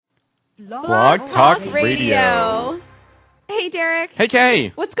Blog Talk Radio. Hey, Dereck. Hey,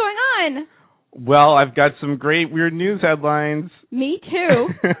 Kay. What's going on? Well, I've got some great weird news headlines. Me too.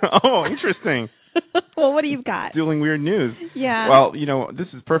 Oh, interesting. Well, what do you got? Doing weird news. Yeah. Well, you know, this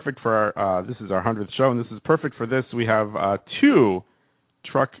is perfect for our, this is our 100th show, and this is perfect for this. We have 2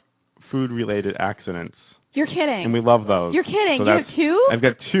 truck food-related accidents. You're kidding. And we love those. You're kidding. So you have 2? I've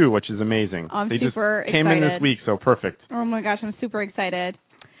got 2, which is amazing. I'm they super just came in this week, so perfect. Oh, my gosh, I'm super excited.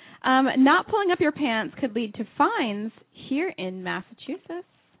 Not pulling up your pants could lead to fines here in Massachusetts.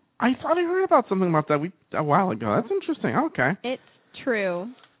 I thought I heard about something about that a while ago. That's interesting. Okay. It's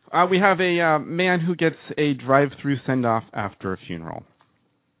true. We have a man who gets a drive-through send-off after a funeral.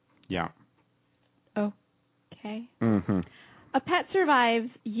 Yeah. Okay. Mm-hmm. A pet survives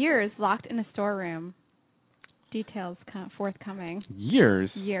years locked in a storeroom. Details forthcoming. Years?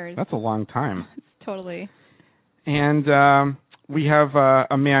 Years. That's a long time. Totally. And we have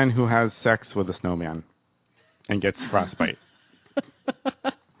a man who has sex with a snowman and gets frostbite.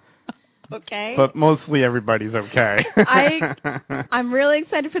 Okay. But mostly everybody's okay. I'm really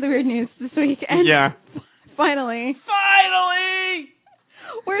excited for the weird news this week. And yeah. Finally.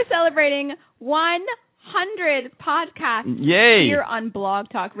 We're celebrating 100 podcasts here on Blog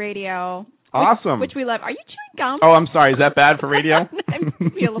Talk Radio. Awesome. Which we love. Are you chewing gum? Oh, I'm sorry. Is that bad for radio?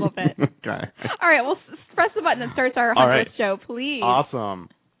 Maybe a little bit. Okay. All right. Well, press the button that starts our 100th show, please. Awesome.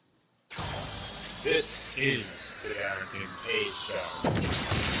 This is the Dereck and Kay Show.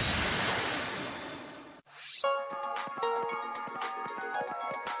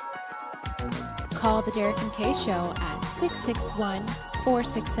 Call the Dereck and Kay Show at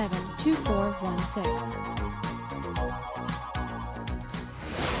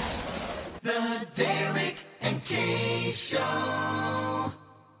 661-467-2416. The Dereck and Kay Show.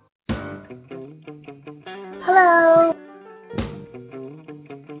 Hello.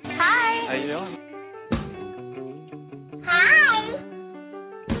 Hi. How you doing? Hi.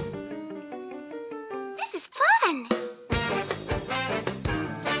 This is fun.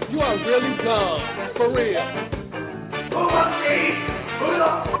 You are really dumb, for real. Who wants me? Who the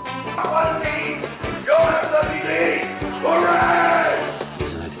f*** wants me? Go after me! Hooray!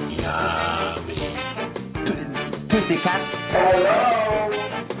 Pussycat. Hello?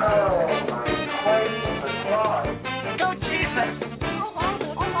 Oh, my crazy God. Go Jesus.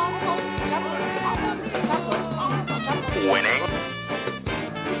 Winning.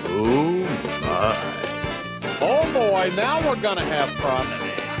 Oh, my. Oh boy, now we're gonna have fun.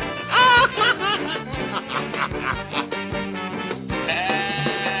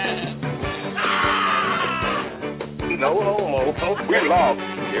 No homo. We love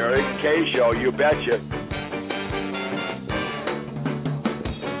Dereck and Kay Show, you betcha.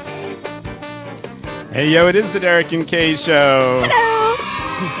 Hey, yo, it is the Dereck and Kay Show. Hello.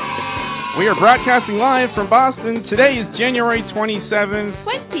 We are broadcasting live from Boston. Today is January 27th,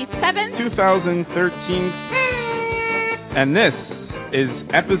 2013. And this is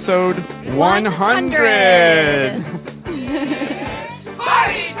episode 100.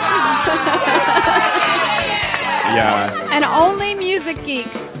 Yeah. And only music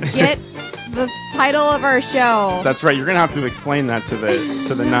geeks get the title of our show. That's right. You're going to have to explain that to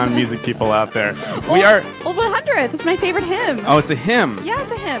the non-music people out there. We are... Well, 100th. It's my favorite hymn. Oh, it's a hymn. Yeah,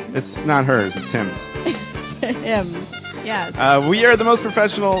 it's a hymn. It's not hers. It's him. Hymn. Yes. We are the most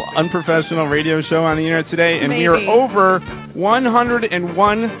professional, unprofessional radio show on the internet today, and Maybe. we are over 101,000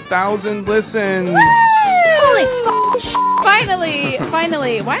 listens. Holy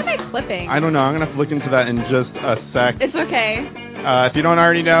Finally. Why am I clipping? I don't know. I'm going to have to look into that in just a sec. It's okay. If you don't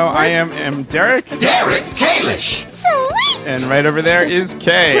already know, I am Dereck. Dereck Kalish. And right over there is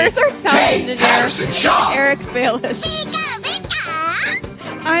Kay. Where's our sound engineer? Harrison Shaw. Eric Baelish.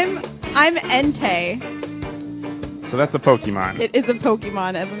 I'm Entei. So that's a Pokemon. It is a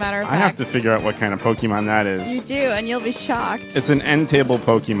Pokemon, as a matter of I have fact. to figure out what kind of Pokemon that is. You do, and you'll be shocked. It's an end-table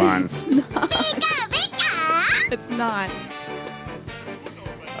Pokemon. It's not.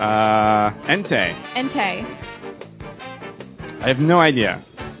 Entei. Entei. I have no idea.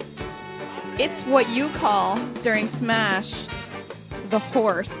 It's what you call, during Smash, the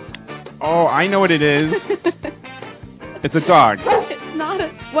horse. Oh, I know what it is. It's a dog. It's not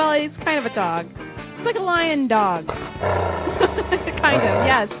well, it's kind of a dog. It's like a lion dog. Kind of,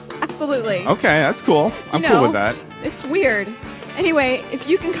 yes. Absolutely. Okay, that's cool. I'm cool with that. It's weird. Anyway, if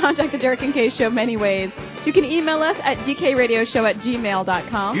you can contact the Dereck and Kay Show many ways, you can email us at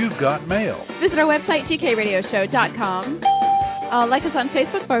dkradioshow@gmail.com. You've got mail. Visit our website, dkradioshow.com. Like us on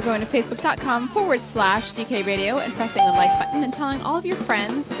Facebook by going to facebook.com/DK Radio and pressing the like button and telling all of your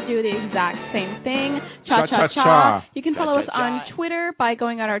friends to do the exact same thing. Cha-cha-cha. You can follow us on Twitter by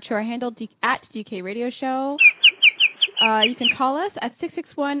going on to our handle at DK Radio Show. You can call us at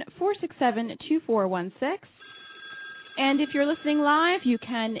 661-467-2416. And if you're listening live, you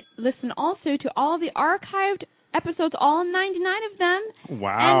can listen also to all the archived episodes, all 99 of them.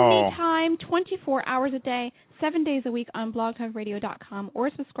 Wow. Anytime, 24 hours a day, 7 days a week on blogtalkradio.com or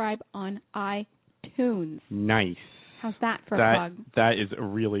subscribe on iTunes. Nice. How's that for a plug? That is a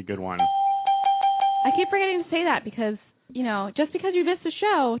really good one. I keep forgetting to say that because, just because you missed a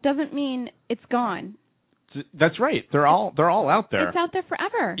show doesn't mean it's gone. That's right. They're all out there. It's out there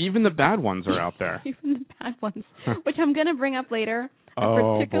forever. Even the bad ones are out there. Even the bad ones, which I'm going to bring up later. A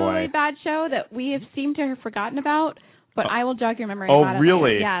boy. particularly bad show that we have seemed to have forgotten about, but I will jog your memory about it. Oh,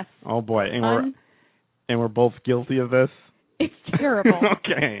 really? Later. Yes. Oh, boy. And we're both guilty of this? It's terrible.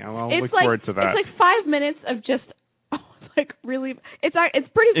 Okay. I'll look forward to that. It's like 5 minutes of just, really, it's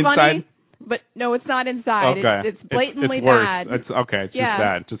pretty Inside? funny, but no, it's not inside. Okay. It's blatantly it's worse. bad. It's just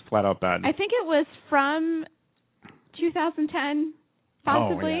bad. Just flat out bad. I think it was from 2010.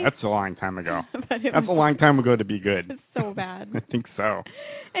 Possibly. Oh, yeah. That's a long time ago. That's a long time ago to be good. It's so bad. I think so.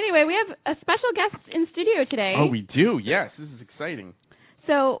 Anyway, we have a special guest in studio today. Oh, we do? Yes. This is exciting.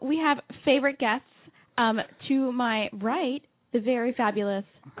 So we have favorite guests. To my right, the very fabulous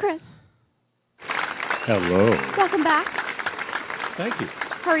Chris. Hello. Welcome back. Thank you.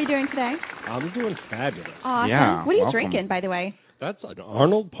 How are you doing today? I'm doing fabulous. Awesome. Yeah, what are you welcome. drinking, by the way? That's an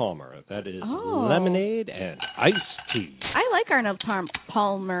Arnold Palmer. That is lemonade and iced tea. I like Arnold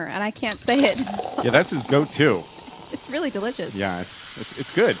Palmer, and I can't say it. Yeah, that's his go-to. It's really delicious. Yeah, it's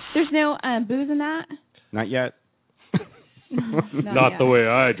good. There's no booze in that? Not yet. Not the way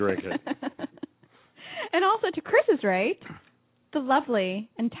I drink it. And also to Chris's right, the lovely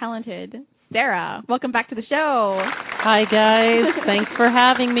and talented Sara. Welcome back to the show. Hi, guys. Thanks for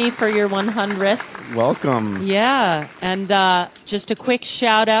having me for your 100th. Welcome. Yeah, and just a quick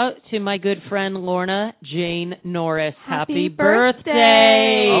shout-out to my good friend Lorna Jane Norris. Happy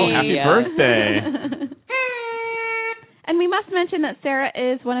birthday! Oh, happy birthday. And we must mention that Sara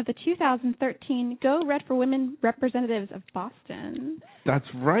is one of the 2013 Go Red for Women representatives of Boston.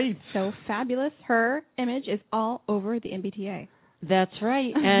 That's right. So fabulous. Her image is all over the MBTA. That's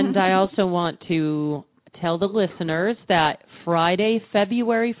right. And I also want to tell the listeners that Friday,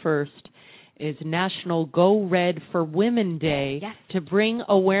 February 1st, is National Go Red for Women Day to bring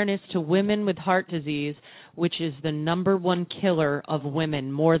awareness to women with heart disease, which is the #1 killer of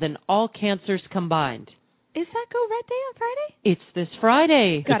women, more than all cancers combined. Is that Go Red Day on Friday? It's this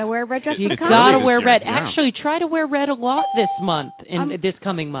Friday. Got to wear a red dress for the You got to wear red. Yeah. Actually, try to wear red a lot this month, this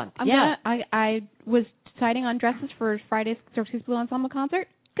coming month. I was deciding on dresses for Friday's Xerxes Blue Ensemble concert.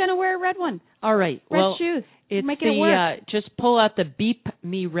 Gonna wear a red one. All right. Red shoes. It's making it work. Just pull out the Beep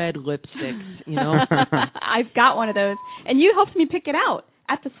Me Red lipsticks, I've got one of those. And you helped me pick it out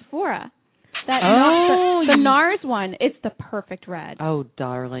at the Sephora. The NARS one, it's the perfect red. Oh,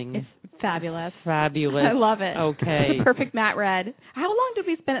 darling. It's fabulous. Fabulous. I love it. Okay. It's the perfect matte red. How long did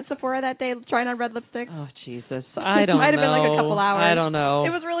we spend at Sephora that day trying on red lipstick? Oh, Jesus. I don't know. It might have been like a couple hours. I don't know. It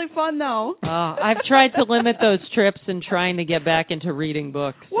was really fun, though. I've tried to limit those trips and trying to get back into reading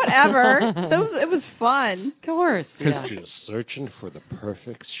books. Whatever. It was fun. Of course. Yeah. Just searching for the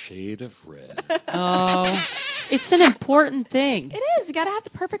perfect shade of red. Oh, it's an important thing. It is. You got to have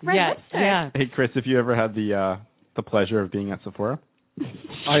the perfect red lipstick. Yeah. Hey, Chris, have you ever had the pleasure of being at Sephora?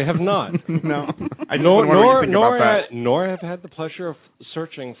 I have not. No. Nor have had the pleasure of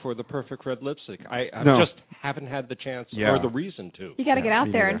searching for the perfect red lipstick. I just haven't had the chance or the reason to. You got to get out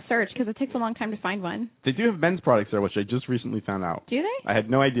there and search because it takes a long time to find one. They do have men's products there, which I just recently found out. Do they? I had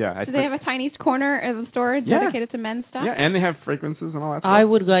no idea. Do they have a tiny corner of the store dedicated to men's stuff? Yeah, and they have fragrances and all that stuff. I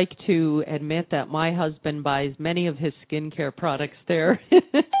would like to admit that my husband buys many of his skincare products there.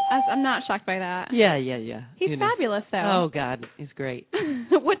 I'm not shocked by that. Yeah. He's fabulous, though. Oh, God, he's great.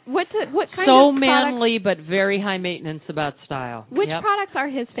 What kind so of manly, but very high maintenance about style. Which products are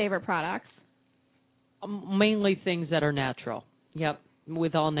his favorite products? Mainly things that are natural. Yep,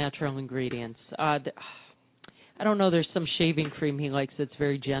 with all natural ingredients. I don't know. There's some shaving cream he likes that's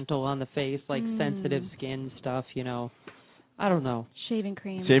very gentle on the face, like sensitive skin stuff. I don't know. Shaving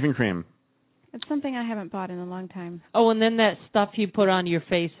cream. It's something I haven't bought in a long time. Oh, and then that stuff you put on your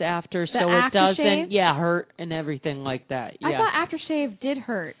face after, so it doesn't, hurt and everything like that. Yeah. I thought aftershave did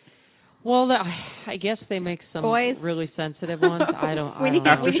hurt. Well, I guess they make some really sensitive ones. I don't know.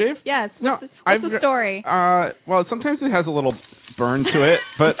 Aftershave? Yes. What's the story? Well, sometimes it has a little burn to it,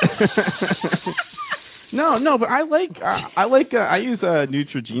 but No, but I use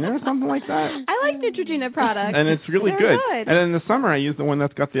Neutrogena or something like that. I like Neutrogena products. And it's really good. And then in the summer, I use the one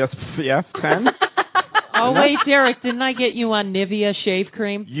that's got the SPF 10. Oh, wait, Dereck, didn't I get you on Nivea shave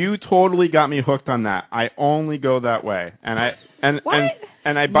cream? You totally got me hooked on that. I only go that way. And I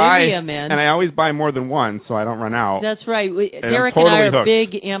buy Nivea, man. and I always buy more than one so I don't run out. That's right. Dereck totally and I are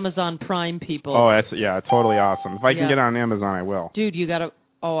hooked. big Amazon Prime people. Oh, that's totally awesome. If I can get on Amazon, I will. Dude, you got to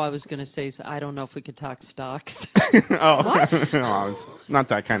I was going to say, I don't know if we could talk stocks. What? No, it's not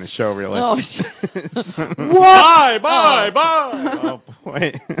that kind of show, really. Oh, Bye. Oh,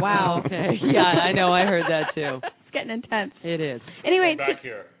 boy. Wow, okay. Yeah, I know. I heard that, too. It's getting intense. It is. Anyway, Back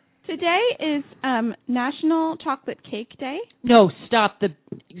here. today is National Chocolate Cake Day. No, stop.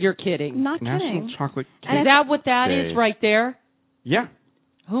 You're kidding. Not National kidding. Chocolate Cake Is that what that Day. is right there? Yeah.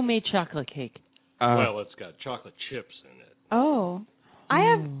 Who made chocolate cake? Well, it's got chocolate chips in it. Oh.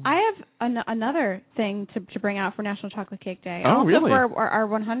 I have another thing to bring out for National Chocolate Cake Day. Oh, also really? for our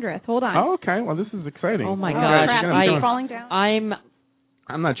 100th. Hold on. Oh, okay. Well, this is exciting. Oh, my God. gosh. Falling down.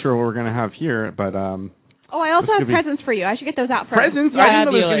 I'm not sure what we're going to have here, but... Oh, I also have presents for you. I should get those out first. Presents? Yeah, I didn't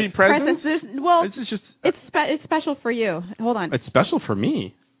know there was going to be presents. Presents. It's just... It's special for you. Hold on. It's special for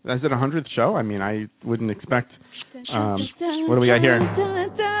me. Is it a 100th show? I mean, I wouldn't expect... what do we got here?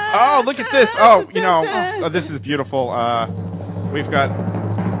 Oh, look at this. Oh, this is beautiful. We've got...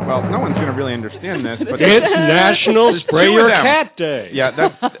 Well, no one's going to really understand this, but it's National Spray Your Cat Day. Yeah,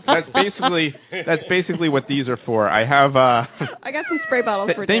 that's basically what these are for. I have I got some spray bottles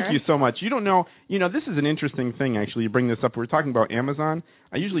for Thank Dereck. you so much. You don't know, this is an interesting thing actually. You bring this up. We're talking about Amazon.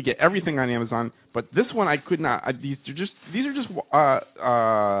 I usually get everything on Amazon, but this one I could not. These are just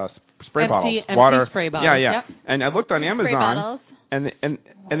spray bottles, water spray bottles. Yeah. Yep. And I looked on Amazon, and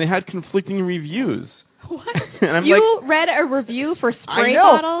they had conflicting reviews. What? And I'm you read a review for spray I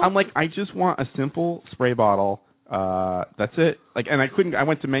know. bottles? I'm like, I just want a simple spray bottle. That's it. And I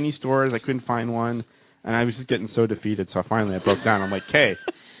went to many stores. I couldn't find one, and I was just getting so defeated. So finally, I broke down. I'm like, hey,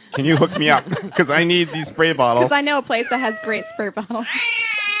 can you hook me up? Because I need these spray bottles. Because I know a place that has great spray bottles,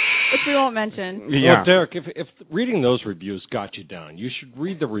 which we won't mention. Yeah. Well, Dereck, if reading those reviews got you down, you should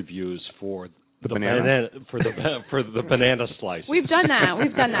read the reviews for the banana for the banana slices. We've done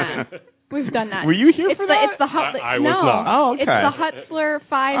that. Were you here for that? It's the hot. I was not. Oh, okay. It's the Hutzler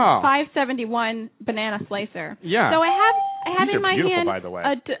 571 banana slicer. Yeah. So I have These in my are beautiful, hand by the way.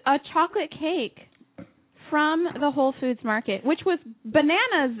 a chocolate cake from the Whole Foods Market, which was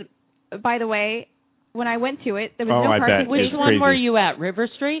bananas. By the way, when I went to it, there was no I parking. bet. Which It's one crazy. were you at? River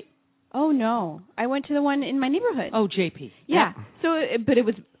Street? Oh no, I went to the one in my neighborhood. Oh, JP. yeah. So, but it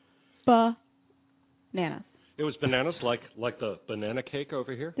was bananas. It was bananas like the banana cake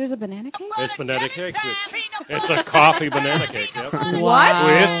over here. There's a banana cake. It's banana cake. It's a coffee banana cake. Yep. What?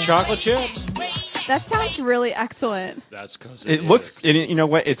 With chocolate chips. That sounds really excellent. That's because It looks. You know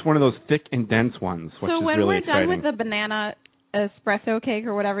what? It's one of those thick and dense ones, which So is when really we're exciting. done with the banana espresso cake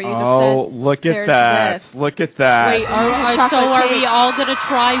or whatever you just Oh, said, look at there's that! this. Look at that! Wait, are Chocolate we cake. all going to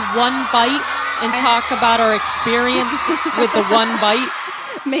try one bite and talk about our experience with the one bite?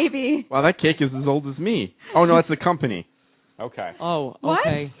 Maybe. Wow, that cake is as old as me. Oh no, that's the company. Okay. Oh, What?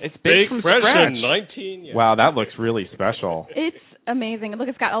 okay. It's Baked baked from fresh scratch. in 19. Yeah. Wow, that looks really special. It's amazing. Look,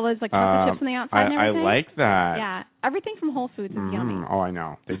 it's got all those like chocolate chips on the outside and I everything. like that. Yeah, everything from Whole Foods is yummy. Oh, I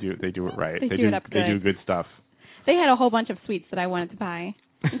know. They do it right. They do it up They do good. good stuff. They had a whole bunch of sweets that I wanted to buy,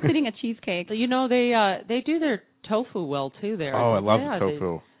 including a cheesecake. You know, they do their tofu well, too, there. Oh, I love Yeah, the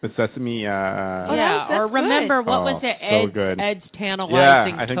tofu. The sesame. Oh, yeah, that's or remember, good. what was it? So good. Ed's tantalizing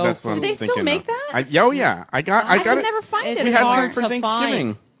Yeah, I think tofu. that's what I'm Do they thinking still make of. that? Yeah. I got I it. can never find It's it. We had anymore. one for to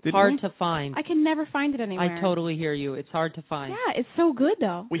Thanksgiving. Didn't Hard we? to find. I can never find it anywhere. I totally hear you. It's hard to find. Yeah, it's so good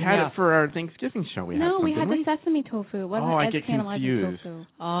though. We had Yeah. it for our Thanksgiving show. We No, had we had something, the sesame tofu. It wasn't Oh, I Ed's get tantalizing confused. tofu.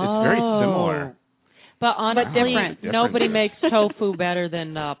 Oh. It's very similar. But honestly, different. nobody Different. makes tofu better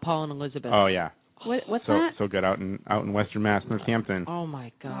than Paul and Elizabeth. Oh yeah. What's So that? so good out in Western Mass, Northampton. Oh,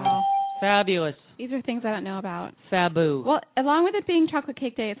 my God. Oh, Fabulous. these are things I don't know about. Fabu. Well, along with it being Chocolate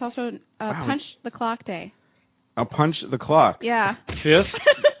Cake Day, it's also Wow. Punch the Clock Day. I'll punch the clock. Yeah. Fist?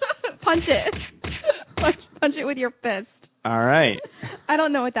 Punch it. Punch it with your fist. All right. I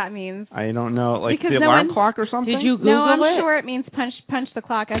don't know what that means. I don't know, like Because the no alarm one- clock or something. Did you Google no, I'm it? sure it means punch the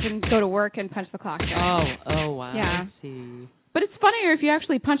clock, as in go to work and punch the clock. Day. Oh, wow. Yeah. I see. But it's funnier if you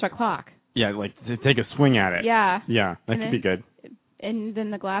actually punch a clock. Yeah, like to take a swing at it. Yeah. Yeah, that And could be good. And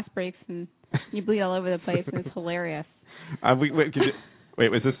then the glass breaks and you bleed all over the place, and it's hilarious. Wait,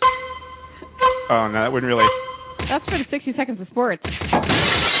 was this? Oh no, that wouldn't really. That's for the 60 seconds of sports.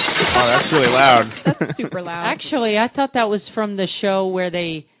 Oh, that's really loud. That's super loud. Actually, I thought that was from the show where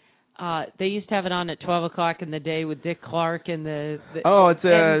they They used to have it on at 12 o'clock in the day with Dick Clark and the it's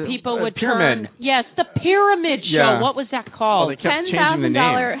and people would pyramid. Yes, the Pyramid Show. Yeah. What was that called? Well, they kept changing the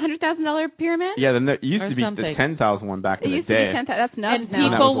name. $100,000 pyramid? Yeah, then there used to be something. the 10,000 one back in the It used to day. be 10,000. That's nuts And now.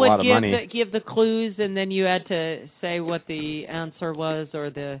 people was a lot would of money. give the clues, and then you had to say what the answer was or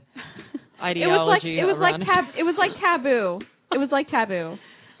the ideology It was around like taboo. It was like taboo.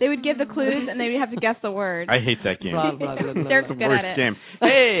 They would give the clues, and they would have to guess the word. I hate that game. Blah, blah, blah, blah, Derek's the good worst at it. game.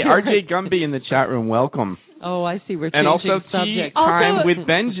 Hey, RJ Gumby in the chat room, welcome. Oh, I see. We're And changing also subject. Tea Time Also, with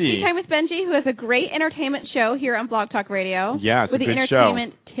Benji. Tea Time with Benji, who has a great entertainment show here on Blog Talk Radio. Yeah, it's with a the good show.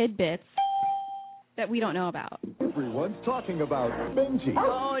 entertainment tidbits that we don't know about. Everyone's talking about Benji.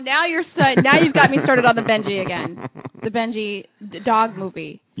 Oh, now now you've got me started on the Benji again. The Benji dog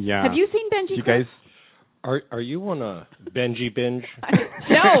movie. Yeah. Have you seen Benji? You guys? Are you on a Benji binge?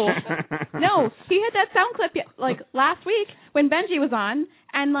 No. He had that sound clip like last week when Benji was on,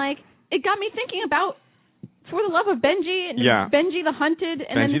 and like it got me thinking about For the Love of Benji and Benji the Hunted.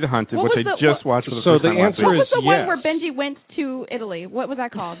 And Benji then, the Hunted, which I just watched for the so first time the last answer week. What was the one yes. where Benji went to Italy? What was that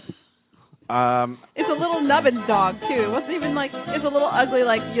called? It's a little nubbins dog too. It wasn't even like it's a little ugly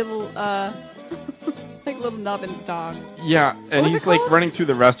like little like little nubbins dog. Yeah, and he's like running through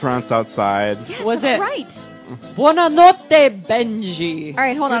the restaurants outside. Yes, Was that's it? right? Buonanotte, Benji. All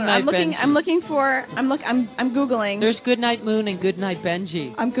right, hold on. Goodnight, Benji. I'm googling. There's Goodnight Moon and Goodnight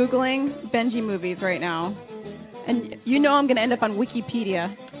Benji. I'm googling Benji movies right now, and you know I'm going to end up on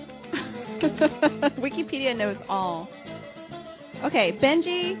Wikipedia. Wikipedia knows all. Okay,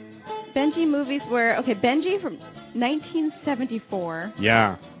 Benji movies were Benji from 1974.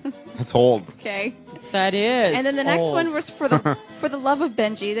 Yeah, that's old. Okay. That is. And then the next old. one was For the Love of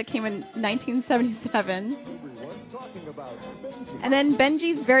Benji that came in 1977. And then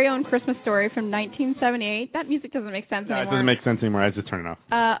Benji's Very Own Christmas Story from 1978. That music doesn't make sense No, it anymore. doesn't make sense anymore. I just turn it off.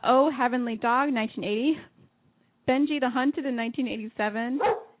 Oh Heavenly Dog, 1980. Benji the Hunted in 1987.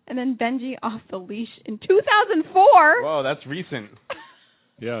 And then Benji Off the Leash in 2004. Whoa, that's recent.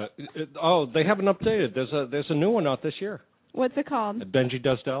 Yeah. They haven't updated. There's a new one out this year. What's it called? Benji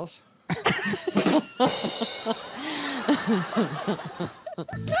Does Dallas.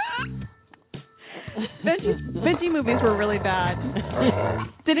 Benji movies were really bad.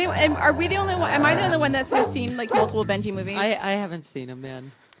 Are we the only one? Am I the only one that has seen like multiple Benji movies? I haven't seen them,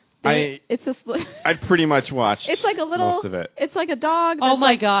 man. It's just. I pretty much watched. It's like a little. Most of it. It's like a dog. Oh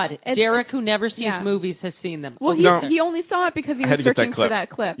my like, God! Dereck, who never sees movies, has seen them. Well, he only saw it because he was searching for that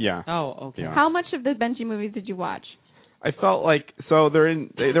clip. Yeah. Oh, okay. Yeah. How much of the Benji movies did you watch? I felt like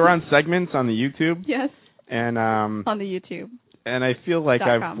they're on segments on the YouTube. Yes. And on the YouTube. And I feel like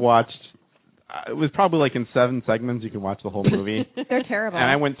I've watched. It was probably like in 7 segments you can watch the whole movie. They're terrible. And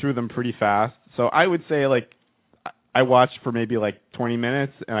I went through them pretty fast. So I would say like I watched for maybe like 20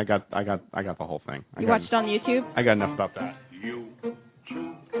 minutes and I got the whole thing. You watched it on YouTube? I got enough about that.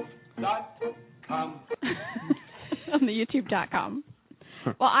 YouTube.com. On the YouTube.com.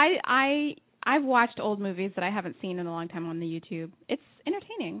 Well, I've watched old movies that I haven't seen in a long time on the YouTube. It's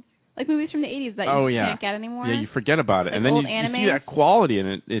entertaining. Like movies from the 80s that you can't get anymore. Yeah, you forget about it. Like and then you see that quality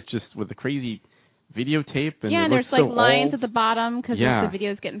and it's just with the crazy videotape. And yeah, it and there's looks like so lines old. at the bottom because the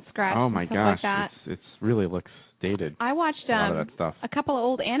video's getting scratched. Oh my and stuff gosh, like that. it's really looks dated. I watched a lot of that stuff. a couple of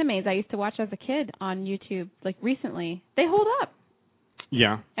old animes I used to watch as a kid on YouTube, like recently. They hold up.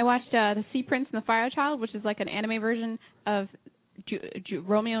 Yeah. I watched The Sea Prince and the Fire Child, which is like an anime version of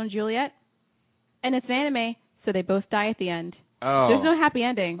Romeo and Juliet. And it's an anime, so they both die at the end. Oh. There's no happy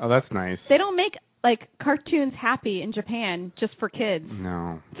ending. Oh, that's nice. They don't make like cartoons happy in Japan just for kids.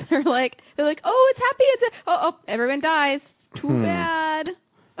 No. They're like, oh, it's happy. Everyone dies. Too bad.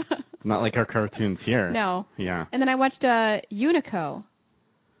 Not like our cartoons here. No. Yeah. And then I watched Unico,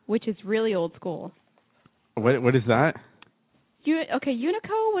 which is really old school. What is that?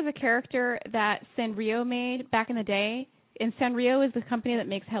 Unico was a character that Sanrio made back in the day. And Sanrio is the company that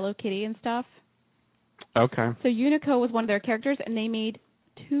makes Hello Kitty and stuff. Okay. So Unico was one of their characters, and they made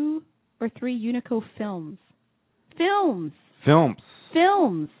 2 or 3 Unico films. Films.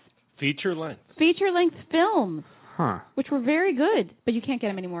 Feature-length films. Huh. Which were very good, but you can't get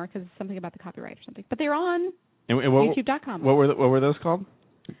them anymore because it's something about the copyright or something. But they're on YouTube.com. What were those called?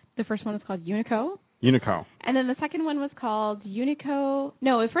 The first one was called Unico. Unico. And then the second one was called Unico.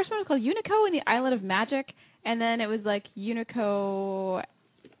 No, the first one was called Unico and the Island of Magic, and then it was like Unico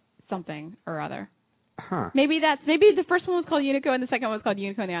something or other. Huh. Maybe the first one was called Unico and the second one was called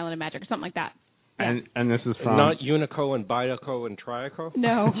Unico and the Island of Magic or something like that. Yeah. And this is from not Unico and Bideco and Triaco?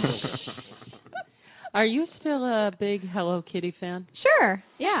 No. Are you still a big Hello Kitty fan? Sure.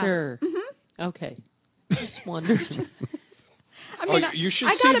 Yeah. Sure. Mm-hmm. Okay. Just wondered. I mean, you should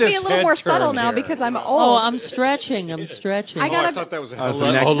I got to be a little more subtle now because I'm old. Oh, I'm stretching. I thought that was a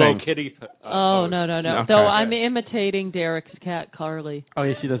Hello Kitty. No. Okay. Though I'm imitating Derek's cat, Carly. Oh,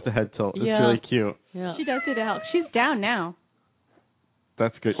 yeah, she does the head tilt. It's Yeah. really cute. Yeah. She does do the help. She's down now.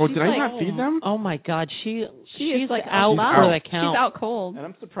 That's good. Oh, She's did I not feed them? Oh my God, she's like out out. for the count. She's out cold. And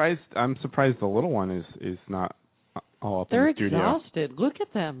I'm surprised the little one is not all up They're in the studio. exhausted. Look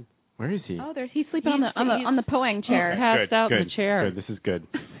at them. Where is he? Oh, he's sleeping on the Poang chair. Passed out in the chair. Good. This is good.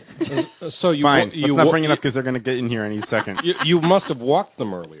 So you Fine. you Let's not bring it up because they're going to get in here any second. you must have walked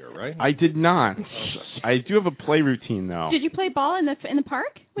them earlier, right? I did not. I do have a play routine though. Did you play ball in the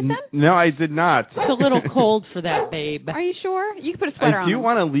park with them? No, I did not. It's a little cold for that, babe. Are you sure? You can put a sweater on. I do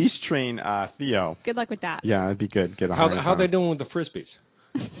want to leash train Theo. Good luck with that. Yeah, that'd be good. Get a How they doing with the frisbees?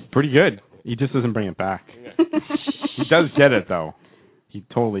 Pretty good. He just doesn't bring it back. He does get it though. He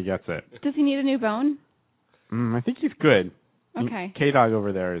totally gets it. Does he need a new bone? I think he's good. Okay. K-Dog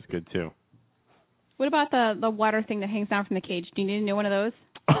over there is good too. What about the water thing that hangs down from the cage? Do you need a new one of those?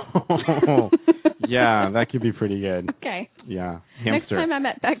 Oh, yeah, that could be pretty good. Okay. Yeah, Next hamster. time I'm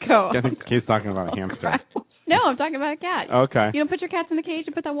at Petco. Yeah, I think Kay's talking about a hamster. No, I'm talking about a cat. Okay. You don't put your cats in the cage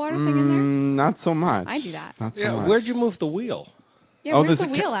and put that water thing in there? Not so much. I do that. Not so much. Where'd you move the wheel? Yeah, where's there's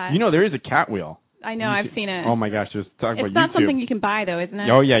the wheel at? You know, there is a cat wheel. I know, I've seen it. Oh my gosh, just talk about YouTube. It's not something you can buy though, isn't it?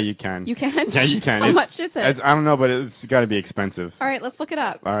 Oh yeah, you can. You can? Yeah, you can. How much is it? I don't know, but it's got to be expensive. All right, let's look it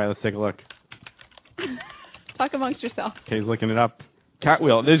up. All right, let's take a look. Talk amongst yourself. Kay's looking it up. Cat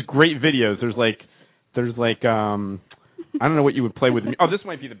wheel. There's great videos. There's like I don't know what you would play with. Oh, this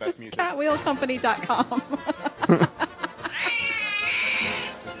might be the best music. Catwheelcompany.com.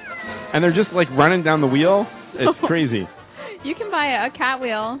 And they're just like running down the wheel. It's crazy. You can buy a cat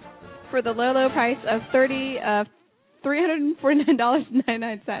wheel for the low price of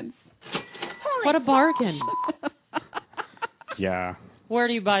 $349.99. What a bargain. Yeah. Where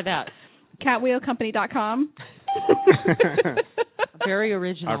do you buy that? Catwheelcompany.com. Very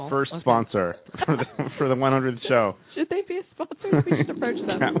original. Our first sponsor for the 100th show. Should they be a sponsor? We should approach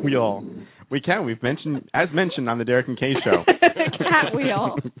them. Cat wheel. We can. We've mentioned on the Dereck and Kay show. Cat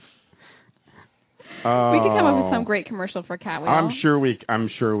wheel. We could come up with some great commercial for Cat wheel. I'm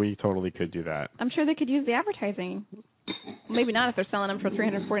sure we totally could do that. I'm sure they could use the advertising. Maybe not if they're selling them for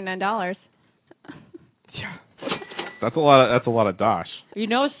 $349. Yeah. That's a lot of dosh. You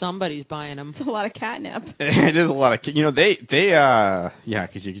know somebody's buying them. It's a lot of catnip. It is a lot of, because you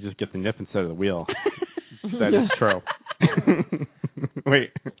could just get the nip instead of the wheel. That is true.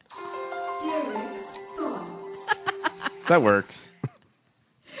 Wait. That works.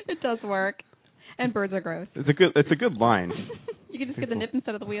 It does work. And birds are gross. It's a good line. You could just get the nip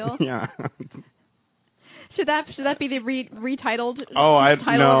instead of the wheel. Yeah. Should that be the retitled title of our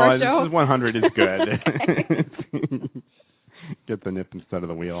show? This is 100 is good. Get the nip instead of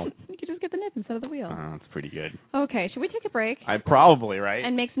the wheel. You could just get the nip instead of the wheel. Oh, that's pretty good. Okay, should we take a break? Probably, right?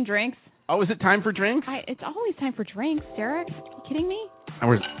 And make some drinks? Oh, is it time for drinks? It's always time for drinks, Dereck. Are you kidding me?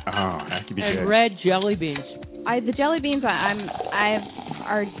 That could be good. And red jelly beans. The jelly beans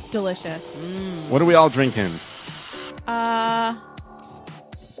are delicious. What are we all drinking? I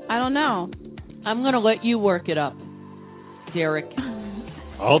don't know. I'm going to let you work it up, Dereck.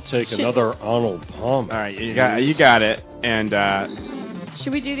 I'll take another Arnold Palmer. All right, you got it. And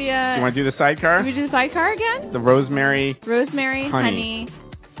should we do the? You want to do the sidecar? Should we do the sidecar again? The rosemary, honey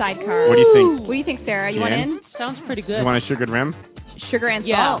sidecar. What do you think? What do you think, Sarah? You want in? Sounds pretty good. You want a sugared rim? Sugar and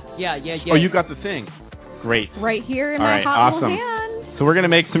salt. Yeah. Oh, you got the thing. Great. Right here in all my right, hot awesome. little hand. So we're gonna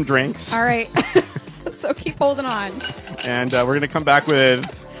make some drinks. All right. So keep holding on. And we're gonna come back with.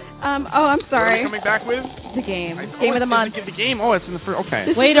 I'm sorry. What are we coming back with? The game. Game of the month. The game. Oh, it's in the first. Okay.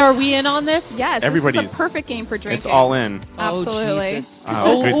 Wait, are we in on this? Yes. Everybody's. It's the perfect game for drinking. It's all in. Absolutely.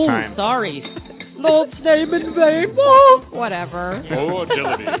 Good time. Sorry. Lord's name in vain. Whatever. Oh,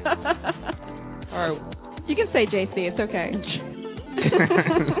 agility. All right. You can say JC. It's okay.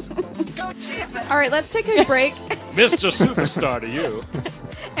 All right, let's take a break. Mr. Superstar to you.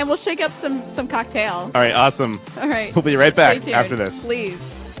 And we'll shake up some cocktail. All right, awesome. All right. We'll be right back Stay tuned, after this. Please.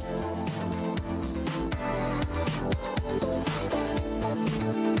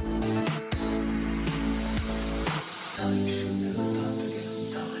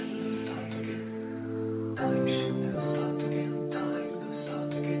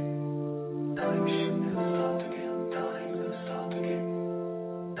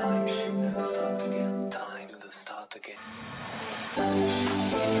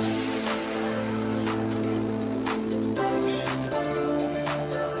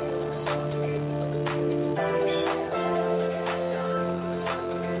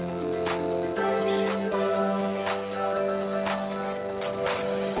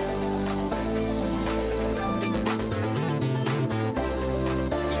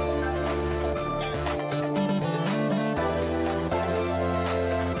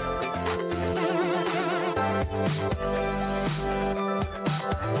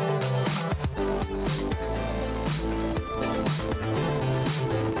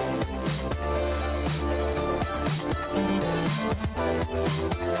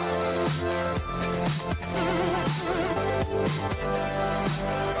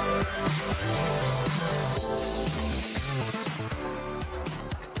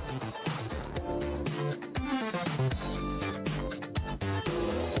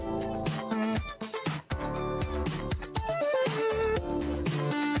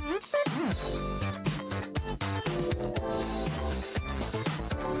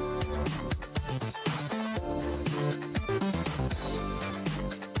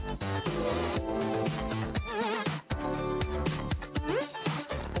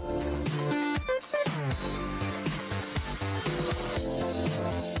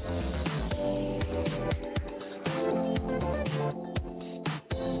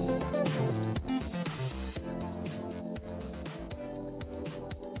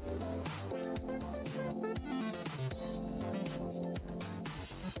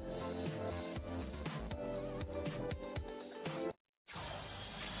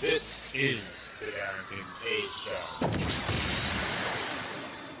 is the Dereck and Kay Show.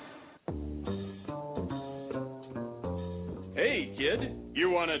 Hey, kid,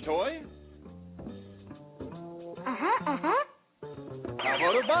 you want a toy? Uh-huh. How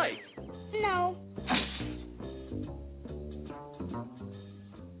about a bike? No.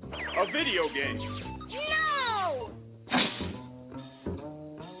 A video game? No!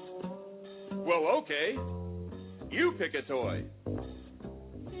 Well, okay. You pick a toy.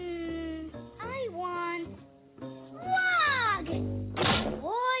 I want log.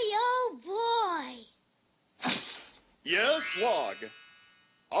 Boy, oh boy. Yes, log.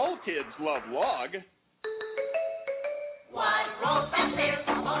 All kids love log. What rolls and tears,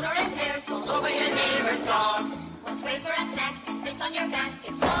 a motor and tears, rolls over your neighbor's dog. What's great for a snack, sits on your back,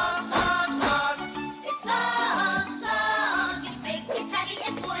 it's log, log, log. It's log, log. It's big, it's heavy,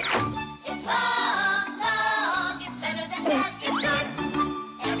 it's wood. It's log, log. It's better than that, it's good.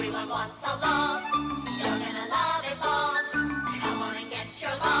 Everyone wants a log. You're gonna love it log. Come on and get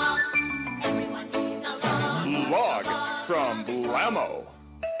your log. Everyone needs a log. Log from Blammo.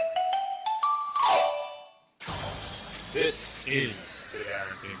 This is the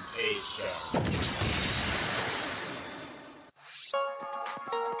Dereck and Kay Show.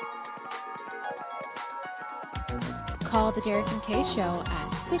 Call the Dereck and Kay Show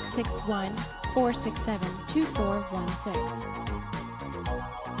at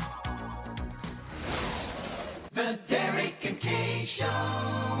 661-467-2416. The Dereck and Kay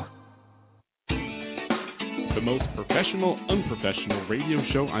Show. The most professional, unprofessional radio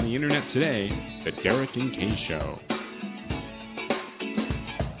show on the internet today, the Dereck and Kay Show.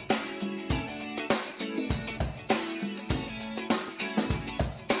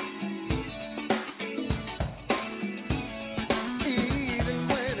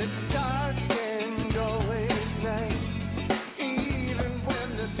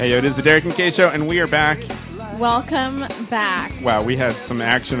 Hey, yo, it is the Dereck and Kay Show, and we are back. Welcome back. Wow, we had some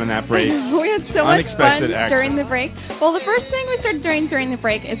action on that break. We had so much fun Unexpected action. during the break. Well, the first thing we started doing during the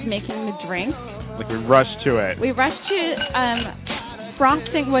break is making the drinks. Like, we rushed to it. We rushed to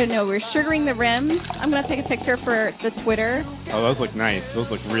frosting. Well, no, we're sugaring the rims. I'm going to take a picture for the Twitter. Oh, those look nice. Those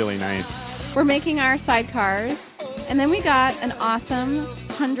look really nice. We're making our sidecars. And then we got an awesome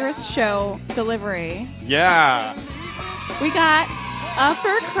 100th show delivery. Yeah. We got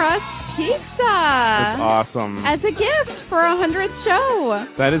upper crust pizza. That's awesome. As a gift for a 100th show.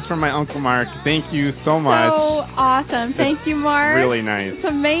 That is from my Uncle Mark. Thank you so much. So awesome. Thank you, Mark. Really nice. It's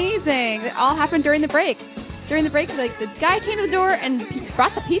amazing. It all happened during the break. During the break, like, the guy came to the door and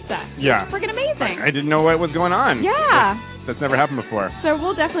brought the pizza. Yeah. Freaking amazing. I didn't know what was going on. Yeah. That's never happened before. So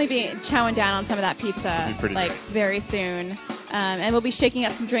we'll definitely be chowing down on some of that pizza, pretty like, very soon. And we'll be shaking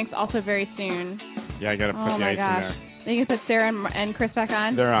up some drinks also very soon. Yeah, I got to put the ice in there. You can put Sara and Chris back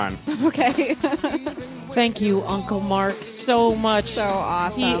on? They're on. Okay. Thank you, Uncle Mark, so much. So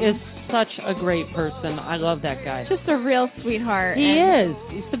awesome. He is such a great person. I love that guy. Just a real sweetheart. He is.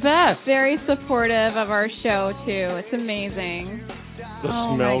 He's the best. Very supportive of our show, too. It's amazing. The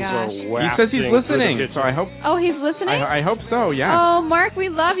oh smells my are gosh. wafting. He says he's listening, so I hope. Oh, he's listening? I hope so, yeah. Oh, Mark, we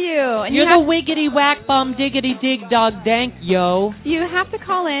love you. And You're the wiggity whack bum diggity dig dog dank, yo. You have to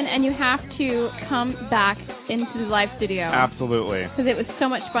call in and you have to come back into the live studio. Absolutely. Because it was so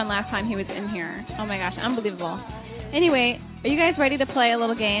much fun last time he was in here. Oh my gosh, unbelievable. Anyway, are you guys ready to play a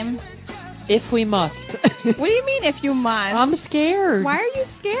little game? If we must. What do you mean, if you must? I'm scared. Why are you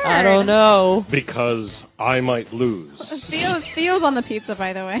scared? I don't know. Because I might lose. Theo's on the pizza,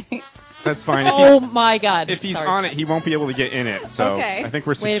 by the way. That's fine. Oh my God. If he's Sorry. on it, he won't be able to get in it. So Okay. I think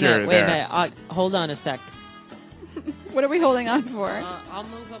we're Wait secure a there. minute. Hold on a sec. What are we holding on for? I'll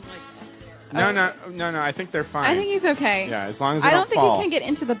move him like No. I think they're fine. I think he's okay. Yeah, as long as they I don't think fall. he can get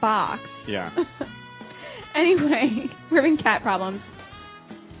into the box. Yeah. Anyway, we're having cat problems.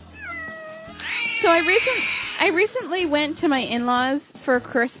 So I recently went to my in-laws for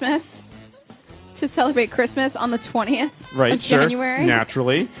Christmas to celebrate Christmas on the 20th Right, of sure. January.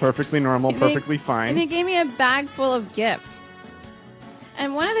 Naturally. Perfectly normal, And perfectly fine. And they gave me a bag full of gifts.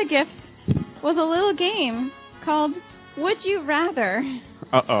 And one of the gifts was a little game called Would You Rather?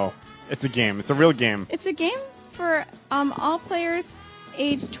 Uh-oh. It's a game. It's a real game. It's a game for all players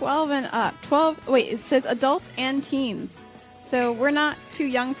age 12 and up. It says adults and teens. So we're not too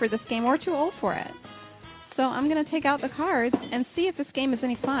young for this game or too old for it. So I'm going to take out the cards and see if this game is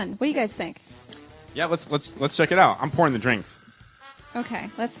any fun. What do you guys think? Yeah, let's check it out. I'm pouring the drinks. Okay,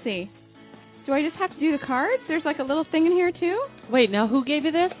 let's see. Do I just have to do the cards? There's like a little thing in here too? Wait, now who gave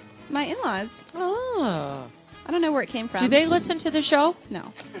you this? My in-laws. Oh. I don't know where it came from. Do they listen to the show?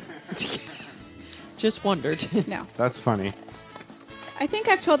 No. Just wondered. No. That's funny. I think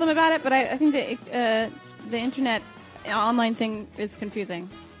I've told them about it, but I think the internet online thing is confusing.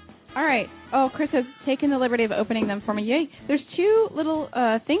 All right. Oh, Chris has taken the liberty of opening them for me. Yay. There's 2 little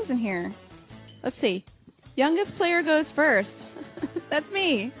things in here. Let's see. Youngest player goes first. That's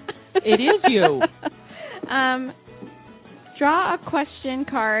me. It is you. Draw a question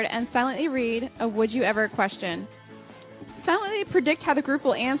card and silently read a would you ever question. Silently predict how the group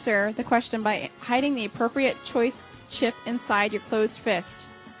will answer the question by hiding the appropriate choice chip inside your closed fist.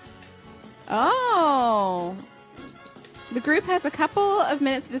 Oh. The group has a couple of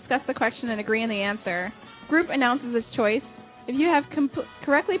minutes to discuss the question and agree on the answer. Group announces its choice. If you have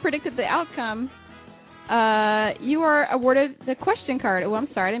correctly predicted the outcome, you are awarded the question card. Oh, I'm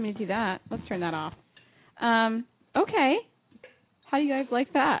sorry. I didn't mean to do that. Let's turn that off. Okay. How do you guys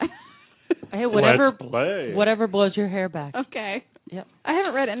like that? Hey, Let's play. Whatever blows your hair back. Okay. Yep. I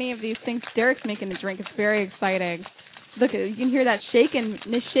haven't read any of these things Derek's making to drink. It's very exciting. Look, you can hear that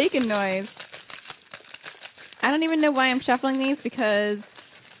shaking noise. I don't even know why I'm shuffling these because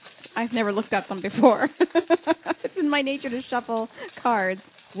I've never looked at them before. It's in my nature to shuffle cards.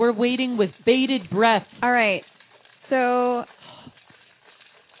 We're waiting with bated breath. All right. So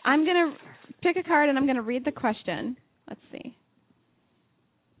I'm going to pick a card and I'm going to read the question. Let's see.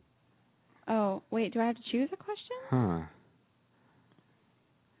 Oh, wait. Do I have to choose a question? Huh.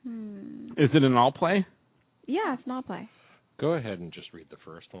 Is it an all play? Yeah, it's an all play. Go ahead and just read the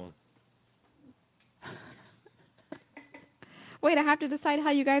first one. Wait, I have to decide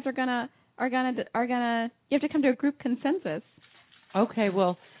how you guys are gonna. You have to come to a group consensus. Okay,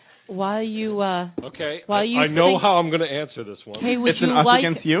 well, while you Okay, while you I know think, how I'm going to answer this one. Kay, would It's you an us like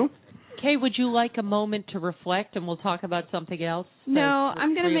against you? Kay, would you like a moment to reflect and we'll talk about something else? No,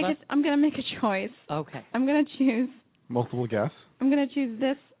 I'm gonna make a choice. Okay. I'm gonna choose. Multiple guess? I'm gonna choose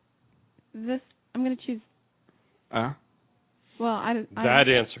this. I'm gonna choose. That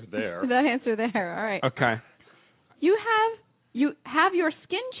answer there. That answer there. All right. Okay. You have your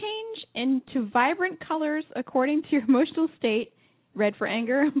skin change into vibrant colors according to your emotional state. Red for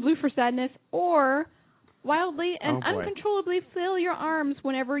anger, blue for sadness, or wildly and uncontrollably flail your arms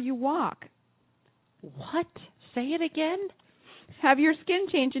whenever you walk. What? Say it again? Have your skin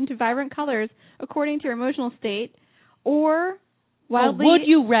change into vibrant colors according to your emotional state, or wildly... would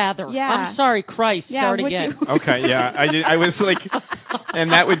you rather? Yeah. I'm sorry, Christ. Yeah, start again. Okay, yeah. I was like...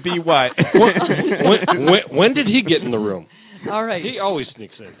 And that would be what? when did he get in the room? All right. He always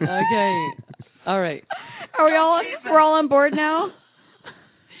sneaks in. Okay. All right. We're all on board now?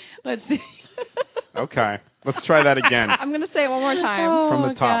 Let's see. Okay. Let's try that again. I'm going to say it one more time. From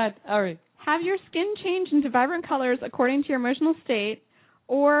the top. God. All right. Have your skin change into vibrant colors according to your emotional state,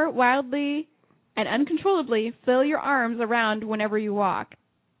 or wildly and uncontrollably fill your arms around whenever you walk.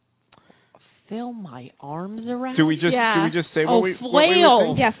 Fill my arms around? Do we just say what we flail. what we were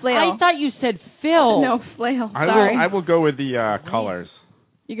saying? Yeah, flail. I thought you said fill. No, flail. Sorry. I will go with the colors.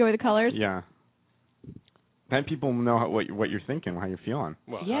 You go with the colors? Yeah. Then people know what you're thinking, how you're feeling.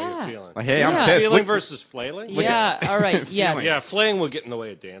 Well, Yeah. how you feeling? Like, hey, I'm pissed. Feeling versus flailing? Yeah, all right. Yeah. Feeling. Yeah, flaying will get in the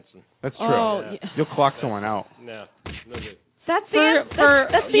way of dancing. That's true. Oh, Yeah. You'll clock someone out. No, no good. That's the For- answer, for-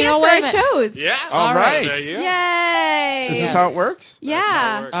 that's the you know, answer wait a I chose. Yeah. All right. There you go. Yay! Is this how it works?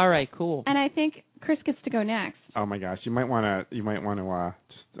 Yeah. All right, cool. And I think Chris gets to go next. Oh my gosh, you might want to just.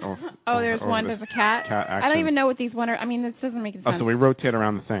 There's one. There's a cat. Cat I don't action. even know what these one are. I mean, this doesn't make sense. Oh, so we rotate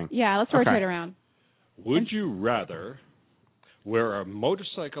around the thing. Yeah, let's Okay. rotate around. Would you rather wear a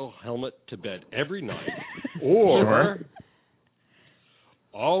motorcycle helmet to bed every night, or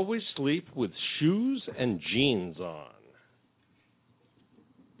always sleep with shoes and jeans on?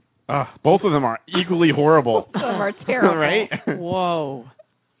 Both of them are equally horrible. Both of them are terrible. Right? Whoa.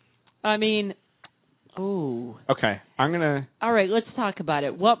 I mean, ooh. Okay, I'm gonna. All right, let's talk about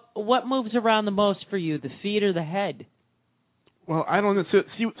it. What moves around the most for you, the feet or the head? Well, I don't know.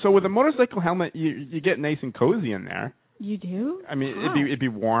 So with a motorcycle helmet, you get nice and cozy in there. You do? I mean, it'd be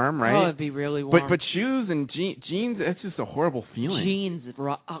warm, right? Oh, it'd be really warm. But shoes and jeans, that's just a horrible feeling. Jeans,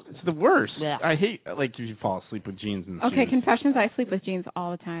 it's the worst. Yeah. I hate if you fall asleep with jeans and Okay, shoes. confessions, I sleep with jeans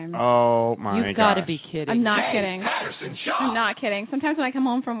all the time. Oh my god! You've got to be kidding. I'm not kidding. I'm not kidding. Sometimes when I come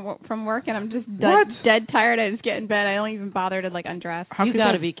home from work and I'm just What? dead tired, I just get in bed. I don't even bother to undress. You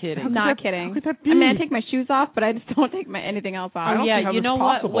got to be kidding. I'm not kidding. How could that be? I mean, I take my shoes off, but I just don't take anything else off. I don't see how you this know is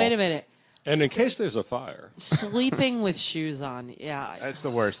what? possible. Wait a minute. And in case there's a fire. Sleeping with shoes on, yeah. That's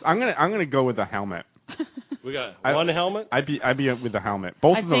the worst. I'm gonna go with the helmet. We got one helmet, I'd be with the helmet.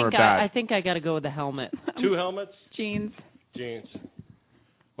 Both of them are bad. I think I got to go with the helmet. two helmets, Jeans. jeans.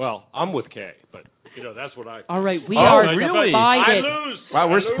 Well, I'm with Kay, but that's what I. All right, we Oh, are really? I divided. lose. Wow,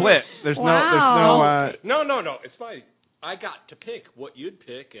 we're I lose. split. There's Wow. No, it's my I got to pick what you'd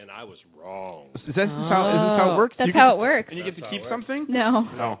pick, and I was wrong. Is this how it works? That's how it works. And you get to keep something? No.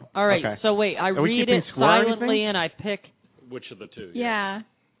 No. All right. Okay. So wait, I Are we read keeping it score or silently, anything? and I pick. Which of the two? Yeah.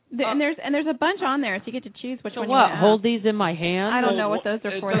 And there's a bunch on there, so you get to choose which So one what? you want. Hold these in my hand? I don't know what those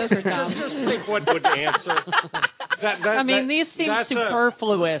are for. Those are dumb. Just pick what would answer. I mean, these seem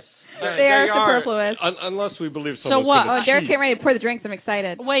superfluous. They are superfluous. Unless we believe So someone's what? gonna Oh, Derek's cheat. getting ready to pour the drinks. I'm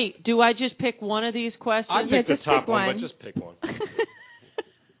excited. Wait, do I just pick one of these questions? I picked the just top pick one, one. but just pick one.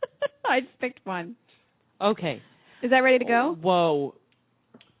 I just picked one. Okay. Is that ready to go? Whoa.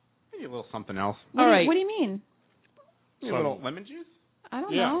 Maybe a little something else. All right. What do you mean? Maybe a little lemon juice? I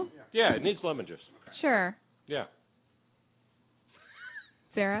don't know. Yeah, it needs lemon juice. Sure. Yeah.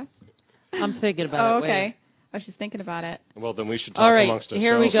 Sarah? I'm thinking about it. Oh, okay. Wait. Oh, she's thinking about it. Well, then we should talk All right, amongst ourselves.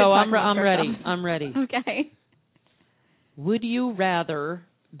 here we go. I'm amongst ready. ourselves. I'm ready. Okay. Would you rather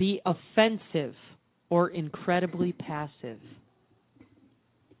be offensive or incredibly passive?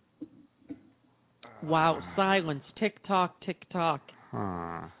 Wow, silence. Tick-tock, tick-tock.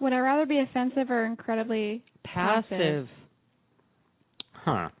 Huh. Would I rather be offensive or incredibly Passive.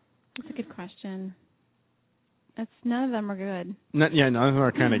 Huh. That's a good question. None of them are good. None of them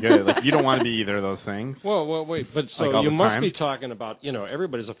are kind of good. Like, you don't want to be either of those things. Well, wait. But so Like all you the must time? be talking about,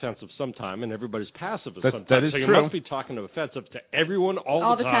 everybody's offensive sometime and everybody's passive That sometime. is so you true. must be talking to offensive to everyone all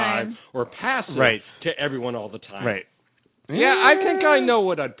All the the time, time. or passive Right. to everyone all the time. Right. Yeah, I think I know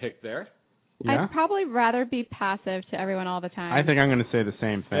what I'd pick there. Yeah? I'd probably rather be passive to everyone all the time. I think I'm going to say the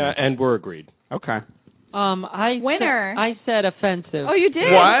same thing. Yeah, and we're agreed. Okay. Winner. I said offensive. Oh, you did?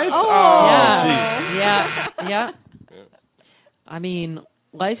 What? Oh. Yeah. I mean,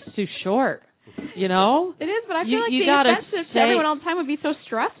 life's too short, It is, but I feel like being gotta offensive to everyone all the time would be so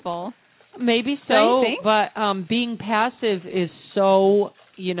stressful. Maybe Don't so, you think? but being passive is so,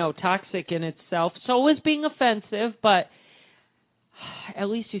 toxic in itself. So is being offensive, but at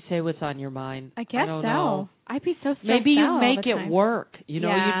least you say what's on your mind. I guess don't so. know. I'd be so stressed Maybe you out all make the it time. work.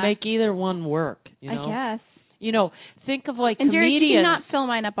 Yeah. You make either one work. I guess. Think of like And Derek, you comedians. cannot fill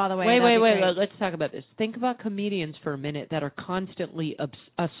mine up all the way. Wait. That'd be great. Let's talk about this. Think about comedians for a minute that are constantly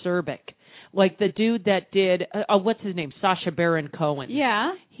acerbic. Like the dude that did, what's his name? Sacha Baron Cohen.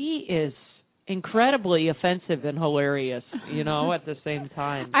 Yeah. He is incredibly offensive and hilarious, at the same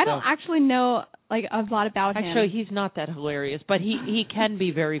time. I don't actually know a lot about him. Actually, he's not that hilarious, but he can be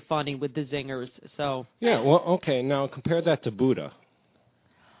very funny with the zingers. So Yeah, well, okay. Now compare that to Buddha.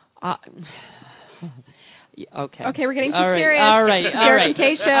 Okay. Okay, we're getting too All right. serious. All right. It's the All Derek right. and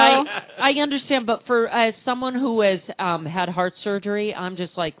Kay show. I understand, but for as someone who has had heart surgery, I'm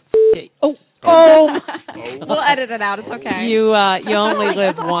just like, Oh, we'll edit it out. It's okay. you only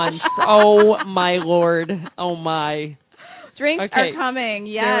live once. Oh my Lord. Oh my. Drinks Okay. are coming.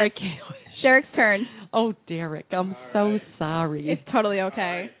 Yes. Derek. Derek's turn. Oh, Derek, I'm so sorry. It's totally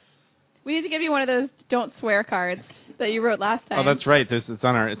okay. We need to give you one of those don't swear cards that you wrote last time. Oh, that's right. It's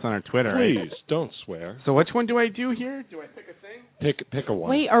on our Twitter. Please Right? don't swear. So which one do I do here? Do I pick a thing? Pick a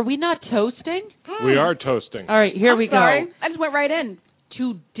one. Wait, are we not toasting? We are toasting. All right, here I'm we sorry. go. I just went right in.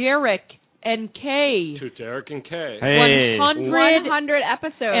 To Derek and Kay. To Dereck and Kay. Hey. 100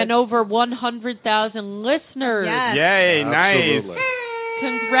 episodes. And over 100,000 listeners. Yes. Yay! Absolutely. Nice.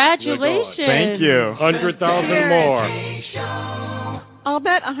 Congratulations. Thank you. 100,000 more. I'll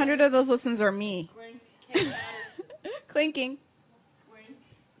bet 100 of those listens are me. Clinking.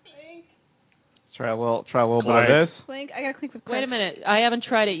 Try a little bit of this. Clink. I gotta clink with Wait a minute. I haven't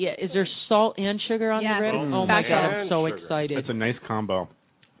tried it yet. Is there salt and sugar on Yes. the rib? Mm. Oh my Back God, up. I'm so Sugar. excited. It's a nice combo.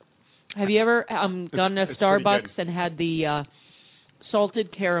 Have you ever gone to it's pretty Starbucks good. and had the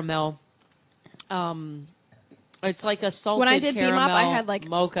salted caramel? It's like a salted When I did Beam caramel Up, I had like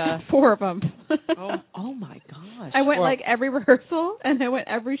mocha. 4 of them. Oh my gosh. I went like every rehearsal and I went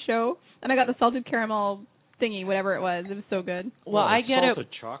every show and I got the salted caramel thingy, whatever it was. It was so good. Well, I get salted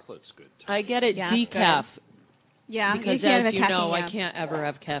it. chocolate's good. I get it Yeah, decaf Yeah, because, you can't as have you know, caffeine, I can't ever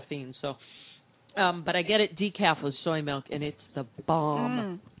have caffeine. So, but I get it decaf with soy milk, and it's the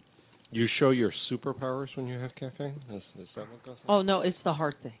bomb. You show your superpowers when you have caffeine? Is that what goes on? Oh no, it's the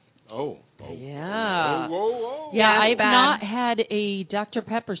heart thing. Oh. Yeah. Whoa. Yeah, it's I've bad. not had a Dr.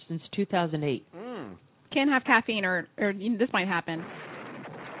 Pepper since 2008. Can't have caffeine or this might happen.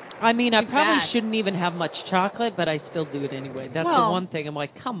 I mean, I It's probably bad. shouldn't even have much chocolate, but I still do it anyway. That's the Well, one thing. I'm like,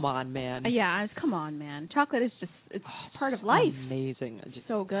 come on, man. Come on, man. Chocolate is just, it's part of life. Amazing. Just,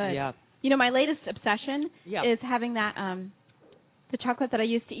 So good. Yeah. You know, my latest obsession Yeah. is having that, the chocolate that I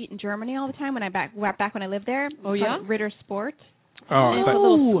used to eat in Germany all the time back when I lived there. Oh, It's yeah? called Ritter Sport. Oh, It's I the thought,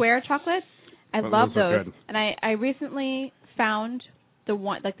 little square chocolates. I Those love are those. good. And I recently found the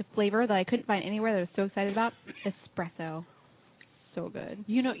one, like the flavor that I couldn't find anywhere that I was so excited about, espresso. So good.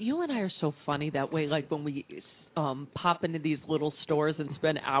 You know, you and I are so funny that way. Like when we pop into these little stores and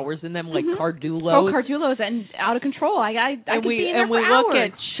spend hours in them, like Cardulos. Oh, Cardulos and out of control. I could be in there for hours. Look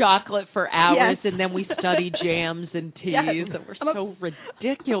at chocolate for hours, and then we study jams and teas, and we're so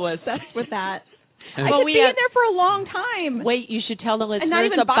ridiculous. That's with that. And I could be in there for a long time. Wait, you should tell the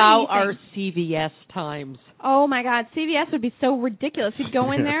listeners about our CVS times. Oh my God, CVS would be so ridiculous. We'd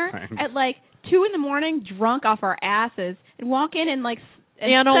go in there at like 2 a.m, drunk off our asses, and walk in and like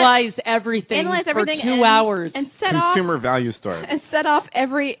analyze everything for 2 hours and set consumer value store and set off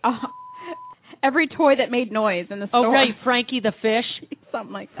every toy that made noise in the store. Oh right, Frankie the fish,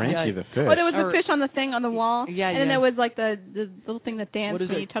 something like that. Frankie the fish. But it was the fish on the thing on the wall. Yeah, and then there was like the little thing that danced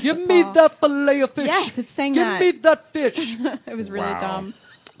when you touched Give the me ball. that fillet of fish. Yes, it's saying Give that. me that fish. It was really dumb.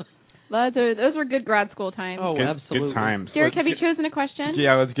 Those were good grad school times. Oh, absolutely. Good times. Dereck, have you chosen a question?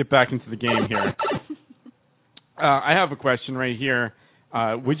 Yeah, let's get back into the game here. I have a question right here.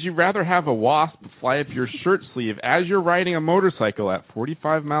 Would you rather have a wasp fly up your shirt sleeve as you're riding a motorcycle at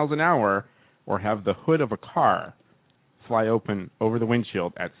 45 miles an hour, or have the hood of a car fly open over the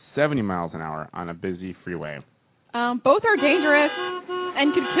windshield at 70 miles an hour on a busy freeway? Both are dangerous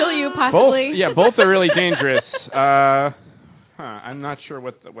and could kill you possibly. Both are really dangerous. I'm not sure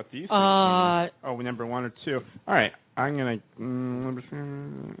what these things mean. Number 1 or 2. All right, I'm gonna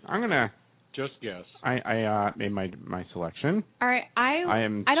just guess. I made my selection. All right, I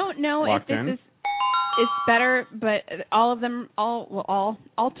don't know if this in. is better, but all of them, all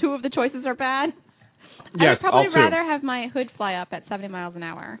 2 of the choices are bad. Yes, I'd probably all 2. rather have my hood fly up at 70 miles an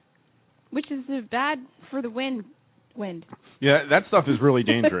hour, which is bad for the wind. Yeah, that stuff is really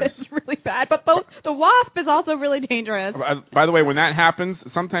dangerous. It's really bad, but both the wasp is also really dangerous. By the way, when that happens,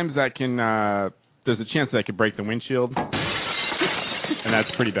 sometimes that can there's a chance that could break the windshield, and that's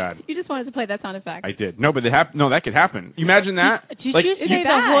pretty bad. You just wanted to play that sound effect. I did. No, but that could happen. You imagine that? Did you say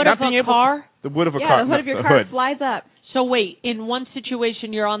the hood of a car? The hood of a car. Yeah, the hood of your car flies up. So wait, in one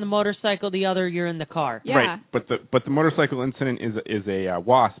situation you're on the motorcycle, the other you're in the car. Yeah. Right, but the motorcycle incident is a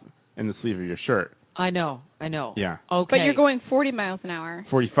wasp in the sleeve of your shirt. I know. Yeah. Okay. But you're going 40 miles an hour.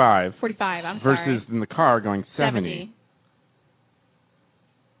 45. 45, I'm versus sorry. Versus in the car going 70.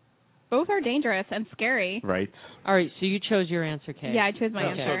 Both are dangerous and scary. Right. All right, so you chose your answer, Kay. Yeah, I chose my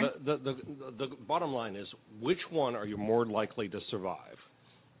answer. So the bottom line is, which one are you more likely to survive?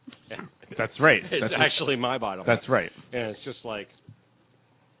 That's right. It's actually my bottom line. That's right. And it's just like,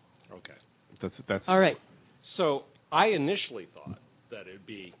 okay. That's all right. So I initially thought that it'd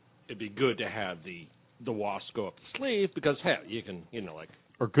be good to have the wasp go up the sleeve because you can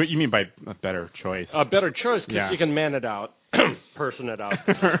or good. You mean by a better choice? A better choice because you can man it out, person it out.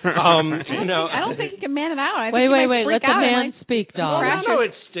 I don't think you can man it out. Wait. Let the man speak, Dom. No,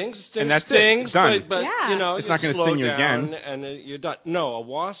 it stings. And that's stings. It. Done. But it's not going to sting you again. And you're done. No, a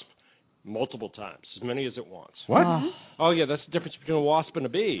wasp. Multiple times, as many as it wants. What? Oh, yeah, that's the difference between a wasp and a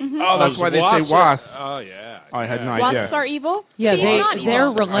bee. Mm-hmm. Oh, that's why they say wasp. Oh, yeah. I had no idea. Wasps are evil? Yeah,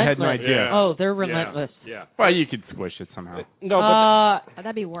 they're relentless. I had no idea. Oh, they're relentless. Yeah. Well, you could squish it somehow. No, but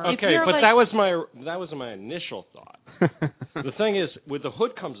that'd be worse. Okay, but that was my initial thought. The thing is, when the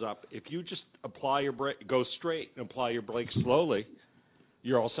hood comes up, if you just apply your brake, go straight and apply your brake slowly,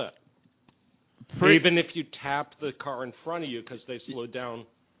 you're all set. Even if you tap the car in front of you because they slow down.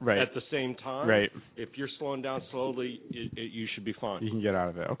 Right. At the same time, right. If you're slowing down slowly, you should be fine. You can get out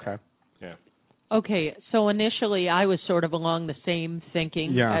of it. Okay. Yeah. Okay, so initially I was sort of along the same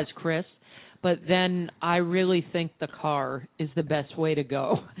thinking as Chris, but then I really think the car is the best way to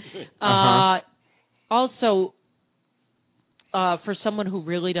go. Also, for someone who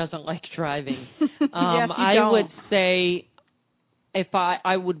really doesn't like driving, I would say if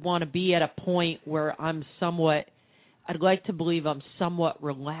I would want to be at a point where I'd like to believe I'm somewhat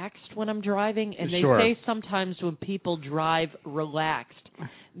relaxed when I'm driving, and they say sometimes when people drive relaxed,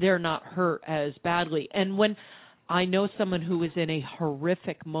 they're not hurt as badly. And when I know someone who was in a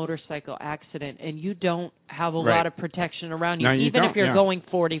horrific motorcycle accident, and you don't have a lot of protection around you, even if you're going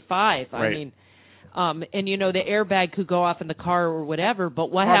 45. Right. I mean, and the airbag could go off in the car or whatever,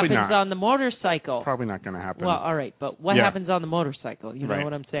 but what happens on the motorcycle? Probably not going to happen. Well, all right, but what happens on the motorcycle? You know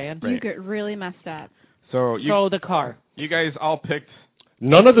what I'm saying? You get really messed up. So the car. You guys all picked.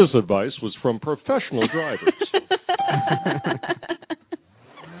 None of this advice was from professional drivers.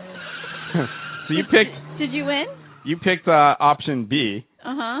 So you picked. Did you win? You picked option B.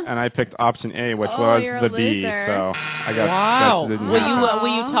 And I picked option A, which was the B. So I got. Wow.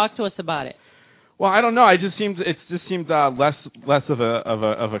 Will you talk to us about it? Well, I don't know. It just seemed less of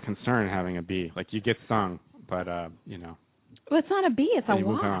a concern having a B. Like you get stung, but Well, it's not a bee. It's a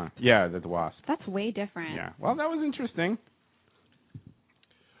wasp. Yeah, the wasp. That's way different. Yeah. Well, that was interesting.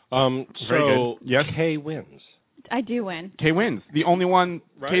 So yes, Kay wins. I do win. Kay wins. The only one.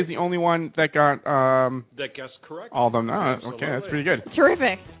 Right. Kay's the only one that got that guessed correct. all of them. Okay, that's pretty good.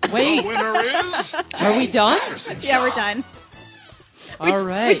 Terrific. Wait. The winner is. Are we done? Yeah, we're done. All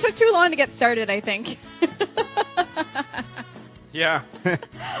right. We took too long to get started, I think. Yeah.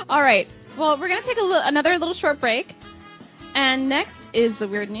 All right. Well, we're going to take another little short break. And next is the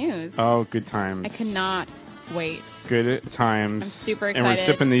weird news. Oh, good times. I cannot wait. Good times. I'm super excited. And we're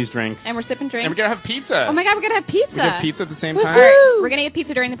sipping these drinks. And we're sipping drinks. And we're going to have pizza. Oh, my God, we're going to have pizza. We get pizza at the same time. All right. We're going to get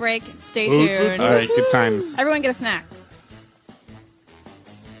pizza during the break. Stay tuned. All right, good times. Everyone get a snack.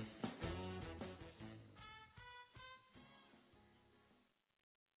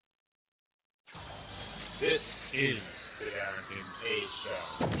 This is the TD&KS Show.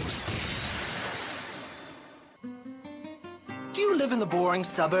 Do you live in the boring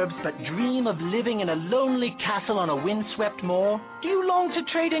suburbs but dream of living in a lonely castle on a windswept moor? Do you long to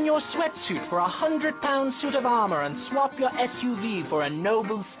trade in your sweatsuit for a 100-pound suit of armor and swap your SUV for a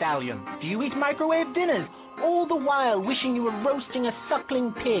noble stallion? Do you eat microwave dinners, all the while wishing you were roasting a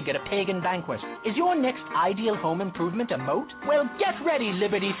suckling pig at a pagan banquet? Is your next ideal home improvement a moat? Well, get ready,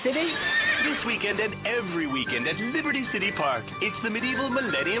 Liberty City. This weekend and every weekend at Liberty City Park, it's the Medieval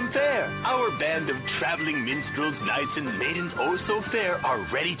Millennium Fair. Our band of traveling minstrels, knights, and maidens oh so fair are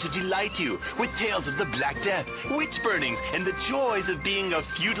ready to delight you with tales of the Black Death, witch burnings, and the joys of being a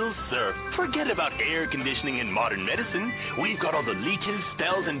feudal serf. Forget about air conditioning and modern medicine. We've got all the leeches,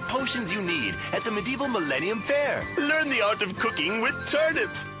 spells, and potions you need at the Medieval Millennium Fair. Learn the art of cooking with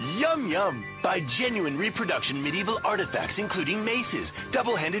turnips. Yum, yum. Buy genuine reproduction medieval artifacts, including maces,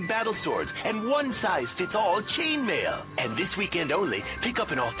 double-handed battle swords, and one-size-fits-all chainmail. And this weekend only, pick up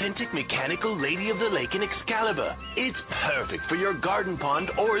an authentic mechanical Lady of the Lake in Excalibur. It's perfect for your garden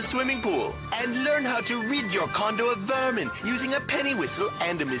pond or swimming pool. And learn how to rid your condo of vermin using a penny whistle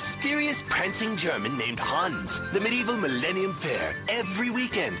and a mysterious prancing German named Hans. The Medieval Millennium Fair, every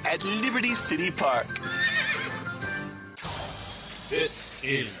weekend at Liberty City Park. This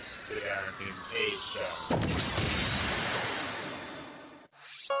is the TD&KS Show.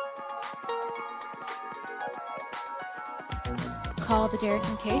 Call the Dereck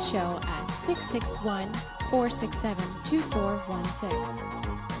and Kay Show at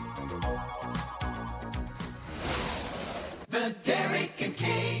 661-467-2416. The Dereck and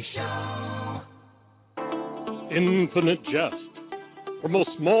Kay Show. Infinite jest. From a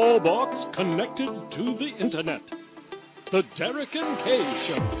small box connected to the internet. The Dereck and Kay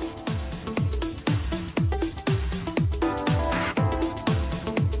Show.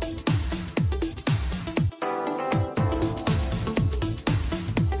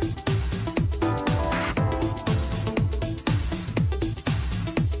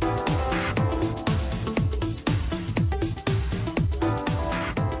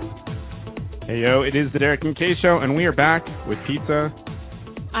 Hey, yo, it is the Dereck and Kay Show, and we are back with pizza.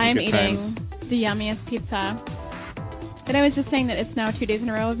 I am eating the yummiest pizza. And I was just saying that it's now 2 days in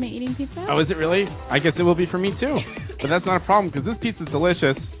a row of me eating pizza. Oh, is it really? I guess it will be for me, too. But that's not a problem, because this pizza's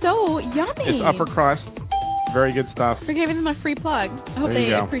delicious. So yummy. It's upper crust. Very good stuff. For giving them a free plug. I hope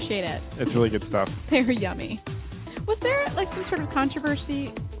they appreciate it. It's really good stuff. They're yummy. Was there, like, some sort of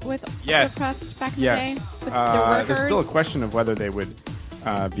controversy with upper crust back in the day? With the workers? There's still a question of whether they would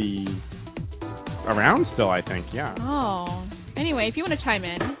be around still, I think, yeah. Oh. Anyway, if you want to chime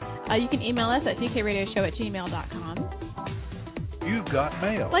in, you can email us at dkradioshow@gmail.com. You've got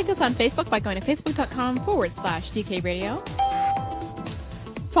mail. Like us on Facebook by going to facebook.com/DKRadio.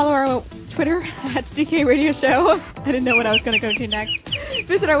 Follow our Twitter at DK Radio Show. I didn't know what I was going to go to next.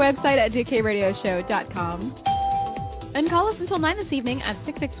 Visit our website at dkradioshow.com. And call us until 9 this evening at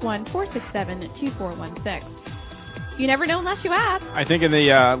 661-467-2416. You never know unless you ask. I think in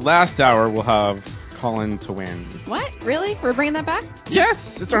the last hour we'll have Call In to Win. What? Really? We're bringing that back? Yes!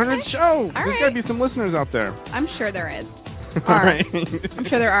 It's our 100th show! All There's got to be some listeners out there. I'm sure there is. All right. I'm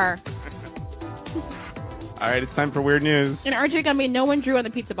sure there are. All right, it's time for Weird News. And RJ got me, no one drew on the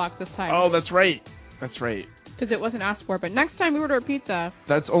pizza box this time. Oh, that's right. That's right. Because it wasn't asked for. But next time we order a pizza.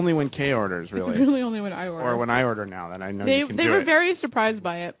 That's only when Kay orders, really. It's really only when I order. Or when I order now that I know you can do it. They were very surprised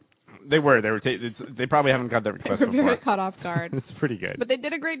by it. They were. They probably haven't got that request before. They were very before. caught off guard. It's pretty good. But they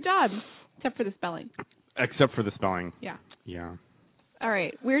did a great job. Except for the spelling. Except for the spelling. Yeah. Yeah. All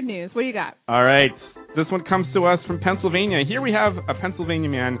right. Weird news. What do you got? All right. This one comes to us from Pennsylvania. Here we have a Pennsylvania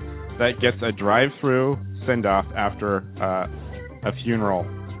man that gets a drive-through send-off after a funeral.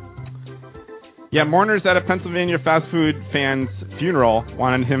 Yeah, mourners at a Pennsylvania fast food fan's funeral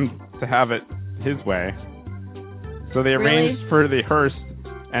wanted him to have it his way. So they arranged for the hearse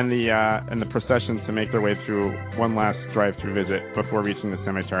and the procession to make their way through one last drive-through visit before reaching the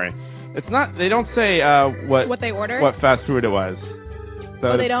cemetery. It's not. They don't say what they ordered. What fast food it was.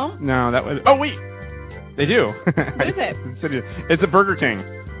 So they don't? No, that was. Oh wait, they do. What is it? It's a Burger King.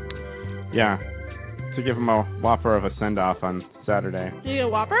 Yeah, to give them a Whopper of a send-off on Saturday. Did you get a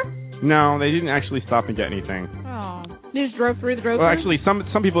Whopper? No, they didn't actually stop and get anything. Oh, they just drove through the drive-through. Well, actually, some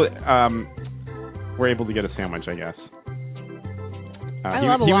people were able to get a sandwich, I guess. I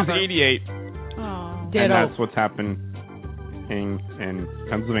love a he Whopper. was 88. Oh, and that's what's happening in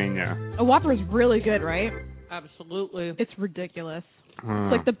Pennsylvania. A Whopper is really good, right? Absolutely. It's ridiculous.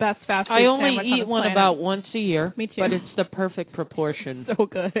 It's like the best fast food I only sandwich on eat the one planet. about once a year. Me too. But it's the perfect proportion. So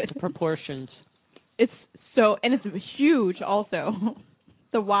good. The proportions. It's and it's huge also.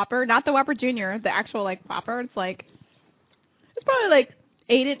 The Whopper, not the Whopper Jr., the actual Whopper. It's probably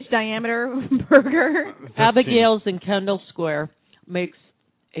 8-inch diameter burger. Abigail's in Kendall Square makes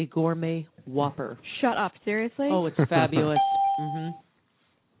a gourmet Whopper. Shut up! Seriously? Oh, it's fabulous.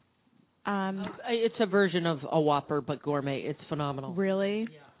 It's a version of a Whopper, but gourmet. It's phenomenal. Really?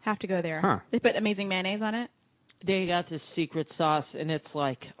 Yeah. Have to go there. Huh. They put amazing mayonnaise on it? They got this secret sauce, and it's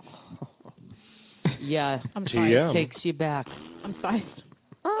yeah, I'm it takes you back. I'm sized.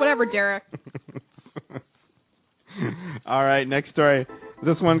 Whatever, Dereck. All right, next story.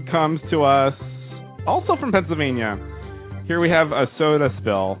 This one comes to us also from Pennsylvania. Here we have a soda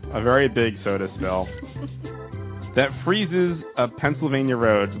spill, a very big soda spill, that freezes a Pennsylvania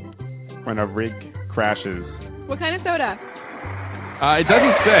road when a rig crashes. What kind of soda? It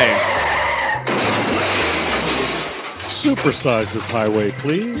doesn't say. Supersize this highway,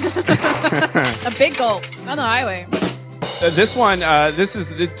 please. A big gulp on the highway. This one, this is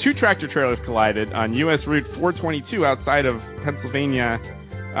the two tractor trailers collided on U.S. Route 422 outside of Pennsylvania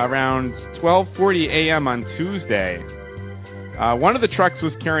around 12:40 a.m. on Tuesday. One of the trucks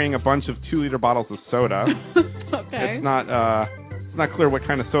was carrying a bunch of 2-liter bottles of soda. Okay. It's not clear what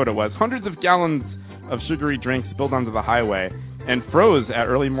kind of soda it was. Hundreds of gallons of sugary drinks spilled onto the highway and froze at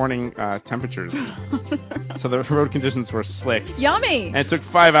early morning temperatures. So the road conditions were slick. Yummy! And it took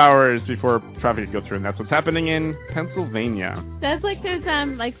 5 hours before traffic could go through, and that's what's happening in Pennsylvania. That's like those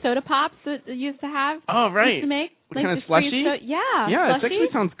soda pops that they used to have. Oh, right. Used to make. What kind of slushy? Yeah, it slushy. actually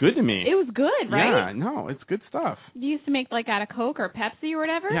sounds good to me. It was good, right? Yeah, no, it's good stuff. You used to make out of Coke or Pepsi or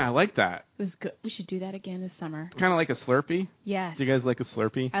whatever? Yeah, I like that. It was good. We should do that again this summer. Kind of like a Slurpee? Yes. Do you guys like a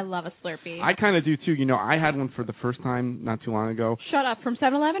Slurpee? I love a Slurpee. I kind of do, too. You know, I had one for the first time not too long ago. Shut up. From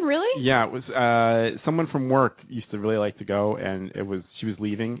 7-Eleven, really? Yeah, it was someone from work used to really like to go, and she was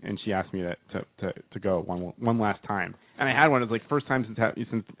leaving, and she asked me to go one last time. And I had one. It was first time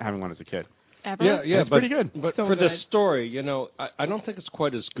since having one as a kid. Ever? Yeah, it's pretty good. But so for good. this story, I don't think it's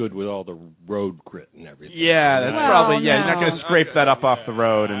quite as good with all the road grit and everything. Yeah, that's probably, you're not going to scrape that up off the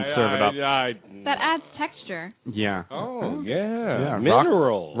road and serve it up. That adds texture. Yeah. Oh, yeah.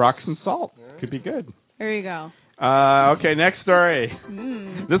 Minerals. Rocks and salt. Could be good. There you go. Okay, next story.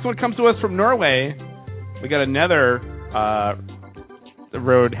 This one comes to us from Norway. We got another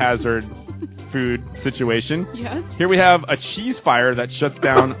road hazard food situation. Yes. Here we have a cheese fire that shuts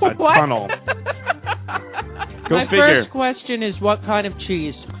down a tunnel. Go My figure. first question is, what kind of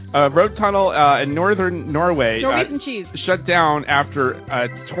cheese? A road tunnel in northern Norway Norwegian cheese. shut down after a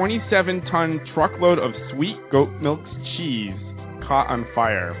 27-ton truckload of sweet goat milk cheese caught on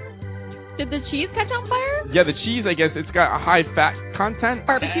fire. Did the cheese catch on fire? Yeah, the cheese, I guess, it's got a high fat content.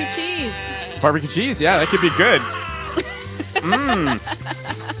 Barbecue cheese. Barbecue cheese, yeah, that could be good.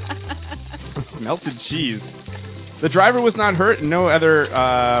 Melted cheese. The driver was not hurt, and no other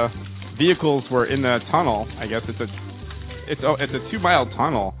vehicles were in the tunnel. I guess it's a 2-mile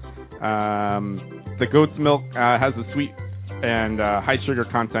tunnel. The goat's milk has the sweet and high sugar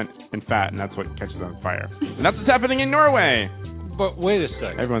content and fat, and that's what catches on fire. And that's what's happening in Norway. But wait a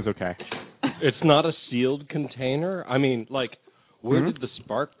second. Everyone's okay. It's not a sealed container? I mean, where did the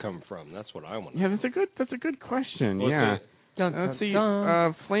spark come from? That's what I want to know. Yeah, that's a good question. What's yeah. it? Let's see.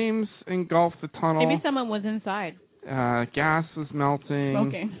 Flames engulfed the tunnel. Maybe someone was inside. Gas was melting.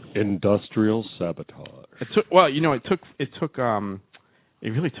 Smoking. Industrial sabotage. It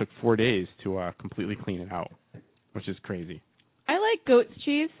really took 4 days to completely clean it out, which is crazy. I like goat's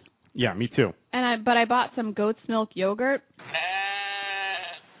cheese. Yeah, me too. But I bought some goat's milk yogurt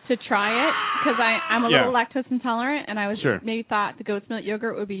to try it because I'm a little lactose intolerant, and I was maybe thought the goat's milk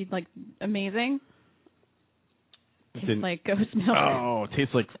yogurt would be amazing. Tastes like goat's milk. Oh, it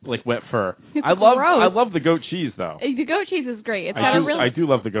tastes like wet fur. It's I gross. love the goat cheese though. The goat cheese is great. I do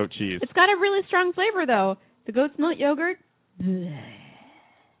love the goat cheese. It's got a really strong flavor though. The goat's milk yogurt. Bleh.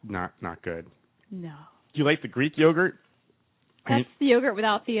 Not good. No. you like the Greek yogurt? That's the yogurt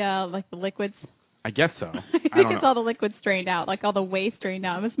without the the liquids. I guess so. I think it's all the liquids strained out, like all the whey strained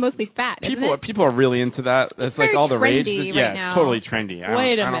out. It's mostly fat. People are really into that. It's like all the rage. Right now. Totally trendy.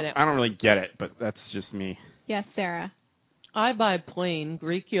 Wait a minute. I don't really get it, but that's just me. Yes, Sarah. I buy plain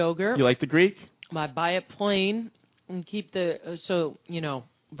Greek yogurt. You like the Greek? I buy it plain and keep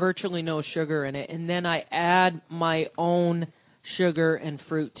virtually no sugar in it, and then I add my own sugar and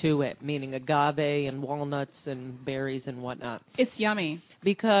fruit to it, meaning agave and walnuts and berries and whatnot. It's yummy.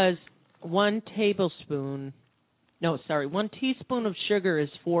 Because 1 teaspoon of sugar is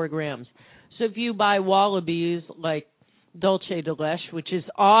 4 grams. So if you buy Wallabies like Dulce de Leche, which is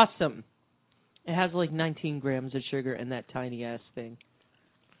awesome, it has like 19 grams of sugar in that tiny ass thing.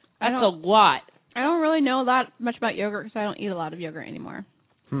 That's a lot. I don't really know that much about yogurt because I don't eat a lot of yogurt anymore.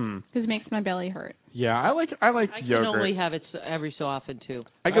 Because it makes my belly hurt. Yeah, I like I yogurt. can only have it every so often too.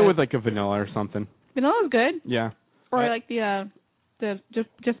 I go with like a vanilla or something. Vanilla's good. Yeah. Or like the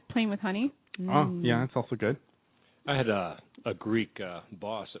just plain with honey. Oh, yeah, that's also good. I had a Greek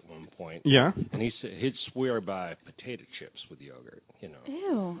boss at one point. Yeah. And he'd swear by potato chips with yogurt.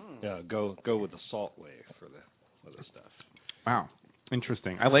 Ew. Yeah, go with the salt way for the stuff. Wow,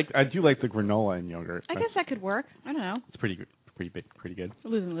 interesting. I do like the granola in yogurt. I guess that could work. I don't know. It's pretty good. Pretty good.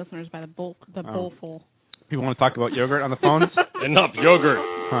 We're losing listeners by the bowlful. People want to talk about yogurt on the phones? Enough yogurt.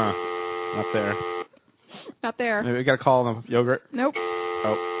 Huh. Not there. Not there. Maybe we got to call them yogurt. Nope.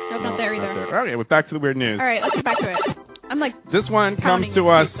 Oh. Nope, not there either. Not there. Okay, we're back to the weird news. All right, let's get back to it. I'm like this one comes to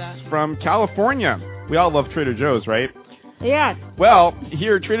us from California. We all love Trader Joe's, right? Yeah. Well,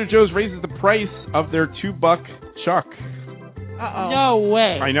 here Trader Joe's raises the price of their $2 chuck. Uh-oh. No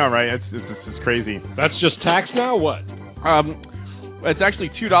way. I know, right? It's crazy. That's just tax now? What? It's actually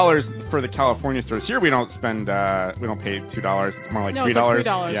 $2 for the California stores. Here we don't spend, we don't pay $2. It's more like $3. It's like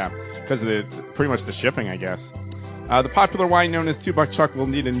 $3. Yeah, because it's pretty much the shipping, I guess. The popular wine known as $2 chuck will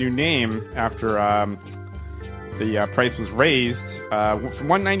need a new name after the price was raised from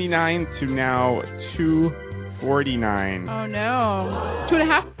 $1.99 to now $2.49. Oh no,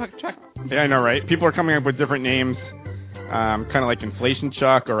 $2.50 chuck. Yeah, I know, right? People are coming up with different names, kind of like inflation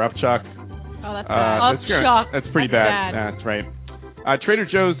chuck or up chuck. Oh, that's bad. That's pretty bad. That's right. Trader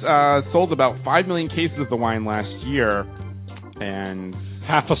Joe's sold about 5 million cases of the wine last year, and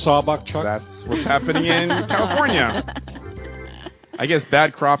half a sawbuck chuck. That's what's happening in California. I guess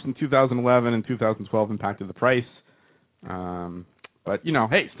bad crops in 2011 and 2012 impacted the price, but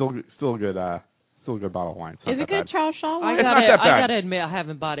hey, still a good bottle of wine. Is it good, Charles Shaw? It's not that bad. I gotta admit, I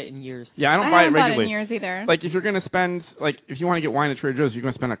haven't bought it in years. Yeah, I don't buy it regularly. I haven't bought it in years either. Like if you're gonna spend, if you want to get wine at Trader Joe's, you're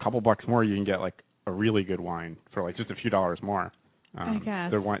gonna spend a couple bucks more. You can get like a really good wine for like just a few dollars more. I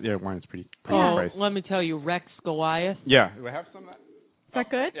guess. Their wine is pretty priced. Let me tell you, Rex Goliath. Yeah. Do I have some of that? Is that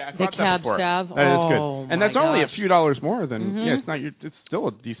good? Yeah, the cab sav. That is good. And that's only a few dollars more than. Mm-hmm. Yeah, it's not. It's still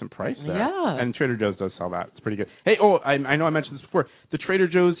a decent price there. Yeah. And Trader Joe's does sell that. It's pretty good. Hey, I know I mentioned this before. The Trader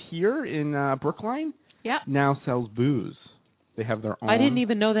Joe's here in Brookline. Yeah. Now sells booze. They have their own. I didn't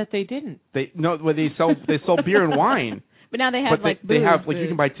even know that they didn't. They sell beer and wine. But now they have booze. They have you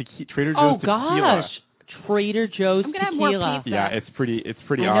can buy Trader Joe's tequila. Oh gosh. Trader Joe's I'm gonna tequila. have more pizza. Yeah, it's pretty I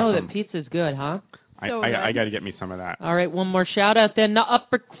awesome. know that pizza's good, huh? I got to get me some of that. All right, one more shout out then. The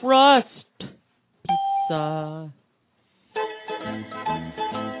upper crust pizza.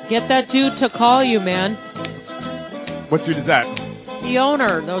 Get that dude to call you, man. What dude is that? The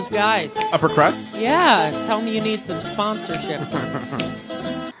owner, those guys. Upper crust? Yeah, tell me you need some sponsorship.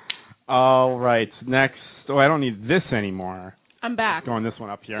 All right, next. Oh, I don't need this anymore. I'm back. Throwing this one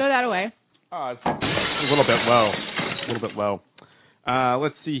up here. Throw that away. Oh, it's a little bit low.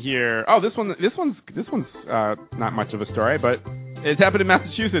 Let's see here. Oh, this one's not much of a story, but it happened in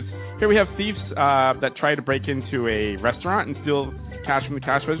Massachusetts. Here we have thieves that try to break into a restaurant and steal cash from the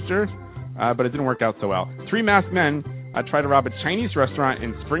cash register, but it didn't work out so well. 3 masked men tried to rob a Chinese restaurant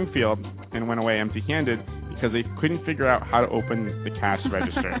in Springfield and went away empty-handed because they couldn't figure out how to open the cash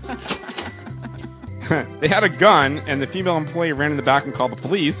register. They had a gun, and the female employee ran in the back and called the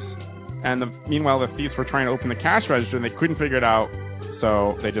police. And meanwhile, the thieves were trying to open the cash register, and they couldn't figure it out,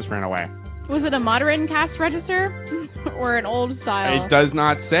 so they just ran away. Was it a modern cash register or an old style? It does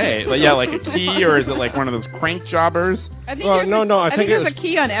not say. Like a key, or is it like one of those crank jobbers? I think there's a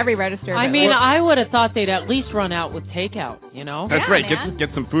key on every register. I mean, I would have thought they'd at least run out with takeout, you know? That's right. Man. Get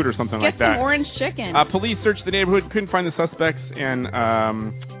some food or something like that. Get some orange chicken. Police searched the neighborhood, couldn't find the suspects, and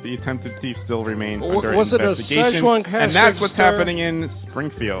the attempted thief still remains under investigation. Was it a Szechuan cash and that's what's register? happening in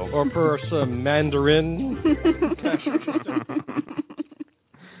Springfield. Or for some Mandarin cash register?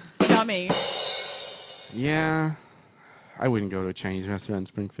 Yummy. Yeah. I wouldn't go to a Chinese restaurant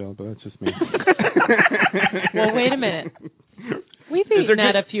in Springfield, but that's just me. Well, wait a minute. We've eaten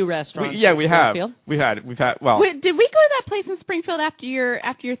at a few restaurants. We have. We've had. Well, wait, did we go to that place in Springfield after your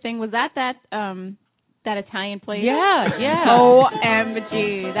thing? Was that Italian place? Yeah.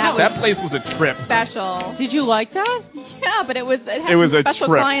 OMG, that place was a trip. Special. Did you like that? Yeah, but it was a special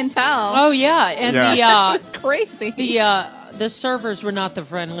trip. clientele. Oh yeah, and it was crazy. The servers were not the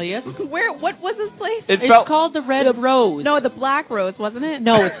friendliest. What was this place? It's called the Red Rose. No, the Black Rose, wasn't it?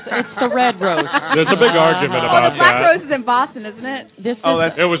 No, it's the Red Rose. There's a big argument about the Black Rose is in Boston, isn't it?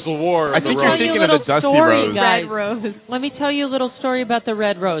 It was the war. I think you're thinking of the Dusty Rose. Red Rose. Let me tell you a little story about the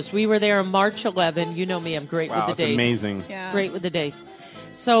Red Rose. We were there on March 11. You know me, I'm great with the dates. Amazing. Yeah. Great with the dates.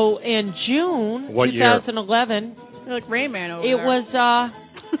 So in June 2011, you're like Rain Man over it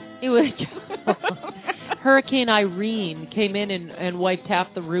was Hurricane Irene came in and wiped half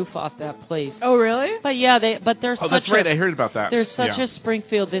the roof off that place. Oh, really? But there's that's right. I heard about that. There's such a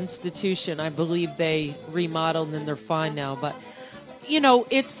Springfield institution. I believe they remodeled and they're fine now. But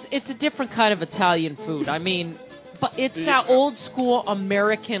it's a different kind of Italian food. I mean, but it's that old school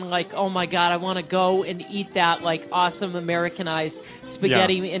American, like, oh my God, I want to go and eat that like awesome Americanized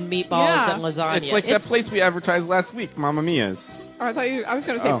spaghetti and meatballs and lasagna. It's like that place we advertised last week, Mamma Mia's. Oh, I was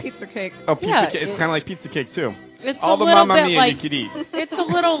going to say pizza cake. Oh, pizza cake. It's kind of like pizza cake too. It's all the Mamma Mia you could eat. It's a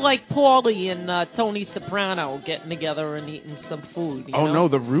little like Paulie and Tony Soprano getting together and eating some food. You know? No,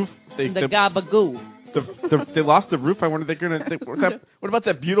 the roof. The gabagoo. They lost the roof. I wonder they're going to. What about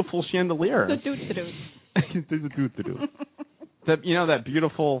that beautiful chandelier? The doot-to-doot. There's a doot-to-doot. That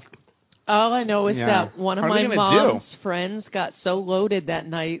beautiful. All I know is that one of my mom's friends got so loaded that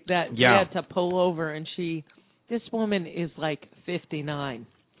night that she had to pull over, and this woman is like 59.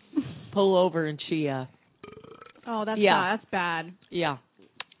 Pull over, and she. Oh, that's bad. Yeah.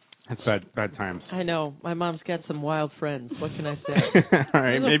 That's bad times. I know. My mom's got some wild friends. What can I say? All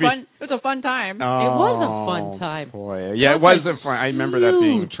right, it was a fun time. Oh, it was a fun time. Boy. Yeah, it was a fun. I remember that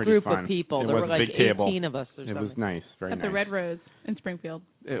being pretty group fun. Of people. It there was were like a big 18 table. of us or something. It was nice. Very nice. At the Red Rose in Springfield.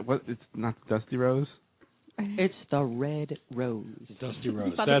 It's not Dusty Rose? It's the Red Rose. Dusty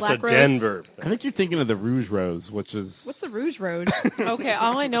Rose. That's a Denver thing. I think you're thinking of the Rouge Rose, which is... What's the Rouge Rose? Okay,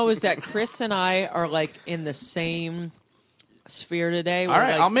 all I know is that Chris and I are like in the same sphere today. We're all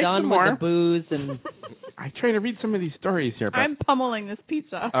right, like I'll make done some more. with the booze and... I try to read some of these stories here. But... I'm pummeling this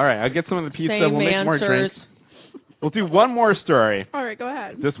pizza. All right, I'll get some of the pizza. Same we'll make more answers. drinks. We'll do one more story. All right, go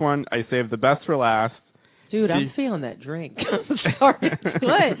ahead. This one, I saved the best for last. Dude, I'm feeling that drink. Sorry.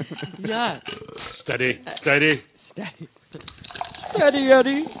 Good. Yeah. Steady. Steady,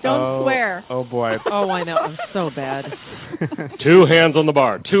 Eddie. Don't swear. Oh, boy. Oh, I know. I'm so bad. 2 hands on the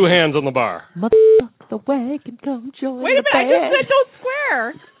bar. 2 hands on the bar. Mother the wagon, come join. Wait a minute, I just said don't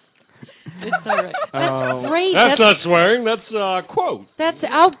swear. It's all right. That's great. That's not swearing. That's quote. That's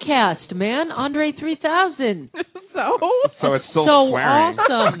Outcast, man. Andre 3000. So it's still so swearing.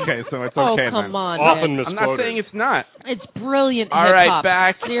 Awesome. Okay, so it's oh, okay come then. on, Often man. I'm not saying it's not. It's brilliant. All right, hip-hop.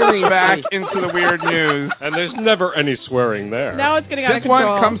 back into the weird news. And there's never any swearing there. Now it's getting out of control. This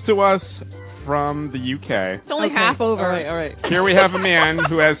one comes to us from the UK. It's only half over. All right. Here we have a man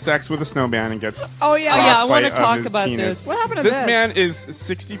who has sex with a snowman and gets Oh yeah, I want to talk about penis. this. What happened to this? This man is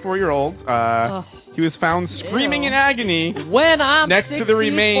 64-year-old. He was found screaming in agony when I'm next 64. to the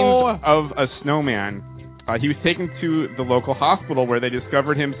remains of a snowman. He was taken to the local hospital where they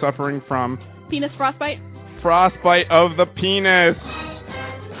discovered him suffering from penis frostbite. Frostbite of the penis.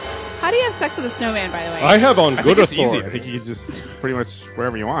 How do you have sex with a snowman, by the way? I have on good it's authority. Easy. I think you can just pretty much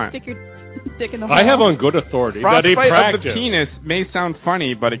wherever you want. Stick your dick in the hole. I have on good authority that he Frostbite of the practiced. penis may sound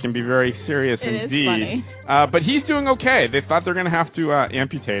funny, but it can be very serious It indeed. is funny. But he's doing okay. They thought they're going to have to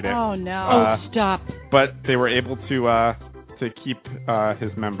amputate it. Oh no! Stop! But they were able to keep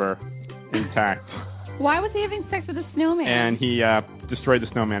his member intact. Why was he having sex with a snowman? And he destroyed the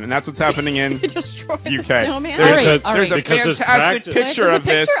snowman, and that's what's happening in he destroyed the UK. The snowman? There's a Because fantastic picture of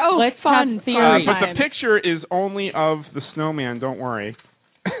this. Let's fun have theory. But the picture is only of the snowman. Don't worry.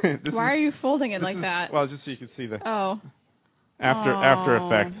 Why are you folding it like that? Well, just so you can see the after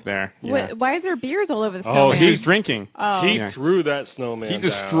effects there. Yeah. Why is there beers all over the Oh, snowman? he's drinking. Oh. He threw that snowman He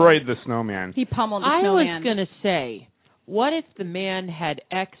destroyed the snowman. He pummeled the I snowman. was going to say, what if the man had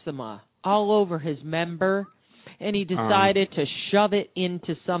eczema all over his member and he decided to shove it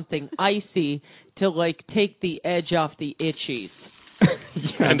into something icy to, like, take the edge off the itchies?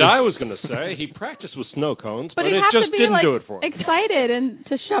 And I was going to say he practiced with snow cones, but it just didn't do it for him. Excited and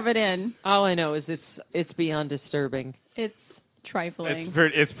to shove it in. All I know is it's beyond disturbing. It's Trifling.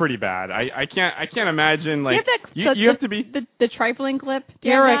 It's pretty bad. I can't imagine like you have to be the trifling clip.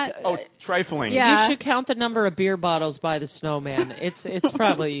 Dereck. Oh, trifling. Yeah. You should count the number of beer bottles by the snowman. It's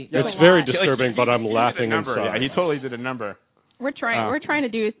probably it's very disturbing, but I'm laughing number. inside. Yeah, he totally did a number. We're trying to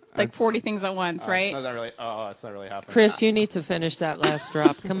do like 40 things at once, right? It's not really happening. Chris, you need to finish that last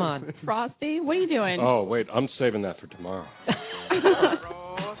drop. Come on. Frosty, what are you doing? Oh wait, I'm saving that for tomorrow.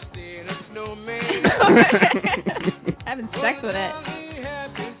 Having sex with it.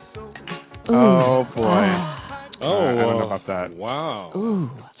 Oh boy. I don't know about that. Wow. Ooh.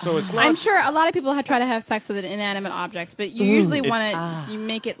 So it's not. I'm sure a lot of people try to have sex with inanimate objects, but you usually want to you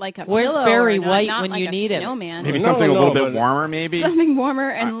make it like a Where's pillow Barry or White not when like you a need him? snowman. Maybe something a little bit warmer, maybe. Something warmer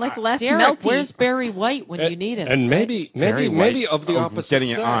and like less Dereck, melty. where's Barry White when you need him? And maybe of the opposite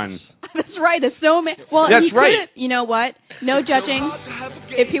getting it sex. on. That's right, a snowman. Well, That's he right. You know what? No judging.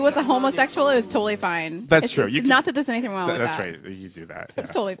 If he was a homosexual, it was totally fine. That's true. You not that there's anything wrong with that. That's right. You do that.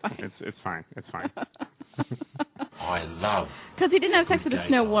 It's totally fine. It's fine. It's fine. I love. Because he didn't have sex with a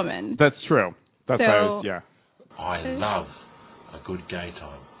snow woman. That's true. That's so, why I was, yeah. I love a good gay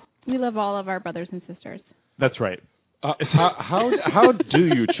time. We love all of our brothers and sisters. That's right. How do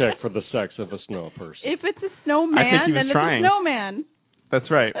you check for the sex of a snow person? If it's a snowman, then it's a snowman. That's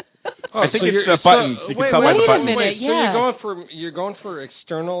right. Oh, I think so it's buttons. You can tell by the buttons. Minute, So you're going for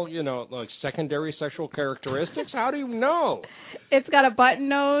external, like secondary sexual characteristics. How do you know? It's got a button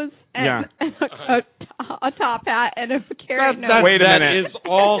nose and a top hat and a carrot nose. Wait a minute. That is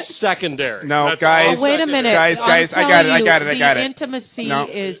all secondary. No, That's guys. Oh, wait a minute. Guys, I got it. The intimacy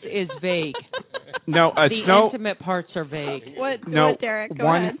is vague. No, the intimate parts are vague. What, Dereck?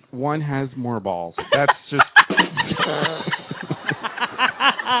 Go ahead. One has more balls. That's just.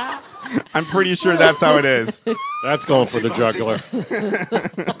 I'm pretty sure that's how it is. That's going for the jugular.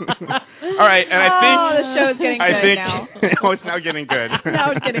 All right, and I think. Oh, the show's getting good now. It's now getting good.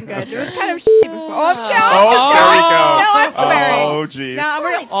 Now it's getting good. It was kind of shitty before. There we go. No, I'm sorry. Oh, geez.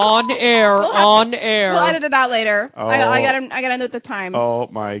 On air. We'll edit it out later. Oh. I got to note the time. Oh,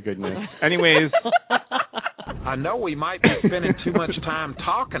 my goodness. Anyways. I know we might be spending too much time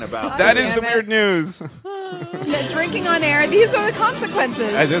talking about that. Is the weird news. Drinking on air, these are the consequences.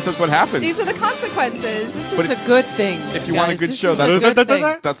 This is what happens. These are the consequences. It's a good thing. If you want a good show,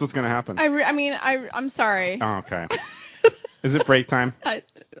 that's what's going to happen. I'm sorry. Oh, okay. Is it break time?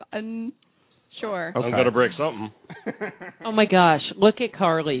 Sure. Okay. I'm going to break something. Oh my gosh! Look at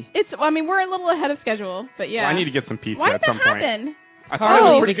Carly. We're a little ahead of schedule, but yeah. Well, I need to get some pizza Why at some point. Happen? I thought it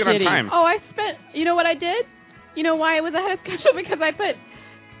was pretty good on time. Oh, you know what I did? You know why it was ahead of schedule? Because I put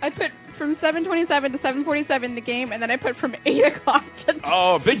from 7:27 to 7:47 the game, and then I put from 8 o'clock to.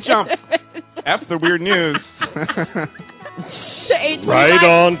 Oh, big jump! F the weird news. To 8:25. Right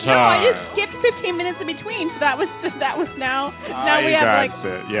on time. No, I just skipped 15 minutes in between, so that was now. Now we have like.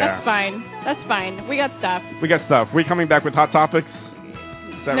 Yeah. That's fine. We got stuff. We're coming back with Hot Topics.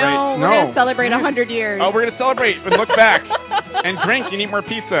 Is that right? We're going to celebrate 100 years. Oh, we're going to celebrate and look back and drink and eat more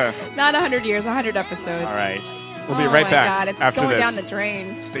pizza. Not 100 years, 100 episodes. All right. We'll be right back God, it's after going this. down the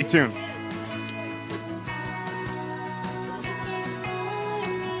drain. Stay tuned.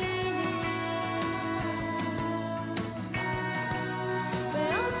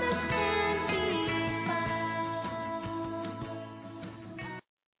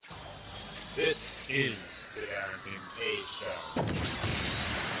 This is the TD&KS Show.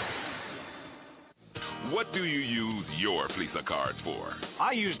 What do you use your Fleeca card for?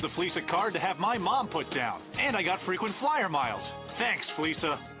 I used the Fleeca card to have my mom put down, and I got frequent flyer miles. Thanks,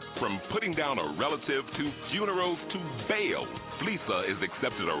 Fleeca. From putting down a relative to funerals to bail, Fleeca is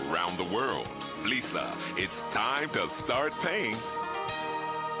accepted around the world. Fleeca, it's time to start paying.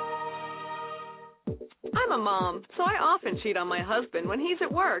 I'm a mom, so I often cheat on my husband when he's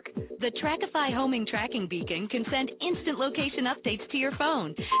at work. The Trackify homing tracking beacon can send instant location updates to your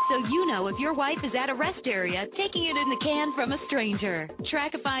phone, so you know if your wife is at a rest area taking it in the can from a stranger.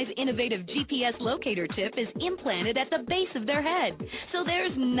 Trackify's innovative GPS locator tip is implanted at the base of their head, so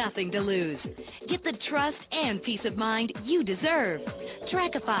there's nothing to lose. Get the trust and peace of mind you deserve.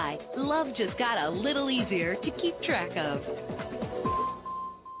 Trackify. Love just got a little easier to keep track of.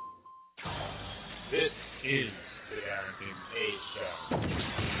 This is the TD&KS Show.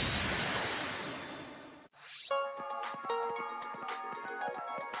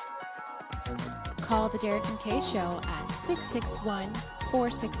 Call the Dereck and Kay Show at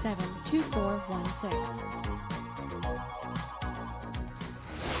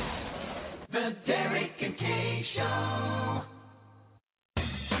 661-467-2416. The Dereck and Kay Show.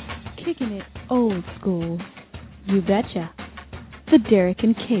 Kicking it old school. You betcha. The Dereck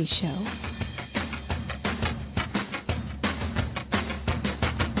and Kay Show.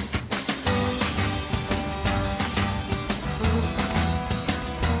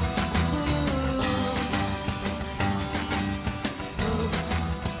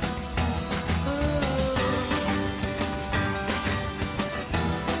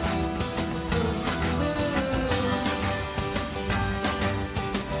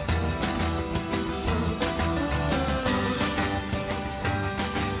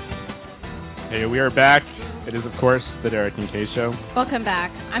 Hey, we are back. It is, of course, the Dereck and Kay Show. Welcome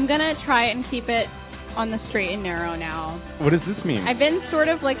back. I'm going to try and keep it on the straight and narrow now. What does this mean? I've been sort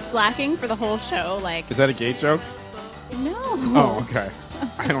of like slacking for the whole show. Like, is that a gay joke? No. Oh, okay.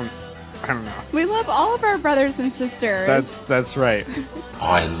 I don't know. We love all of our brothers and sisters. That's right.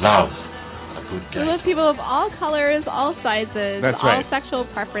 I love a good gay We love people of all colors, all sizes, That's all right. sexual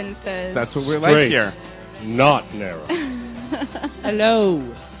preferences. That's what we're like here. Not narrow.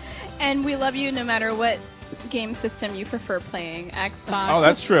 Hello. And we love you no matter what game system you prefer playing. Xbox. Oh,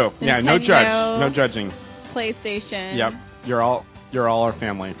 that's true. Nintendo, Yeah, no judge. No judging. PlayStation. Yep. You're all our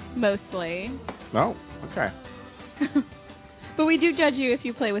family. Mostly. Oh, okay. But we do judge you if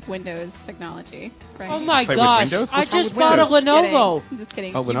you play with Windows technology, right? Oh my Play gosh! with Windows? I What's wrong just with bought a Windows? Lenovo. I'm just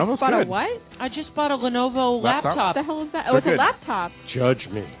kidding. Oh, Lenovo's you bought good. a what? I just bought a Lenovo Laptop? What laptop the hell is that? They're Oh, it's good. a laptop. Judge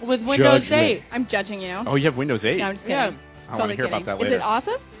me. with Windows Judge me. 8. I'm judging you. Oh, you have Windows 8? No, I'm just kidding. Yeah. I want to hear about that Is later. it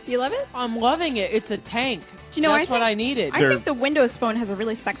awesome? Do you love it? I'm loving it. It's a tank. Do you know, That's what I needed. I think the Windows Phone has a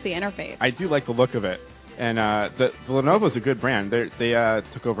really sexy interface. I do like the look of it. And the Lenovo's a good brand. They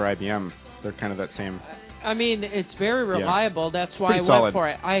took over IBM. They're kind of that same. I mean, it's very reliable. That's why Pretty I solid. went for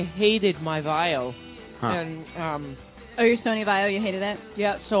it. I hated my Vio. Huh. And Oh, your Sony Vio, you hated it?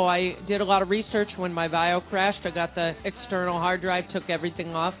 yeah, so I did a lot of research when my Vio crashed. I got the external hard drive, took everything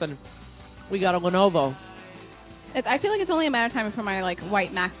off, and we got a Lenovo. I feel like it's only a matter of time before my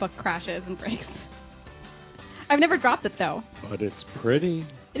white MacBook crashes and breaks. I've never dropped it though. But it's pretty.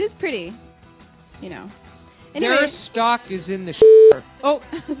 It is pretty, Anyway, Their stock is in the oh,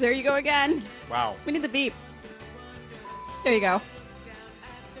 there you go again. Wow. We need the beep. There you go.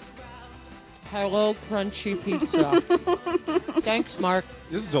 Hello, crunchy pizza. Thanks, Mark.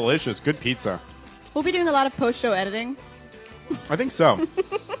 This is delicious. Good pizza. We'll be doing a lot of post-show editing. I think so.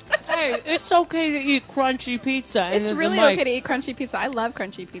 Hey, it's okay to eat crunchy pizza. And It's really okay to eat crunchy pizza. I love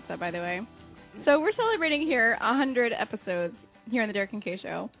crunchy pizza, by the way. So we're celebrating here 100 episodes here on the Dereck and Kay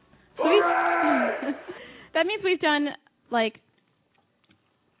Show. So that means we've done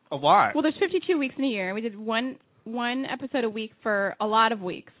a lot. Well, there's 52 weeks in a year. We did one episode a week for a lot of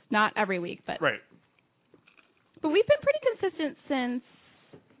weeks, not every week, but right. But we've been pretty consistent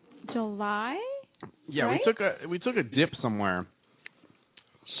since July. Yeah, right? we took a dip somewhere.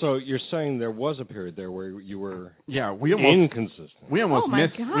 So you're saying there was a period there where you were inconsistent. We almost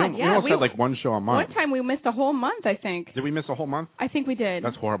missed. God, we almost had one show a month. One time we missed a whole month, I think. Did we miss a whole month? I think we did.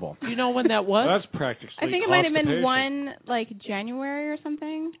 That's horrible. You know when that was? That's practically I think it might have been one January or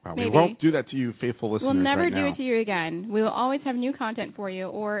something. We maybe. won't do that to you, faithful listeners. We'll never right do now. it to you again. We will always have new content for you,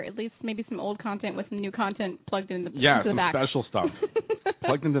 or at least maybe some old content with some new content plugged into the into the back. Special stuff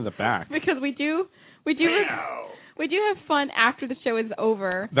plugged into the back. Because we do have fun after the show is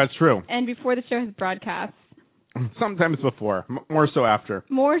over. That's true. And before the show has broadcast. Sometimes before, more so after.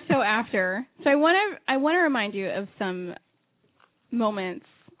 More so after. So I want to remind you of some moments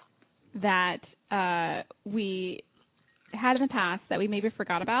that we had in the past that we maybe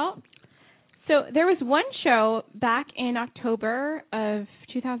forgot about. So there was one show back in October of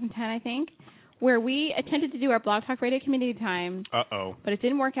 2010, I think, where we attempted to do our Blog Talk Radio community time. Uh-oh. But it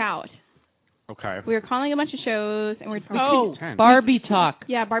didn't work out. Okay. We were calling a bunch of shows, and we Barbie Talk.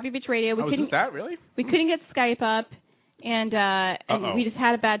 Yeah, Barbie Beach Radio. Was it that, really? We couldn't get Skype up, and we just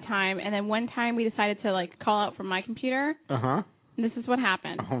had a bad time. And then one time we decided to call out from my computer. Uh-huh. And this is what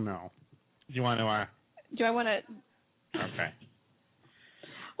happened. Oh no. Do you want to? Do I want to? Okay.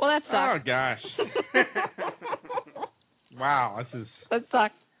 Well, that sucked. Oh gosh. Wow, That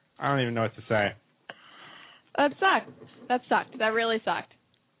sucked. I don't even know what to say. That sucked. That really sucked.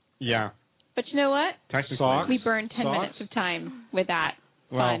 Yeah. But you know what? Technically. We burned 10 minutes of time with that.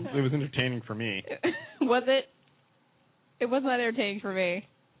 Well, Fun. it was entertaining for me. Was it? It was not entertaining for me.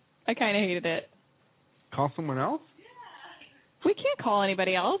 I kind of hated it. Call someone else? We can't call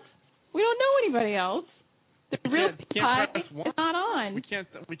anybody else. We don't know anybody else. The real pie press is one. not on.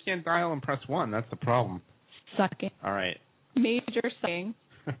 We can't dial and press 1. That's the problem. Sucking. All right. Major sucking.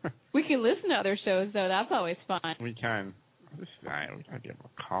 We can listen to other shows, though. That's always fun. We can. We gotta be able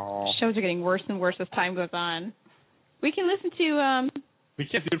to call. Shows are getting worse and worse as time goes on. We can listen to. We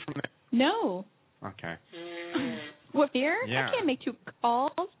can't do it from there. No. Okay. What, here? Yeah. I can't make 2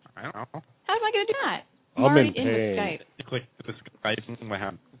 calls. I don't know. How am I going to do that? I'm already in in with pain. Skype. You click the Skype and what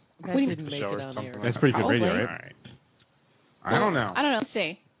happened? That didn't make it on the air. That's pretty good radio, Probably. right? All right. I don't know. Let's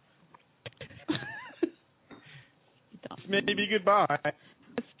see. Maybe goodbye.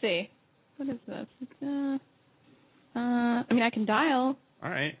 Let's see. What is this? I mean, I can dial. All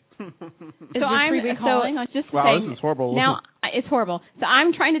right. So I'm calling. Just wow, saying, this is horrible. Now it's horrible. So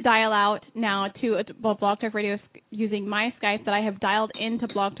I'm trying to dial out now to Blog Talk Radio using my Skype that I have dialed into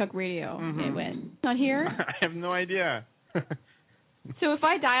Blog Talk Radio. Okay, wait. Not here. I have no idea. So if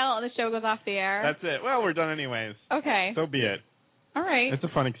I dial and the show goes off the air. That's it. Well, we're done anyways. Okay. So be it. All right. It's a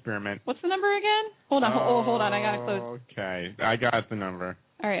fun experiment. What's the number again? Hold on. Hold on. I gotta close. Okay, I got the number.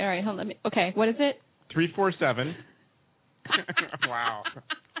 All right. Hold on. Okay, what is it? 347. Wow.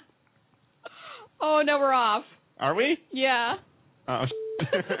 Oh no, we're off. Are we? Yeah. Oh.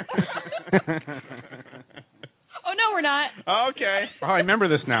 Oh no, we're not. Okay. Oh, I remember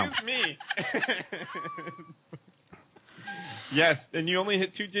this now. Excuse me. Yes, and you only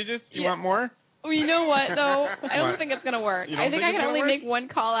hit 2 digits? You want more? Well, you know what, though? I don't think it's going to work. I think I can only make one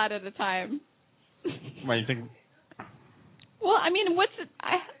call out at a time. Why, you think? Well, I mean,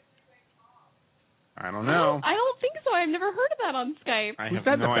 I don't know. I don't think so. I've never heard of that on Skype. I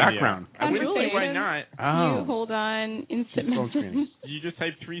have no background. I wouldn't see why not. Oh. You hold on. Instant messaging. You just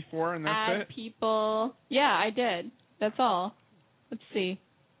type 34 and that's Add it? people. Yeah, I did. That's all. Let's see.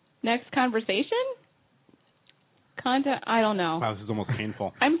 Next conversation? Contact. I don't know. Wow, this is almost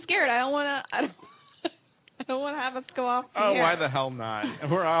painful. I'm scared. I don't want to have us go off the air. Why the hell not?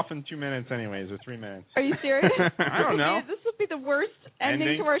 We're off in 2 minutes anyways, or 3 minutes. Are you serious? I don't know. This will be the worst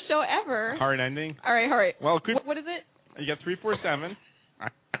ending to our show ever. Hard ending? All right. Well, what is it? You got 347.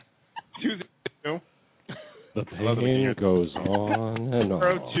 20. The pain goes on and on.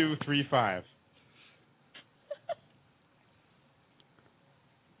 0235.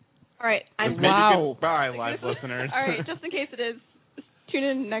 All right. Wow. Goodbye, live listeners. All right, just in case it is, tune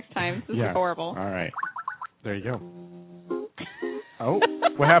in next time. This is horrible. All right. There you go. Oh,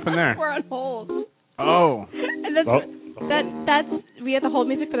 what happened there? We're on hold. Oh. And that's we have to hold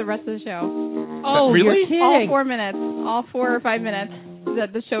music for the rest of the show. Oh, really? You're kidding. All 4 minutes. All 4 or 5 minutes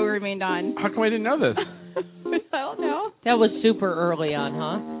that the show remained on. How come I didn't know this? I don't know. That was super early on,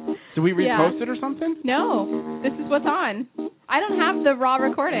 huh? Did we repost it or something? No. This is what's on. I don't have the raw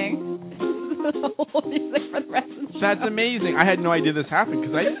recording. Hold music for the rest of the show. That's amazing. I had no idea this happened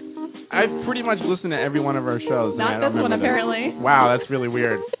because I've pretty much listened to every one of our shows. Not this one, apparently. Wow, that's really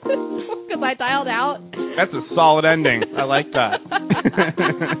weird. Because I dialed out. That's a solid ending. I like that.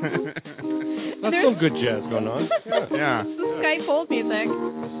 That's some good jazz going on. Yeah. This is Skype hold music.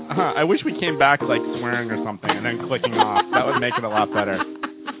 I wish we came back like swearing or something and then clicking off. That would make it a lot better.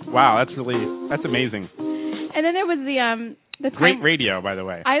 Wow, that's amazing. And then there was the time. Great radio, by the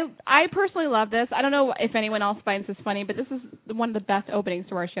way. I personally love this. I don't know if anyone else finds this funny, but this is one of the best openings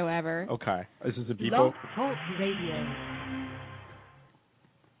to our show ever. Okay. This is a beep. Blog Talk Radio.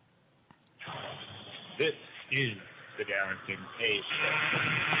 This is the Dereck and K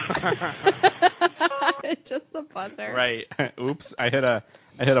Show. Just the buzzer. Right. Oops. I hit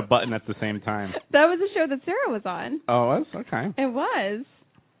a button at the same time. That was a show that Sarah was on. Oh, it was? Okay. It was.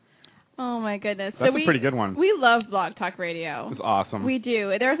 Oh, my goodness. That's a pretty good one. We love Blog Talk Radio. It's awesome. We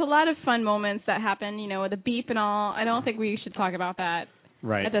do. There's a lot of fun moments that happen, with the beep and all. I don't think we should talk about that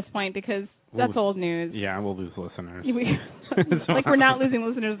at this point because that's old news. Yeah, we'll lose listeners. Like we're not losing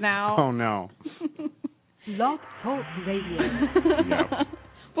listeners now. Oh, no. Blog Talk Radio. Yep.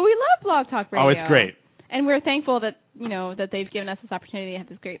 But we love Blog Talk Radio. Oh, it's great. And we're thankful that, that they've given us this opportunity to have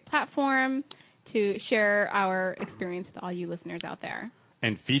this great platform to share our experience with all you listeners out there.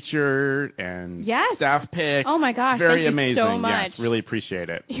 And featured and staff pick. Oh, my gosh. Very thank amazing. You so much. Yes, really appreciate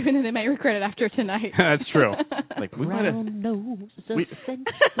it. Even though they might regret it after tonight. That's true. Like we might have. Oh,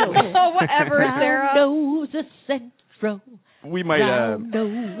 whatever, Sarah. Brown nose central. We might have.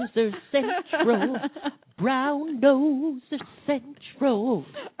 Brown nose central. Brown nose central.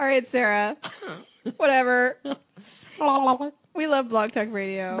 All right, Sarah. Whatever. We love Blog Talk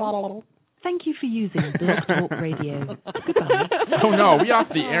Radio. Thank you for using Blog Talk Radio. Goodbye. Oh, no. We off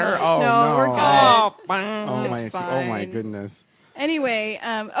the air? Oh, no. We're good. Oh, my goodness. Anyway,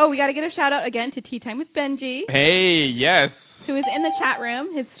 we got to get a shout-out again to Tea Time with Benji. Hey, yes. Who is in the chat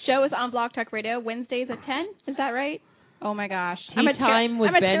room. His show is on Blog Talk Radio Wednesdays at 10. Is that right? Oh, my gosh. I'm a terrible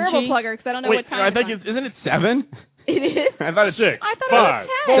plugger because I don't know what time I think isn't it 7? It is? I thought it's 6. I thought 5, it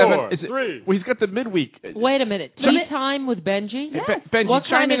was 10. 4, 3. Well, he's got the midweek. Wait a minute. Tea time with Benji? Yes. Benji,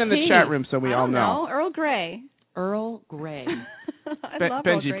 chime in the chat room so we all know. Earl Grey. Earl Grey. I love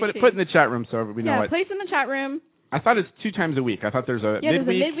Benji, Earl Grey put in the chat room so we know Yeah, it. place in the chat room. I thought it's 2 times a week. I thought there's a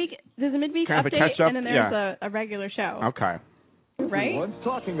midweek. There's a midweek kind update, of a catch-up. and then there's a regular show. Okay. Right? What's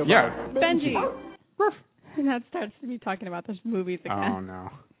talking about? Yeah. Benji. And that starts me talking about the movies again. Oh, no.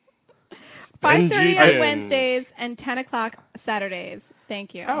 5:30 on Wednesdays and 10 o'clock Saturdays.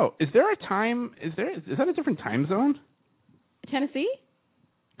 Thank you. Oh, is there a time? Is that a different time zone? Tennessee?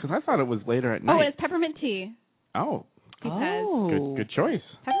 Because I thought it was later at night. Oh, it's peppermint tea. Oh. He says. Good choice.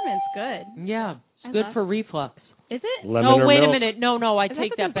 Peppermint's good. Yeah, it's good for reflux. Is it? Lemon or wait milk? a minute. No, I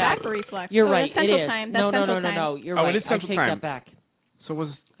take that back. For reflux. You're Oh, right. that's Central it is. Time. That's No. Central Time. You're right. It is Central I take Time. that back. So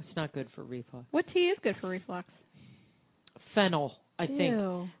It's not good for reflux. What tea is good for reflux? Fennel, I think.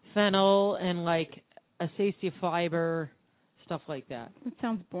 Ew. Fennel and like acacia fiber, stuff like that. It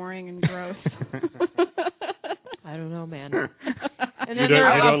sounds boring and gross. I don't know, man. And You then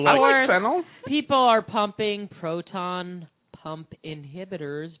don't of like course, fennel? people are pumping proton pump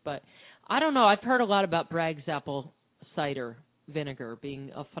inhibitors, but I don't know. I've heard a lot about Bragg's apple cider vinegar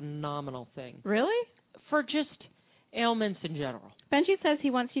being a phenomenal thing. Really? For just ailments in general. Benji says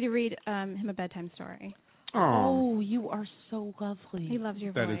he wants you to read him a bedtime story. Oh, you are so lovely. He loves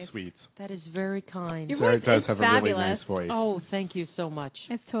your That voice. is sweet. That is very kind. Your Sarah voice does is have fabulous. a really nice voice. Oh, thank you so much.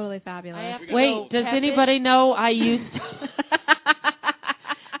 It's totally fabulous. Wait, does anybody know I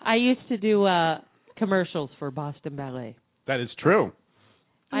used to do commercials for Boston Ballet? That is true.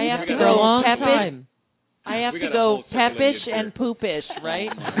 I have to got a go long peppish. I have We to got a go whole circle peppish in and poopish, right?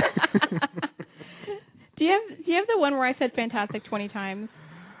 Do you have the one where I said fantastic 20 times?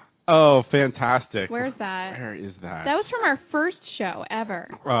 Oh, fantastic. Where's that? Where is that? That was from our first show ever.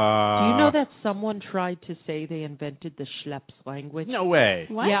 Do you know that someone tried to say they invented the Schleps language? No way.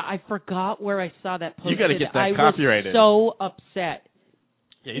 What? Yeah, I forgot where I saw that posted. You got to get that I copyrited. was so upset.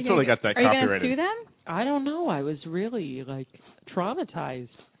 Yeah, you totally got that Are you copyrighted. going to sue them? I don't know. I was really traumatized.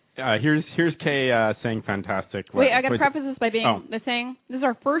 Here's Kay saying fantastic. Wait, I got to preface this by saying this is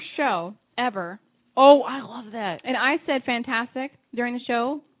our first show ever. Oh, I love that. And I said fantastic during the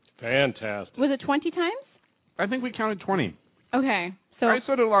show. Fantastic. Was it 20 times? I think we counted 20. Okay. So I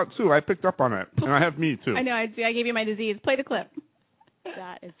said it a lot too. I picked up on it, and I have me too. I know. I gave you my disease. Play the clip.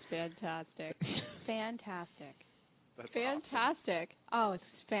 That is fantastic. Fantastic. That's fantastic. Oh, it's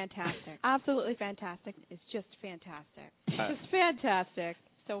fantastic. Absolutely fantastic. It's just fantastic. Just fantastic.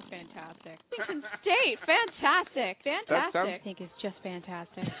 So fantastic. Washington State. Fantastic. Fantastic. I think it's just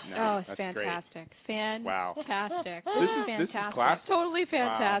fantastic. No, it's that's fantastic. great. Wow. Fantastic. This is class? Totally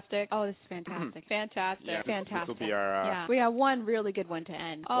fantastic. Wow. Oh, this is fantastic. Fantastic. Yeah, fantastic. This will be our. Yeah. We have one really good one to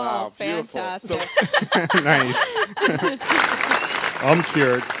end. Oh, wow, fantastic. Nice. I'm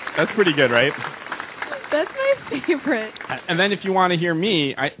cured. That's pretty good, right? That's my favorite. And then if you want to hear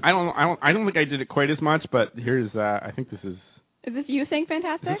me, I don't think I did it quite as much, but here's I think this is. Is this you saying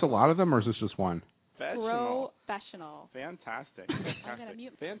fantastic? Is this a lot of them, or is this just one? Professional. Fantastic. I'm gonna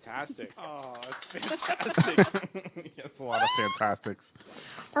mute. Fantastic. Oh, it's fantastic. Yes, a lot of fantastics.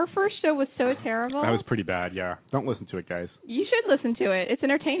 Our first show was so terrible. That was pretty bad, yeah. Don't listen to it, guys. You should listen to it. It's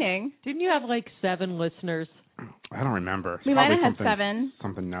entertaining. Didn't you have like 7 listeners? I don't remember. We might have had 7.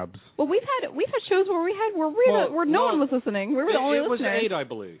 Something nubs. Well, we've had shows where no one was listening. We were the only listeners. It was 8, I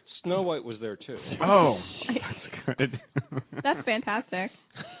believe. Snow White was there too. Oh, that's good. That's fantastic.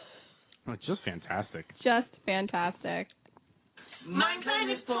 Oh, it's just fantastic. Just fantastic. My time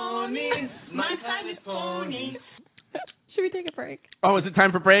is pony. My time is pony. Should we take a break? Oh, is it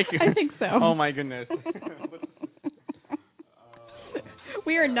time for break? I think so. Oh my goodness.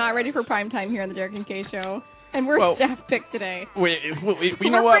 We are not ready for prime time here on the Dereck and Kay Show, and we're staff picked today. Wait, you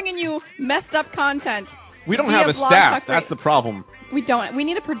know we're what? bringing you messed up content. We don't have a staff. That's the problem. We don't. We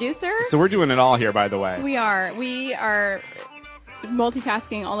need a producer. So we're doing it all here, by the way. We are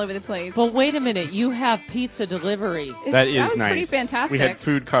multitasking all over the place. Well, wait a minute. You have pizza delivery. That is was nice. Pretty fantastic. We had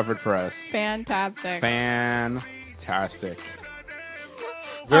food covered for us. Fantastic. Fantastic.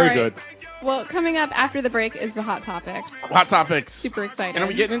 Very good. Well, coming up after the break is the Hot Topic. Hot Topics. Super excited. And are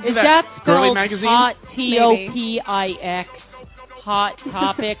we getting into Is that girly spelled magazine? Hot Topix. Hot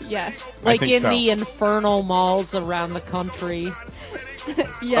Topics. Yes. Like in so. the infernal malls around the country.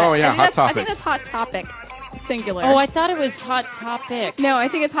 Yes. Oh yeah, Hot Topic. I think that's Hot Topic. Singular. Oh, I thought it was Hot Topic. No, I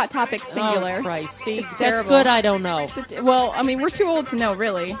think it's Hot Topic singular. Oh, Christ. See, that's terrible. good. I don't know. Well, I mean, we're too old to know,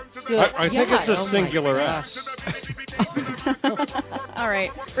 really. I think it's a singular S. All right.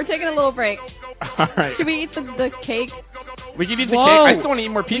 We're taking a little break. All right. Should we eat the cake? We can eat the Whoa. cake. I still want to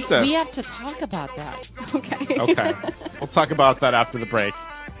eat more pizza. We have to talk about that. Okay. Okay. We'll talk about that after the break.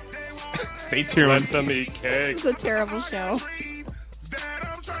 Stay tuned. Let them eat cake. It's a terrible show.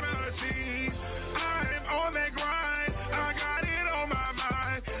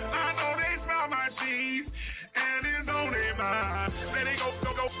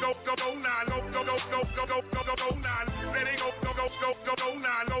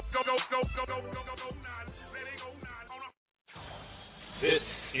 This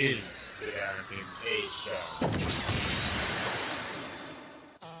is the TD&KS Show.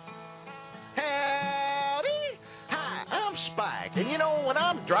 Howdy! Hi, I'm Spike, and you know know, when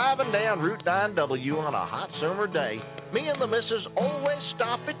I'm driving down Route 9W on a hot summer day, me and the missus always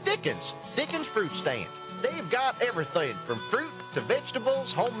stop at Dickens Fruit Stand. They've got everything from fruit to vegetables,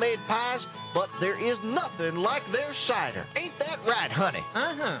 homemade pies, but there is nothing like their cider. Ain't that right, honey?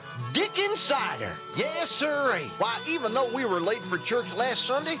 Uh-huh. Dickens cider. Yes, sirree. Why, even though we were late for church last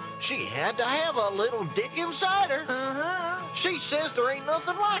Sunday, she had to have a little Dickens cider. Uh-huh. She says there ain't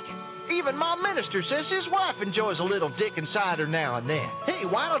nothing like it. Even my minister says his wife enjoys a little Dickens cider now and then. Hey,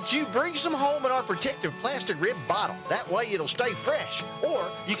 why don't you bring some home in our protective plastic rib bottle? That way it'll stay fresh.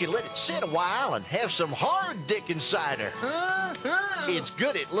 Or you can let it sit a while and have some hard Dickens cider. It's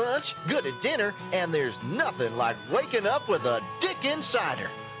good at lunch, good at dinner, and there's nothing like waking up with a Dickens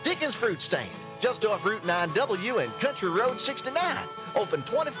cider. Dickens Fruit Stand, just off Route 9W and Country Road 69. Open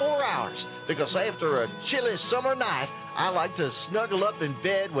 24 hours. Because after a chilly summer night, I like to snuggle up in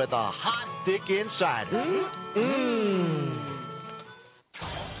bed with a hot Dickens cider.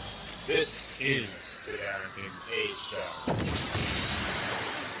 This is the Darrington Show.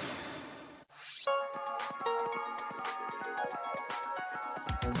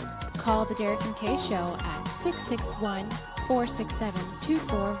 Call the Dereck and K Show at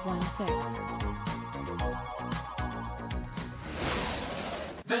 661-467-2416.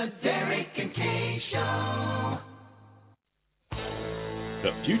 The Dereck and K Show.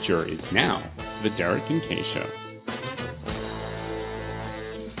 The future is now. The Dereck and K Show.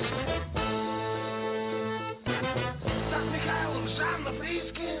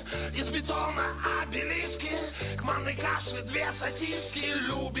 Командной каши 2 сосиски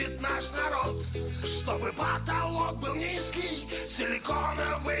любит наш народ. Чтобы потолок был низкий,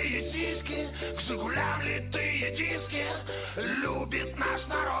 силиконовые диски, к «Жигулям» литые диски, любит наш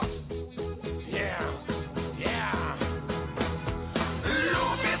народ.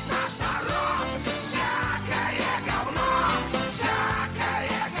 Любит наш народ. Всякое говно,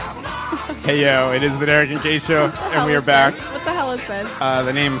 всякое говно. Hey yo, it is the Dereck and K Show, and we are back. What the hell is this?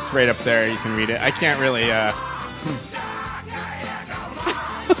 The name's right up there. You can read it. I can't really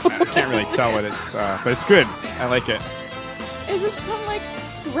tell what it's, but it's good. I like it. Is this some like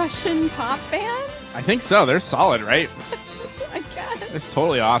Russian pop band? I think so. They're solid, right? I guess. It's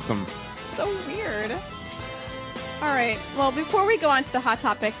totally awesome. So weird. All right. Well, before we go on to the Hot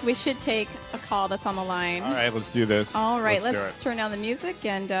Topics, we should take a call that's on the line. All right, let's do this. All right, let's turn down the music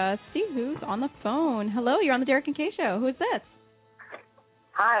and see who's on the phone. Hello, you're on the Dereck and K Show. Who is this?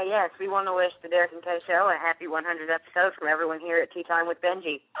 Hi, yes, we want to wish the Dereck and K Show a happy 100th episode from everyone here at Tea Time with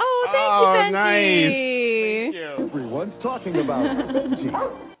Benji. Oh, thank you, Benji. Nice. Thank you. Everyone's talking about Benji.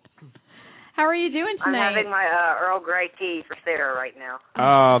 How are you doing tonight? I'm having my Earl Grey tea for Sarah right now.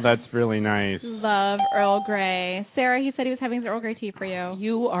 Oh, that's really nice. Love Earl Grey. Sarah, he said he was having his Earl Grey tea for you.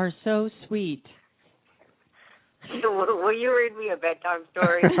 You are so sweet. Will you read me a bedtime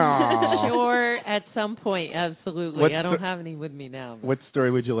story? Sure, at some point, absolutely. I don't have any with me now. What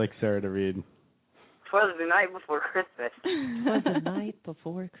story would you like Sarah to read? 'Twas the night before Christmas. 'Twas the night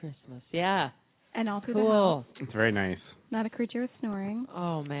before Christmas. Yeah. And all through cool. the house. It's very nice. Not a creature was snoring.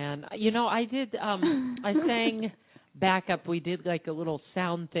 Oh, man. You know, I did, I sang backup. We did like a little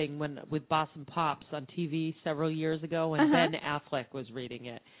sound thing with Boston Pops on TV several years ago, and Ben Affleck was reading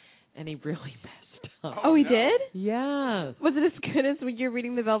it, and he really messed up. Oh, he did? Yeah. Was it as good as when you're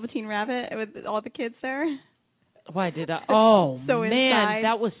reading The Velveteen Rabbit with all the kids there? Why did I? Oh, so man, inside.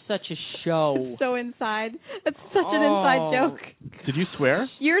 that was such a show. So inside. That's such an inside joke. Did you swear?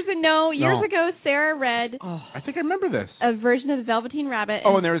 Years ago, Sarah read I think I remember this. A version of The Velveteen Rabbit.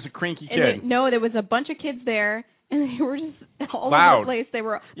 And there was a cranky kid. There was a bunch of kids there, and they were just all loud. over the place. They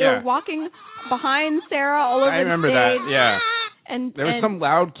were walking behind Sarah all over the stage. I remember that, yeah. And there was some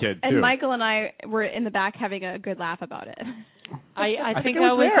loud kid, too. And Michael and I were in the back having a good laugh about it. I think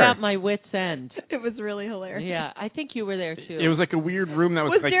I was at my wit's end. It was really hilarious. Yeah, I think you were there, too. It was like a weird room that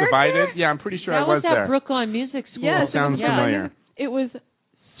was like Derek divided. there? Yeah, I'm pretty sure that I was there. That was at Brookline Music School. Yes, sounds familiar. It was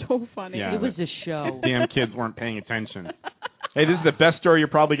so funny. Yeah, it was a show. Damn kids weren't paying attention. Hey, this is the best story you're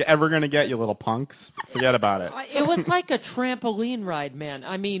probably ever going to get, you little punks. Forget about it. It was like a trampoline ride, man.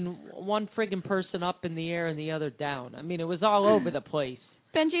 I mean, one friggin' person up in the air and the other down. I mean, it was all over the place.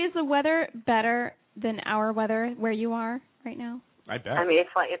 Benji, is the weather better than our weather where you are right now? I bet. I mean, it's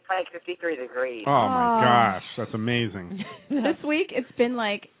like 53 degrees. Oh my gosh, that's amazing. This week it's been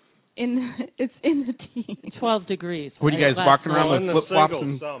like it's in the teens. 12 degrees. What are you guys walking around with flip flops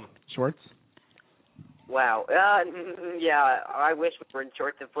and shorts? Wow. Yeah, I wish we were in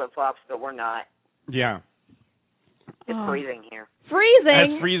shorts and flip flops, but we're not. Yeah. It's freezing here.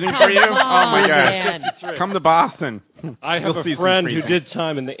 Freezing? It's freezing for you? Oh, my man. gosh. Come to Boston. I have You'll see a some friend who freezing. did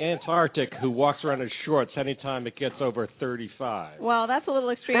time in the Antarctic who walks around in shorts anytime it gets over 35. Well, that's a little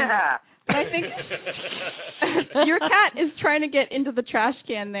extreme. But I think your cat is trying to get into the trash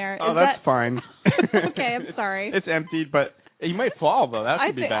can there. Oh, Is that's fine. Okay, I'm sorry. It's emptied, but he might fall, though. That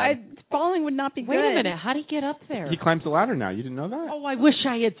could be bad. Falling would not be Wait good. a minute. How did he get up there? He climbs the ladder now. You didn't know that? Oh, I wish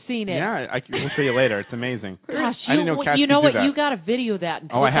I had seen it. Yeah, we'll show you later. It's amazing. Gosh, I didn't know cats you know could what? do that. You got to video that and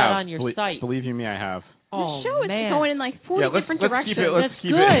put I that have. on your site. Believe you me, I have. Oh, the show is man. going in like 40 different directions. Let's That's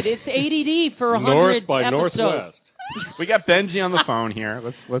keep good. it. It's ADD for 100 North by episodes. Northwest. We got Benji on the phone here.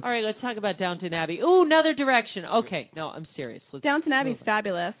 Let's. All right, let's talk about Downton Abbey. Ooh, another direction. Okay, no, I'm serious. Downton Abbey's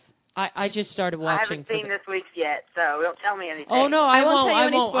fabulous. I just started I watching. haven't seen this week's yet, so don't tell me anything. Oh no, I won't won't. tell you I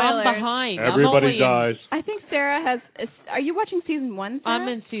any won't. I'm spoilers. behind. Everybody dies. I think Sarah has. Are you watching season 1, Sarah? I'm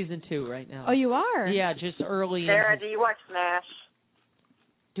in season 2 right now. Oh, you are? Yeah, just early. Sarah, do you watch Smash?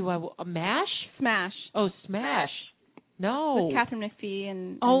 Do I MASH? Smash. Oh, Smash. No. With Catherine McPhee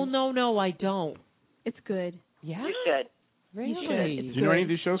and. Oh no, I don't. It's good. Yeah. You should. Really? You should. It's Do you know any of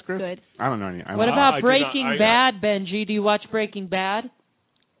these shows, Chris? Good. I don't know any. What about Breaking Bad, Benji? Do you watch Breaking Bad?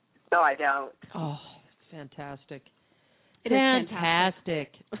 No, I don't. Oh, it's fantastic. It is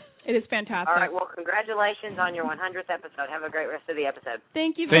fantastic. It is fantastic. All right, well, congratulations on your 100th episode. Have a great rest of the episode.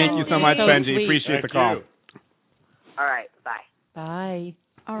 Thank you, Thank Benji. you so much, Benji. Sweet. Appreciate the Thank call. you. All right, bye. Bye.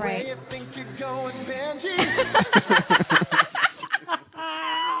 All right. Where you think you're going, Benji?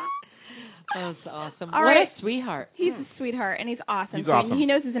 That was awesome. All what right. a sweetheart. He's a sweetheart, and he's awesome. He's awesome. He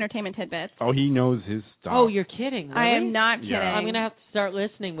knows his entertainment tidbits. Oh, he knows his stuff. Oh, you're kidding. Really? I am not kidding. Yeah. I'm going to have to start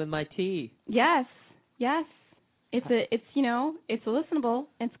listening with my tea. Yes. It's it's listenable.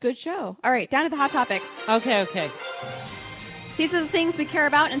 It's a good show. All right, down to the hot topics. Okay. These are the things we care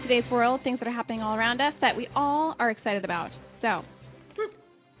about in today's world, things that are happening all around us that we all are excited about. So,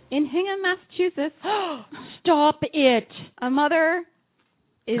 in Hingham, Massachusetts, Stop it. a mother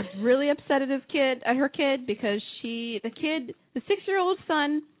is really upset at her kid because the 6-year-old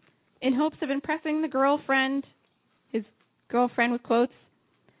son, in hopes of impressing his girlfriend with quotes,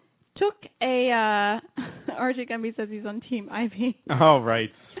 took a RJ Gumby says he's on Team Ivy. Oh, right.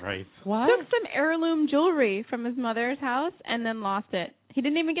 What? Took some heirloom jewelry from his mother's house and then lost it. He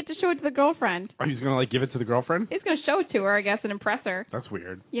didn't even get to show it to the girlfriend. Oh, he's going to, give it to the girlfriend? He's going to show it to her, I guess, and impress her. That's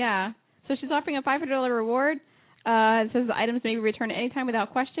weird. Yeah. So she's offering a $500 reward. It says the items may be returned at any time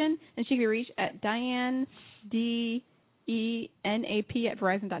without question, and she can be reached at Diane,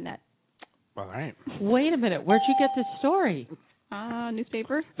 DENAP@verizon.net. All right. Wait a minute. Where'd you get this story?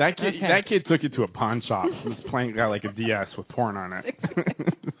 Newspaper. That kid took it to a pawn shop. He was got like a DS with porn on it.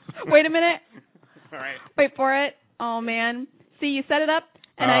 Wait a minute. All right. Wait for it. Oh man. See, you set it up,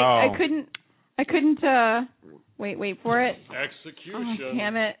 and I couldn't. Wait for it. Execution. Oh,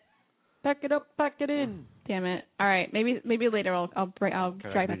 damn it. Pack it up, pack it in. Damn it. All right. Maybe later I'll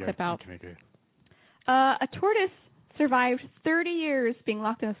drag that clip out. Okay. A tortoise survived 30 years being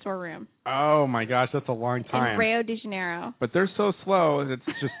locked in a storeroom. Oh my gosh, that's a long time. In Rio de Janeiro. But they're so slow.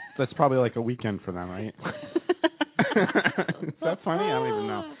 That's probably like a weekend for them, right? Is that funny? I don't even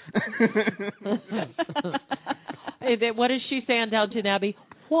know. What does she say on Downton Abbey?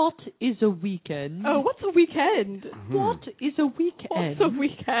 What is a weekend? Oh, what's a weekend? What is a weekend? What's a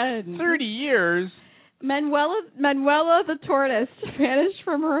weekend? 30 years. Manuela the tortoise vanished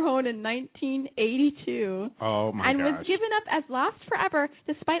from her home in 1982. Oh my and gosh. was given up as lost forever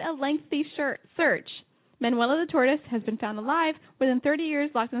despite a lengthy search. Manuela the tortoise has been found alive within 30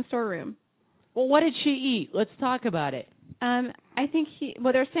 years, locked in a storeroom. Well, what did she eat? Let's talk about it. I think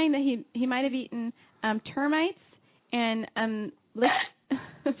they're saying that he might have eaten termites and licked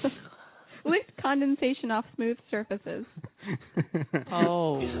condensation off smooth surfaces.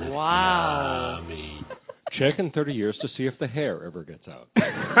 Oh, wow. Check in 30 years to see if the hair ever gets out.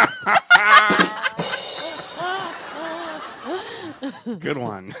 Good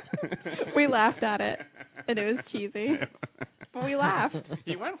one. We laughed at it, and it was cheesy. But we laughed.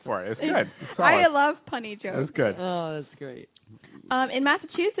 He went for it. It's good. It's I solid. love punny jokes. That's good. Oh, that's great. In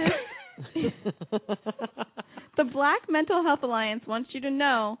Massachusetts, the Black Mental Health Alliance wants you to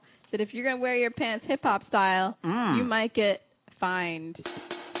know that if you're going to wear your pants hip-hop style, you might get fined.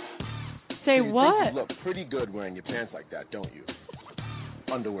 Say You what? think you look pretty good wearing your pants like that, don't you?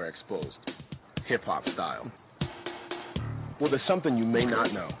 Underwear exposed. Hip-hop style. Well, there's something you may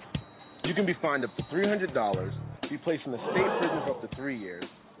not know. You can be fined up to $300, be placed in a state prison for up to 3 years,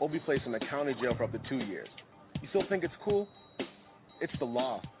 or be placed in a county jail for up to 2 years. You still think it's cool? It's the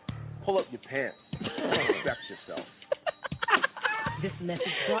law. Pull up your pants. Respect yourself. This message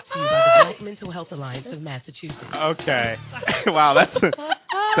brought to you by the Black Mental Health Alliance of Massachusetts. Okay. Wow,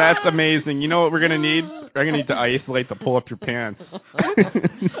 that's amazing. You know what we're going to need? We're going to need to isolate the pull up your pants.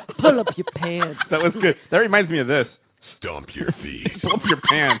 Pull up your pants. That was good. That reminds me of this. Stomp your feet. Pull up your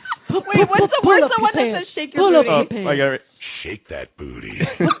pants. Wait, where's the one that says shake your booty? I got it. Shake that booty.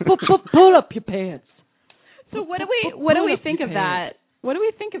 Pull up your pants. So what do we think of that? What do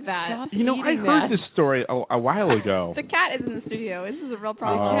we think of that? You know, I heard this story a while ago. The cat is in the studio. This is a real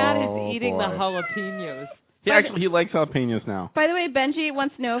problem. The cat is eating the jalapenos. He likes jalapenos now. By the way, Benji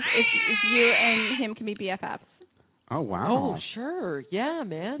wants to know if you and him can be BFFs. Oh, wow. Oh, sure. Yeah,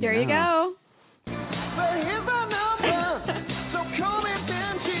 man. There you go.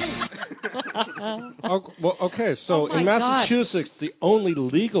 Well, okay, so in Massachusetts, the only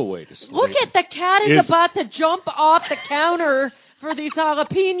legal way to sleep. Look at the cat is about to jump off the counter for these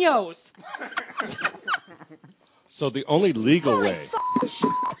jalapenos. So the only legal way.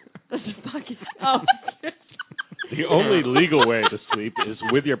 The only legal way to sleep is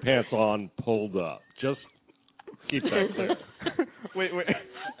with your pants on, pulled up. Just keep that clear. Wait,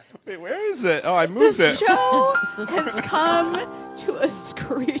 where is it? Oh, I moved it. The show has come to a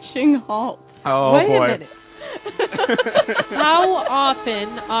screeching halt. Oh, Wait boy. a minute. How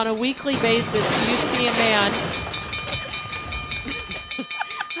often on a weekly basis do you see a man...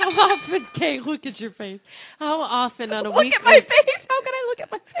 How often, Kate, look at your face. How often on a weekly... Look at my face. How can I look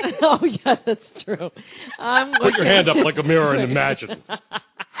at my face? Oh, yeah, that's true. Put your hand up like a mirror and imagine.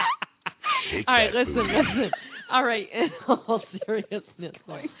 All right, listen. All right, in all seriousness.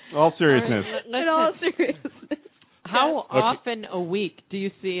 All seriousness. In all seriousness. How often a week do you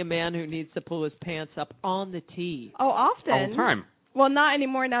see a man who needs to pull his pants up on the tee? Oh, often. All the time. Well, not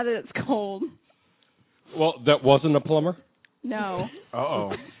anymore now that it's cold. Well, that wasn't a plumber? No.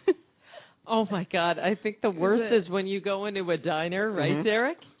 Uh-oh. Oh, my God. I think the worst is when you go into a diner, right,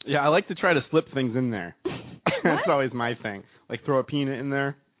 Dereck? Yeah, I like to try to slip things in there. That's always my thing. Like throw a peanut in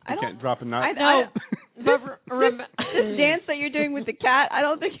there. You can't drop a nut. This dance that you're doing with the cat, I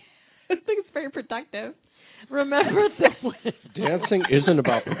don't think it's very productive. Remember dancing isn't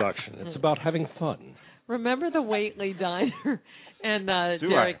about production. It's about having fun. Remember the Waitley diner? And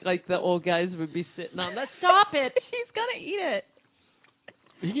Dereck, like the old guys would be sitting on that. Stop it! He's gonna eat it.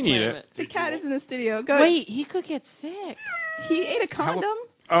 He can eat it. The cat is in the studio. Go. Wait, he could get sick. He ate a condom?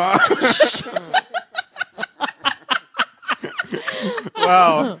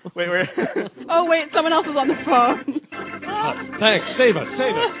 Wow. Wait. Oh, wait, someone else is on the phone. Thanks. Save us.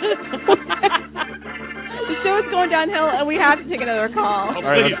 The show is going downhill, and we have to take another call. All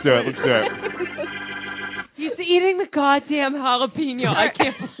right, let's do it. He's eating the goddamn jalapeno. I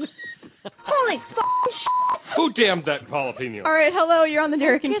can't believe Holy fucking shit. Who damned that jalapeno? All right, hello, you're on the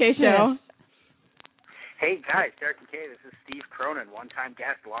Dereck and K Show. Hey, guys, Dereck and K, this is Steve Cronin, one-time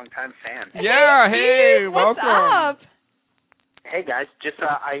guest, long-time fan. Yeah, hey, what's welcome. up? Hey, guys, just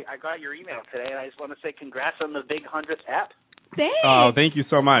I got your email today, and I just want to say congrats on the big 100th app. Thanks. Oh, thank you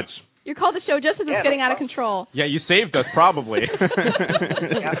so much. You called the show just as it's getting out of control. Yeah, you saved us, probably.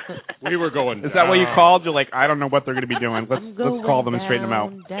 We were going Is that why you called? You're like, I don't know what they're going to be doing. Let's call them and straighten them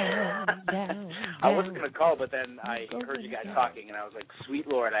out. I wasn't going to call, but then I heard you guys talking, and I was like, sweet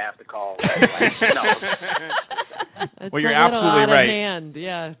Lord, I have to call. Well, you're absolutely right. Hand,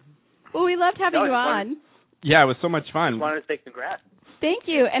 yeah. Well, we loved having you on. Yeah, it was so much fun. Just wanted to say congrats. Thank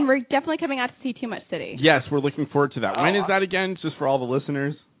you, and we're definitely coming out to see Too Much City. Yes, we're looking forward to that. When is that again? Just for all the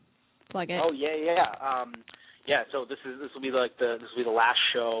listeners. Plug it. Oh yeah. So this will be the last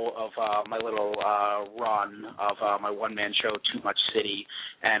show of my little run of my one-man show, Too Much City,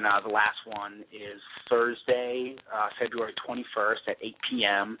 and the last one is Thursday, February 21st at 8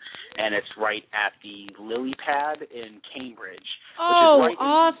 p.m. and it's right at the Lily Pad in Cambridge. Oh, which is right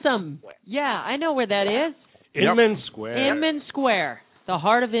awesome! Yeah, I know where that is. Inman Square. Inman Square, the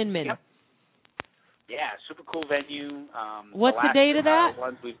heart of Inman. Yep. Yeah, super cool venue. What's the date of that?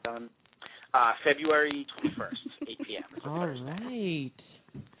 Ones we've done. February 21st, 8 p.m. All right.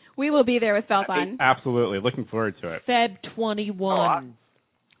 We will be there with Felt on. Absolutely. Looking forward to it. Feb 21.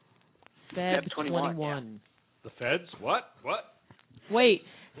 Feb 21. The feds? What? Wait,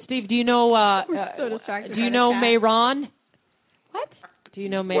 Steve, do you know so distracted do you know Mayron? What? Do you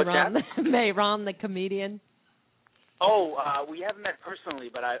know Mayron? Mayron, the comedian? Oh, we haven't met personally,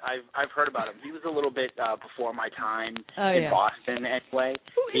 but I've heard about him. He was a little bit before my time in Boston. Anyway,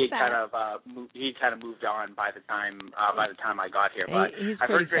 he kind of moved on by the time I got here. But he's I've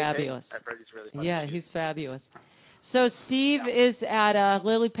pretty heard great fabulous. Things. I've heard he's really funny. Yeah, he's fabulous. So Steve is at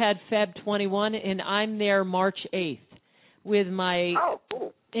Lily Pad Feb 21, and I'm there March 8th. with my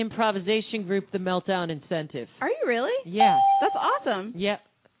cool. improvisation group, the Meltdown Incentive. Are you really? Yeah. That's awesome. Yep.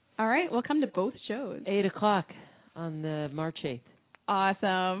 All right, we'll come to both shows. 8 o'clock on the March 8th.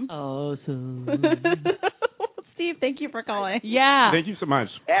 Awesome. Awesome. Steve, thank you for calling. Yeah. Thank you so much.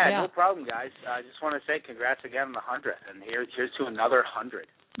 Yeah, no problem, guys. I just want to say congrats again on the 100th, and here's to another 100.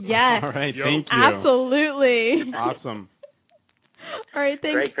 Yes. All right, thank you. Absolutely. Awesome. All right,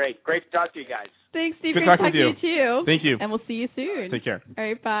 thanks. Great to talk to you guys. Thanks, Steve. Good Great talking to to talk to you too. Thank you. And we'll see you soon. Take care. All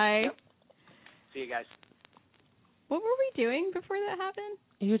right, bye. Yep. See you guys. What were we doing before that happened?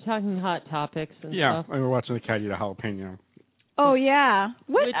 You were talking Hot Topics and Yeah, stuff. we were watching the cat eat a jalapeno. Oh yeah.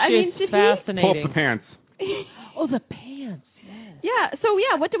 What? Which I mean, is did fascinating. Pull up the pants. Oh, the pants. Yes. Yeah. So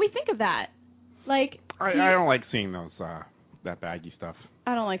yeah, what do we think of that? Like, I don't like seeing those that baggy stuff.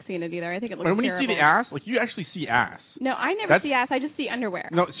 I don't like seeing it either. I think it looks When terrible. you see the ass, like you actually see ass. No, I never see ass. I just see underwear.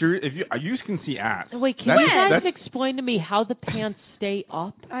 No, if you can see ass. Wait, can you guys explain to me how the pants stay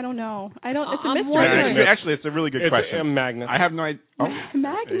up? I don't know. I don't. It's a I'm mystery. wondering. Actually, it's a really good question. It's a magnet. I have no idea. Oh,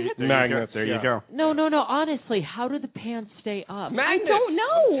 Magnets. Magnets. There you go. No. Honestly, how do the pants stay up? I don't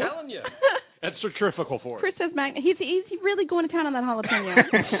know. I'm telling you. That's centrifugal force. Chris says magnet. He's really going to town on that jalapeno.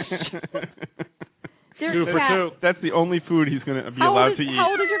 Two for two. That's the only food he's going to be allowed to eat. How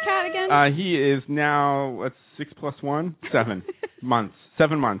old is your cat again? He is now 6 + 1, 7 months.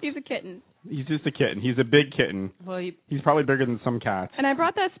 7 months. He's a kitten. He's just a kitten. He's a big kitten. Well, he's probably bigger than some cats. And I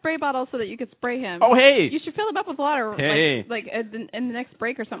brought that spray bottle so that you could spray him. Oh, hey! You should fill him up with water. Hey. Like in the next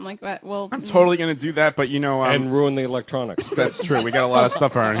break or something like that. Well, I'm totally going to do that, but and ruin the electronics. That's true. We got a lot of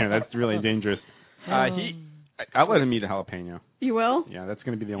stuff around here. That's really dangerous. I'll let him eat a jalapeno. You will? Yeah, that's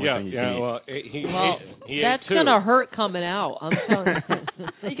going to be the only thing he can eat. Well, he that's ate going to hurt coming out. I'm telling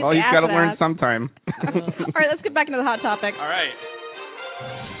you. Well, he's got to learn sometime. All right, let's get back into the hot topic.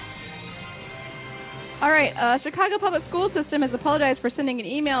 All right, Chicago Public School System has apologized for sending an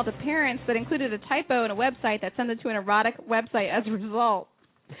email to parents that included a typo in a website that sent it to an erotic website as a result.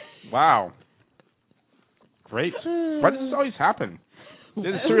 Wow. Great. Why does this always happen?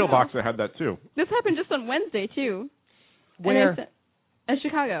 There's a cereal box that had that, too. This happened just on Wednesday, too. Where? In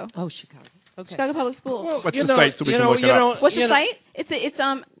Chicago. Oh, Chicago. Okay. Chicago Public Schools. Well, what's the site so we can look it up? What's the site? It's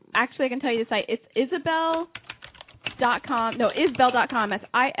actually I can tell you the site. It's Isabel.com. No, Isbel.com. That's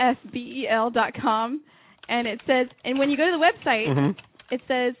ISBEL.com. And it says, and when you go to the website, it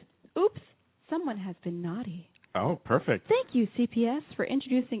says, "Oops, someone has been naughty." Oh, perfect. Thank you, CPS, for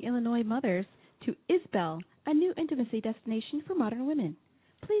introducing Illinois mothers to Isbel, a new intimacy destination for modern women.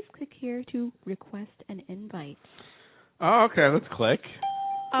 Please click here to request an invite. Oh, okay. Let's click.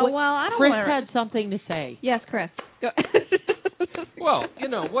 Oh, well, I don't Chris want had something to say. Yes, Chris. Go. Well,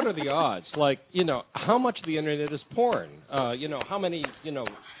 what are the odds? Like, how much of the internet is porn? How many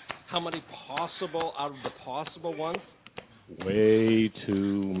possible out of the possible ones? Way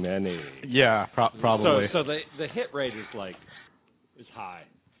too many. Yeah, probably. So the hit rate is high.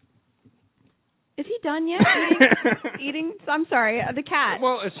 Is he done yet eating? I'm sorry, the cat.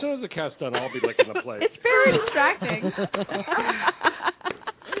 Well, as soon as the cat's done, I'll be licking the plate. It's very distracting.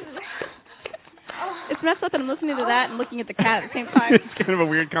 It's messed up that I'm listening to that and looking at the cat at the same time. It's kind of a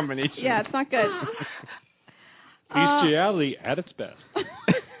weird combination. Yeah, it's not good. Bestiality at its best.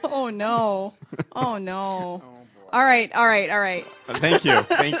 Oh, no. Oh, no. All right. Thank you.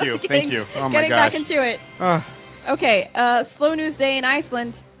 Oh, my gosh. Getting back into it. Okay, slow news day in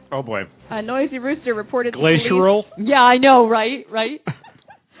Iceland. Oh, boy. A noisy rooster reported Glacial? to police. Yeah, I know, right?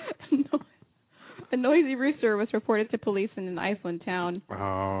 A noisy rooster was reported to police in an Iceland town.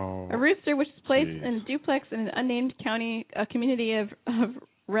 Oh. A rooster which was placed in a duplex in an unnamed community of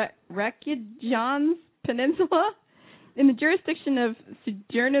Reykjanes Peninsula in the jurisdiction of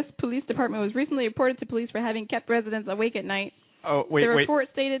Sudurnes Police Department was recently reported to police for having kept residents awake at night. Oh, wait. The report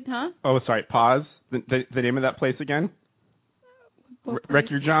stated, Oh, sorry. Pause. The name of that place again?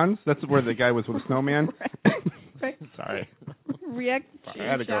 Reykjanes? That's where the guy was with a snowman? Sorry. Reykjanes,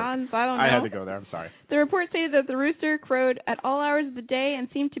 I don't know. I had to go there. I'm sorry. The report stated that the rooster crowed at all hours of the day and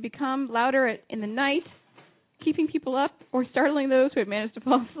seemed to become louder in the night, keeping people up or startling those who had managed to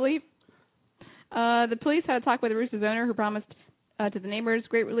fall asleep. The police had a talk with the rooster's owner, who promised to the neighbors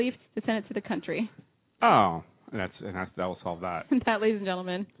great relief to send it to the country. Oh, that will solve that. And that, ladies and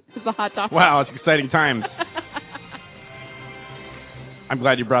gentlemen, is the hot topic. Wow, it's exciting times. I'm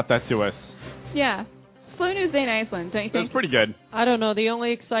glad you brought that to us. Yeah. Slow news day in Iceland, don't you think? That's pretty good. I don't know. The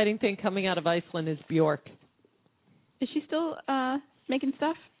only exciting thing coming out of Iceland is Bjork. Is she still making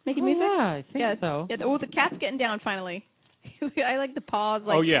stuff? Making music? Yeah, I think so. Yeah, the cat's getting down finally. I like the paws.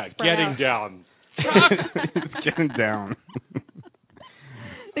 Getting down. It's getting down.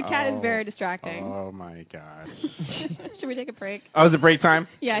 The cat is very distracting. Oh, my gosh. Should we take a break? Oh, is it break time?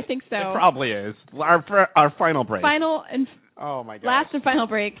 Yeah, I think so. It probably is. Our final break. Final and oh my gosh. Last and final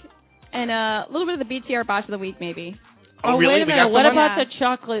break. And a little bit of the BTR Bosch of the Week, maybe. Oh, really? Wait a minute. What about the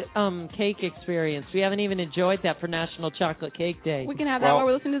chocolate cake experience? We haven't even enjoyed that for National Chocolate Cake Day. We can have that while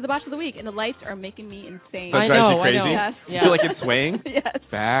we're listening to the Bosch of the Week. And the lights are making me insane. That drives you crazy? I know. Yes. You feel like it's swaying? Yes.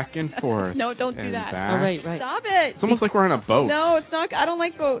 Back and forth. No, don't do that. Back. Oh, right. Stop it. It's almost like we're on a boat. No, it's not. I don't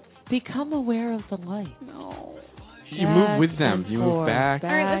like boats. Become aware of the light. No. You move with them. You move back. All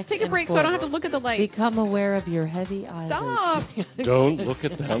right, let's take a break so I don't have to look at the light. Become aware of your heavy eyelids. Stop. Don't look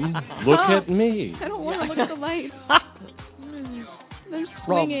at them. Look at me. I don't want to look at the light. They're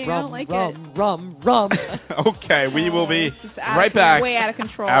swinging. I don't like it. Rum. Okay, we will be right back. Way out of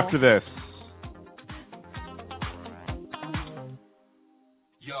control. After this.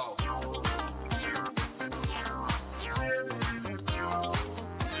 Yo.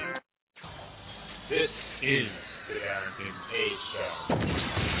 This is the TD&KS Show.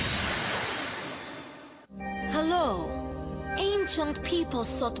 Hello. Ancient people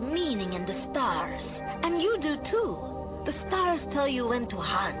sought meaning in the stars, and you do too. The stars tell you when to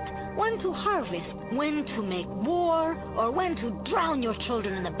hunt, when to harvest, when to make war, or when to drown your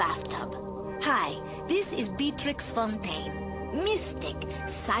children in a bathtub. Hi, this is Beatrix Fontaine, mystic,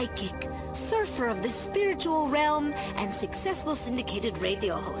 psychic, surfer of the spiritual realm, and successful syndicated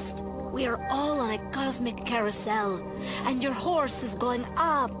radio host. We are all on a cosmic carousel, and your horse is going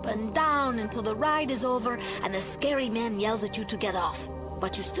up and down until the ride is over and a scary man yells at you to get off.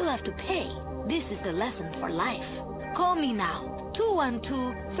 But you still have to pay. This is the lesson for life. Call me now,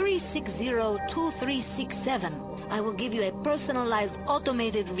 212-360-2367. I will give you a personalized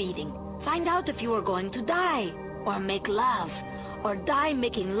automated reading. Find out if you are going to die, or make love, or die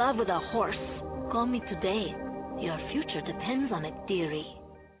making love with a horse. Call me today. Your future depends on it, dearie.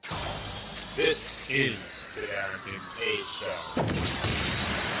 This is the TD&KS Show.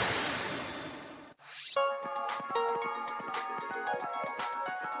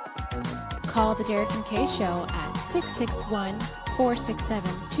 Call the Dereck and Kay Show at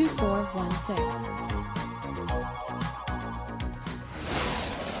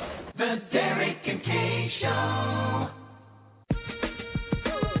 661-467-2416. The Dereck and Kay Show.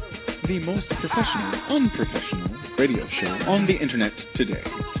 The most professional, unprofessional radio show on the internet today.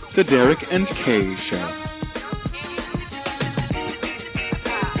 The Dereck and Kay Show.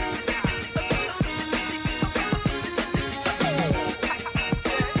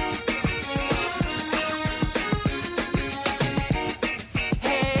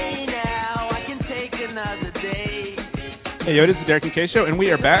 Hey now, I can take another day. Hey, yo, this is the Dereck and Kay Show, and we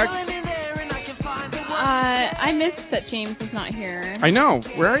are back. I missed that James was not here. I know.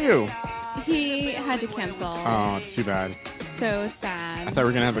 Where are you? He had to cancel. Oh, it's too bad. So sad. I thought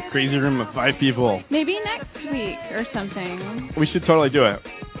we were going to have a crazy room of 5 people. Maybe next week or something. We should totally do it.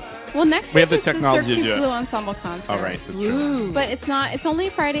 Well, next we week have the technology is to do it. Blue Ensemble concert. Oh, right. That's true. But it's not. It's only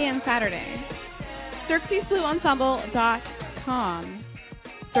Friday and Saturday. XerxesBlueEnsemble.com.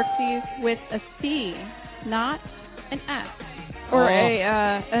 Xerxes with a C, not an S. Or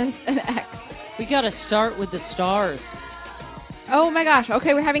an X. We got to start with the stars. Oh my gosh.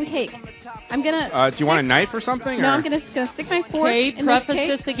 Okay, we're having cake. I'm gonna. Do you want a knife or something? No, or? I'm gonna stick my fork Kate, in preface this cake.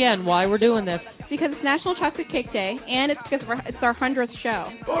 this again. Why we're doing this? Because it's National Chocolate Cake Day, and it's because it's our 100th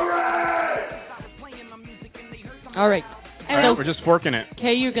show. All right. So we're just forking it.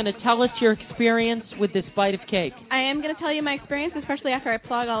 Kay, you're going to tell us your experience with this bite of cake. I am going to tell you my experience, especially after I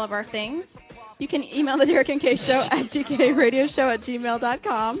plug all of our things. You can email the Dereck and Kay Show at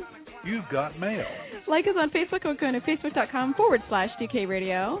dkradioshow@gmail.com. You've got mail. Like us on Facebook. We're going to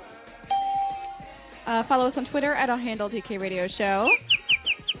facebook.com/DKRadio. Follow us on Twitter at our handle DK Radio Show.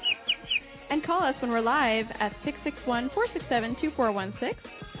 And call us when we're live at 661-467-2416.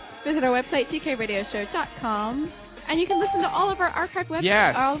 Visit our website, dkradioshow.com. And you can listen to all of our archived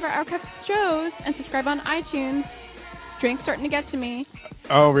all of our archived shows and subscribe on iTunes. Drink's starting to get to me.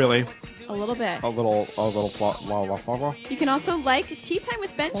 Oh, really? A little bit. A little. You can also like Tea Time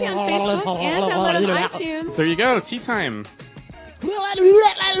with Benji on Facebook and download on iTunes. There you go, tea time.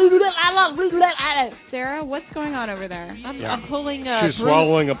 Sarah, what's going on over there? I'm pulling. She's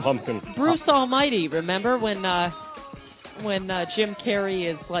swallowing a pumpkin. Bruce Almighty. Remember when Jim Carrey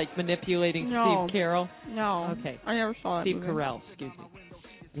is like manipulating Steve Carell? No. Okay. I never saw it. Steve Carell. Excuse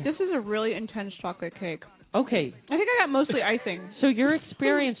me. This is a really intense chocolate cake. Okay. I think I got mostly icing. So your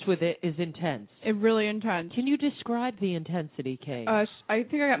experience with it is intense. It's really intense. Can you describe the intensity, Kay? I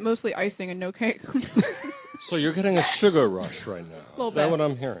think I got mostly icing and no cake. So you're getting a sugar rush right now. Little Is that bit. what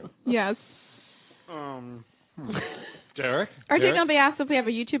I'm hearing? Yes. Dereck? Our Take on asked if we have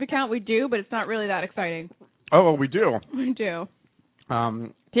a YouTube account. We do, but it's not really that exciting. Oh, well, we do. We do.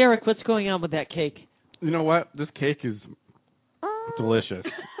 Dereck, what's going on with that cake? You know what? This cake is delicious.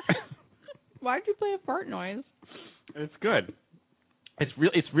 Why did you play a fart noise? It's good. It's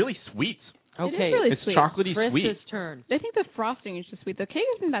really sweet. Okay, it is really it's sweet. chocolatey sweet. Chris's turn. I think the frosting is just sweet. The cake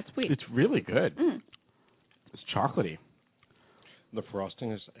isn't that sweet. It's really good. It's chocolatey. The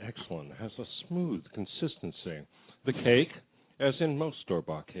frosting is excellent. It has a smooth consistency. The cake, as in most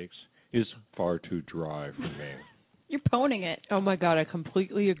store-bought cakes, is far too dry for me. You're poning it. Oh, my God. I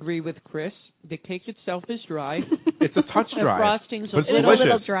completely agree with Chris. The cake itself is dry. It's a touch dry. The frosting's but a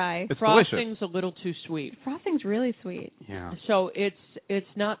little dry. It's frosting's delicious. a little too sweet. Frosting's really sweet. Yeah. So it's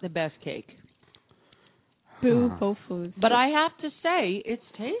not the best cake. Boo, faux. But I have to say, it's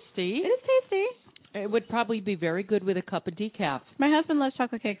tasty. It is tasty. It would probably be very good with a cup of decaf. My husband loves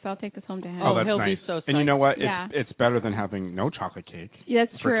chocolate cake, so I'll take this home to him. Oh, that's he'll nice. be so psyched. And you know what? Yeah. It's better than having no chocolate cake. Yeah,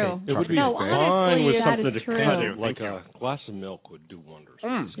 that's true. It would be No, fine with honestly, something that to is true. cut it, like a glass of milk would do wonders.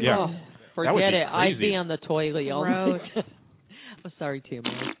 Yeah. Oh, That would forget be it. I'd crazy. be on the toilet all Gross. night. I'm sorry, Tim.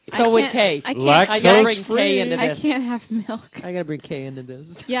 I So with can't- Kay. I can't- I gotta bring Kay into this. I can't have milk. I gotta bring Kay into this.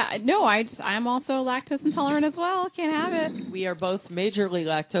 Yeah, no, I'm also lactose intolerant as well. Can't have it. We are both majorly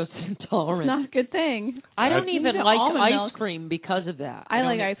lactose intolerant. Not a good thing. I don't even The like almond ice milk. cream because of that. I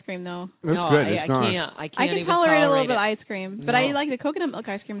like ice cream though. That's no, good. I It's not. can't. I I can't can even tolerate a little bit of it. ice cream, but I No. like the coconut milk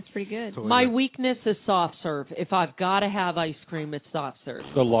ice cream. It's pretty good. My weakness is soft serve. If I've got to have ice cream, it's soft serve.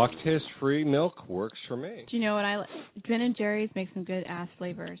 The lactose-free milk works for me. Do you know what I like? Ben and Jerry's make some good ass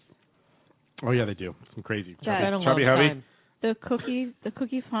flavors. Oh, yeah, they do. Some crazy. That- Chubby Hubby? The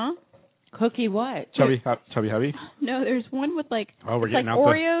cookies, huh? Cookie what? Chubby Hubby? No, there's one with like Oh, we're it's getting like out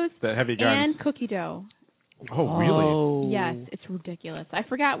Oreos the heavy guns. and cookie dough. Oh, really? Yes, it's ridiculous. I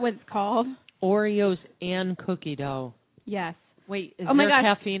forgot what it's called. Oreos and cookie dough. Yes. Wait, is Oh my there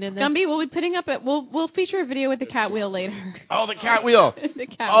gosh. caffeine in this? Gumby, we'll be putting up we'll feature a video with the cat wheel later. Oh, the cat wheel. The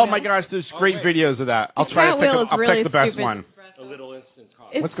cat Oh, wheel. my gosh, there's great videos of that. I'll try to cat pick, wheel is I'll really pick the best stupid. one. A little instant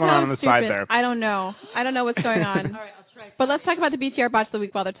coffee. It's What's going so on the side stupid. there? I don't know what's going on. All right, I'll try. But let's talk about the BTR botch of the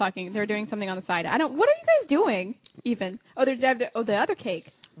week while they're talking. They're doing something on the side. What are you guys doing? Even the other cake.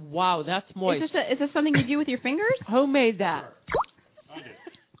 Wow, that's moist. Is this something you do with your fingers? Who made that?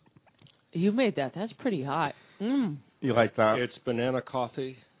 You made that. That's pretty hot. You like that? It's banana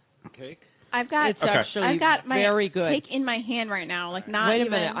coffee cake. I've got It's actually I've got my very good. cake in my hand right now. Like not Wait a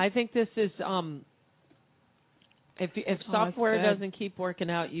even. minute. I think this is if it's software good. doesn't keep working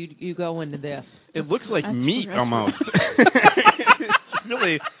out, you go into this. It looks like That's meat true. almost. It's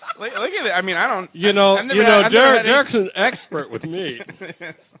really, look at it. I mean, I don't. I've never had Derek's an expert with meat.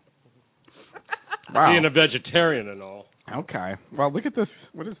 Wow. Being a vegetarian and all. Okay. Well, look at this.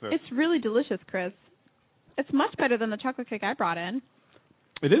 What is this? It's really delicious, Chris. It's much better than the chocolate cake I brought in.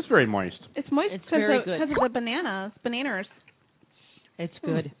 It is very moist. It's moist It's because very of good. the bananas. It's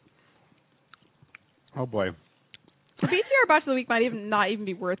good. Oh boy. The BTR botch of the week might not even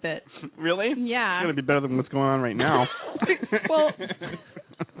be worth it. Really? Yeah. It's gonna be better than what's going on right now. Well,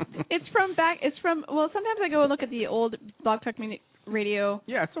 sometimes I go and look at the old Blog Talk Radio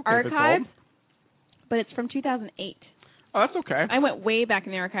yeah, it's okay. if it's archives, old. but it's from 2008. Oh, that's okay. I went way back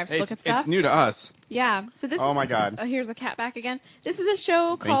in the archives to look at stuff. It's new to us. Yeah. So this. Oh my God. Oh, here's a cat back again. This is a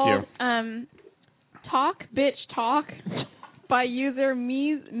show Thank called you. Talk Bitch Talk by user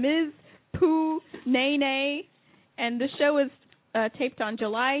Ms. Pooh Nene, and the show was taped on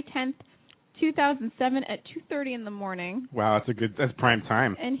July 10th, 2007 at 2:30 in the morning. Wow, that's prime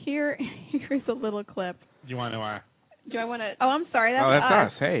time. And here's a little clip. Do you want to? Do I want to? Oh, I'm sorry. That's,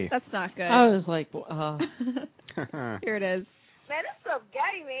 that's us. Hey. That's not good. I was like, Here it is. Man, that's so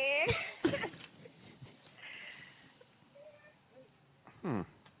gay, man.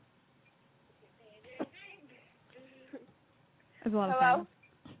 There's a lot of Hello? fun.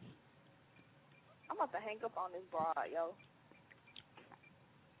 I'm about to hang up on this broad, yo.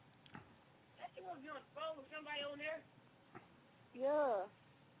 You want to be on the phone with somebody on there? Yeah.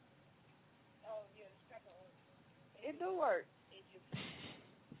 Oh, yeah, the strapper on. It do work.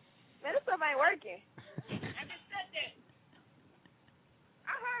 Man, this stuff ain't working. I just said that.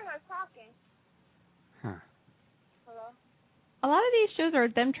 I heard her talking. Huh. Hello? A lot of these shows are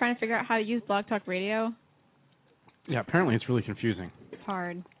them trying to figure out how to use Blog Talk Radio. Yeah, apparently it's really confusing. It's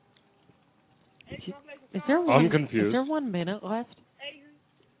hard. is there one? I'm confused. Is there 1 minute left?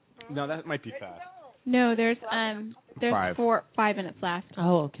 No, that might be fast. No, there's 5. 5 minutes left.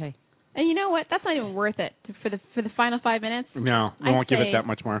 Oh, okay. And you know what? That's not even worth it for the final 5 minutes. No, we I won't give it say that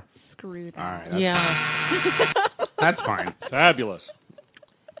much more. Screw that. All right. Yeah. That's fine. Fabulous.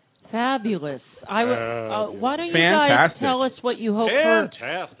 Fabulous. Why don't you Fantastic. guys tell us what you hope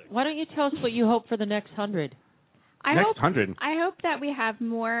Fantastic. Why don't you tell us what you hope for the next 100? I $100. I hope that we have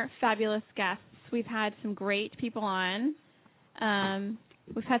more fabulous guests. We've had some great people on.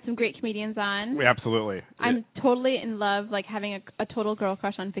 We've had some great comedians on. Absolutely. I'm totally in love, like having a total girl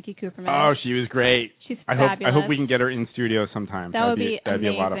crush on Vicky Cooperman. Oh, she was great. She's I fabulous. hope we can get her in studio sometime. That'd be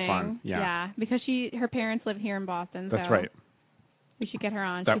a lot of amazing. fun. Yeah, because her parents live here in Boston. That's so right. We should get her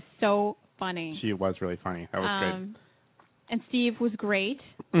on. She's so funny. She was really funny. That was great. And Steve was great.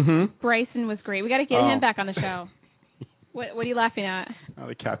 Mm-hmm. Bryson was great. We got to get him back on the show. What are you laughing at? Oh,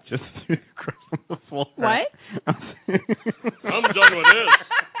 the cat just threw across the floor. What? I'm done with this.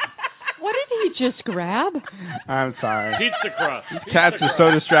 What did he just grab? I'm sorry. Pizza crust. These cats are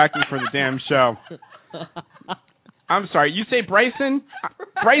so distracting for the damn show. I'm sorry. You say Bryson?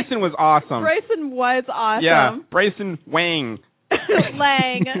 Bryson was awesome. Bryson was awesome. Yeah, Bryson Wang.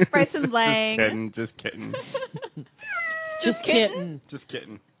 Lang. Bryson Lang. Just kidding. Just kidding. Just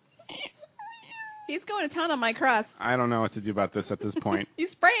kidding. He's going to town on my crust. I don't know what to do about this at this point. You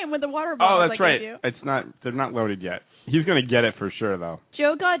spray him with the water bottle. Oh, that's right. They're not loaded yet. He's going to get it for sure, though.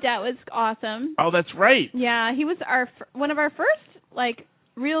 Joe Gaudette was awesome. Oh, that's right. Yeah, he was one of our first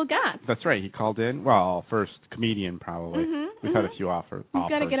real guests. That's right. He called in. Well, first comedian probably. We've had a few offers. We've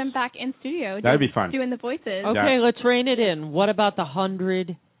got to get him back in studio. That'd be fun. Doing the voices. Okay, let's rein it in. What about the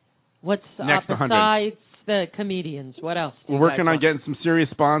 100? What's next? Besides the comedians? What else? We're working on getting some serious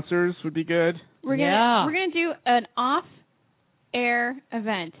sponsors. Would be good. We're gonna do an off-air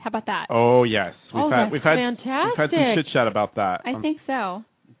event. How about that? Oh yes, we've had fantastic. We've had some chit chat about that. I think so.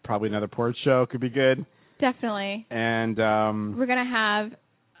 Probably another porch show could be good. Definitely. And we're gonna have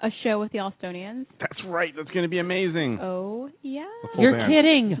a show with the Allstonians. That's right. That's gonna be amazing. Oh yeah. You're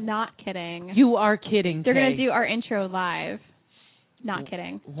kidding. Not kidding. You are kidding. They're gonna do our intro live. Not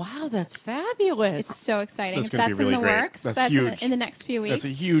kidding. Wow, that's fabulous. It's so exciting. That's in really the great. works. That's huge. In the next few weeks.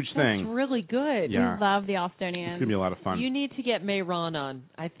 That's a huge thing. That's really good. Yeah. We love the Allstonians. It's going to be a lot of fun. You need to get Mayron on.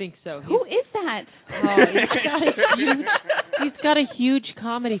 I think so. Who is that? Oh, he's got a huge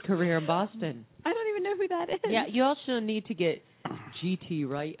comedy career in Boston. I don't even know who that is. Yeah, you also need to get GT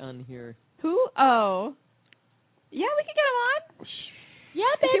Wright on here. Who? Oh. Yeah, we could get him on. Yeah,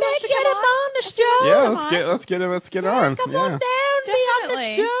 baby, get him on the show. Yeah, let's get on. Come on down, be on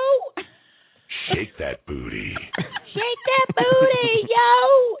the show. Shake that booty. Shake that booty,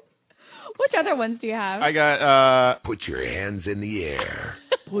 yo. Which other ones do you have? I got Put your hands in the air.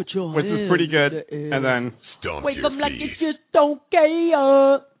 Put your which is pretty good. And then Stomp wait your them like feet. you just don't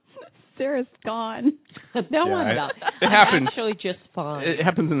care. Sarah's gone. No, I'm not. It happens. Actually, just fine. It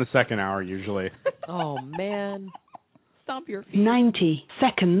happens in the second hour usually. Oh man. Stomp your feet. 90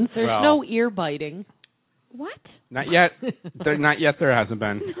 seconds. There's no ear biting. What? Not yet. Not yet. There hasn't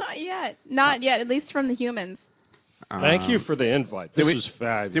been. Not yet. Not yet. At least from the humans. Thank you for the invite. This was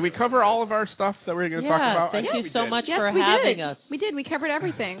fabulous. Did we cover all of our stuff that we were going to talk about? Thank you so much yes, for we having did. us. We did. We covered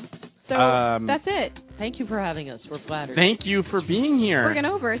everything. So that's it. Thank you for having us. We're flattered. Thank you for being here. We're going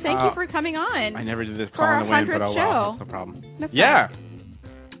over. Thank you for coming on. I never did this for call our in the wind, 100th but oh show. well, that's no problem. That's Yeah,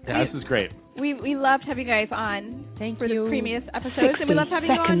 fine. this is great. We loved having you guys on for you. the previous episodes, and we loved having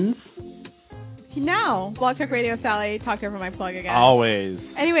seconds. you on. Now, Blog Talk Radio, Sally talked over my plug again. Always.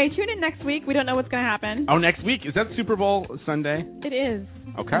 Anyway, tune in next week. We don't know what's going to happen. Oh, next week? Is that Super Bowl Sunday? It is.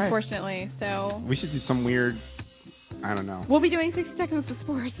 Okay. Unfortunately, so We should do some weird, I don't know. we'll be doing 60 Seconds of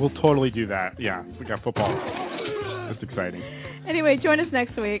Sports. We'll totally do that. Yeah, we got football. That's exciting. Anyway, join us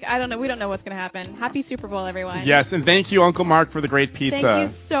next week. I don't know. We don't know what's going to happen. Happy Super Bowl, everyone. Yes, and thank you, Uncle Mark, for the great pizza.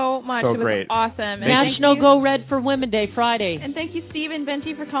 Thank you so much. So it was great. awesome. And National Go Red for Women Day, Friday. And thank you, Steve and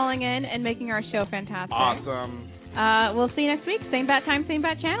Venti, for calling in and making our show fantastic. Awesome. We'll see you next week. Same bat time, same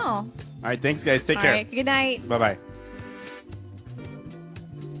bat channel. All right, thanks, guys. Take All care. right, good night. Bye-bye.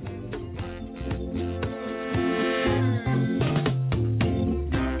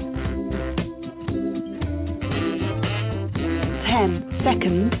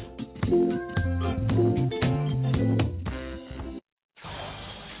 Seconds.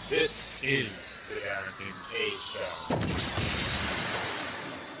 This is the TD&KS Show.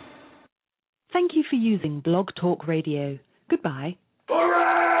 Thank you for using Blog Talk Radio. Goodbye.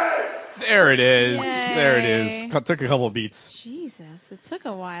 There it is. Yay. There it is. Took a couple of beats. Jesus, it took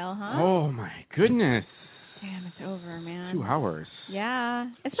a while, huh? Oh, my goodness. Damn, it's over, man. 2 hours. Yeah.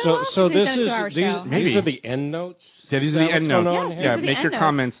 It's been a while So since we've this done a 2-hour show. Maybe. these are the end notes. Yeah, these are the end notes. Yeah, Make your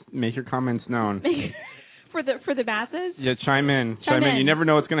comments. Make your comments known. for the masses. Yeah, chime in. Chime in. You never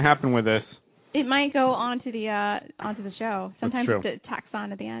know what's going to happen with this. It might go onto the show. Sometimes true. it tacks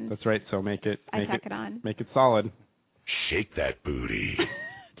on at the end. That's right. So make it. I tack it on. Make it solid. Shake that booty.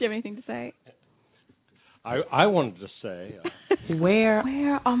 you have anything to say? I wanted to say, where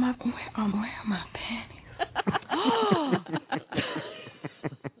are my panties?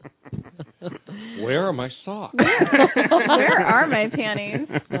 where are my socks? Where are my panties?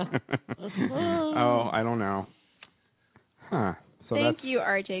 Oh, I don't know. Huh. So Thank you,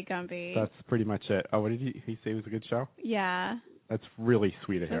 RJ Gumby. That's pretty much it. Oh, what did he say? It was a good show? Yeah. That's really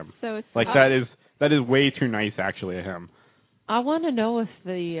sweet of That's him. so like sweet. that is way too nice, actually, of him. I want to know if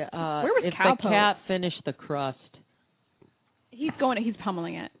the cat finished the crust. He's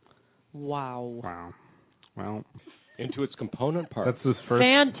pummeling it. Wow. Well, into its component parts. That's his first.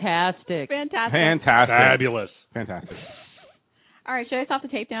 Fantastic. Fabulous. Fantastic. All right, should I stop the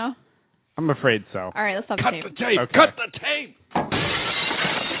tape now? I'm afraid so. All right, let's stop Cut the tape. the tape. Okay. Cut the tape.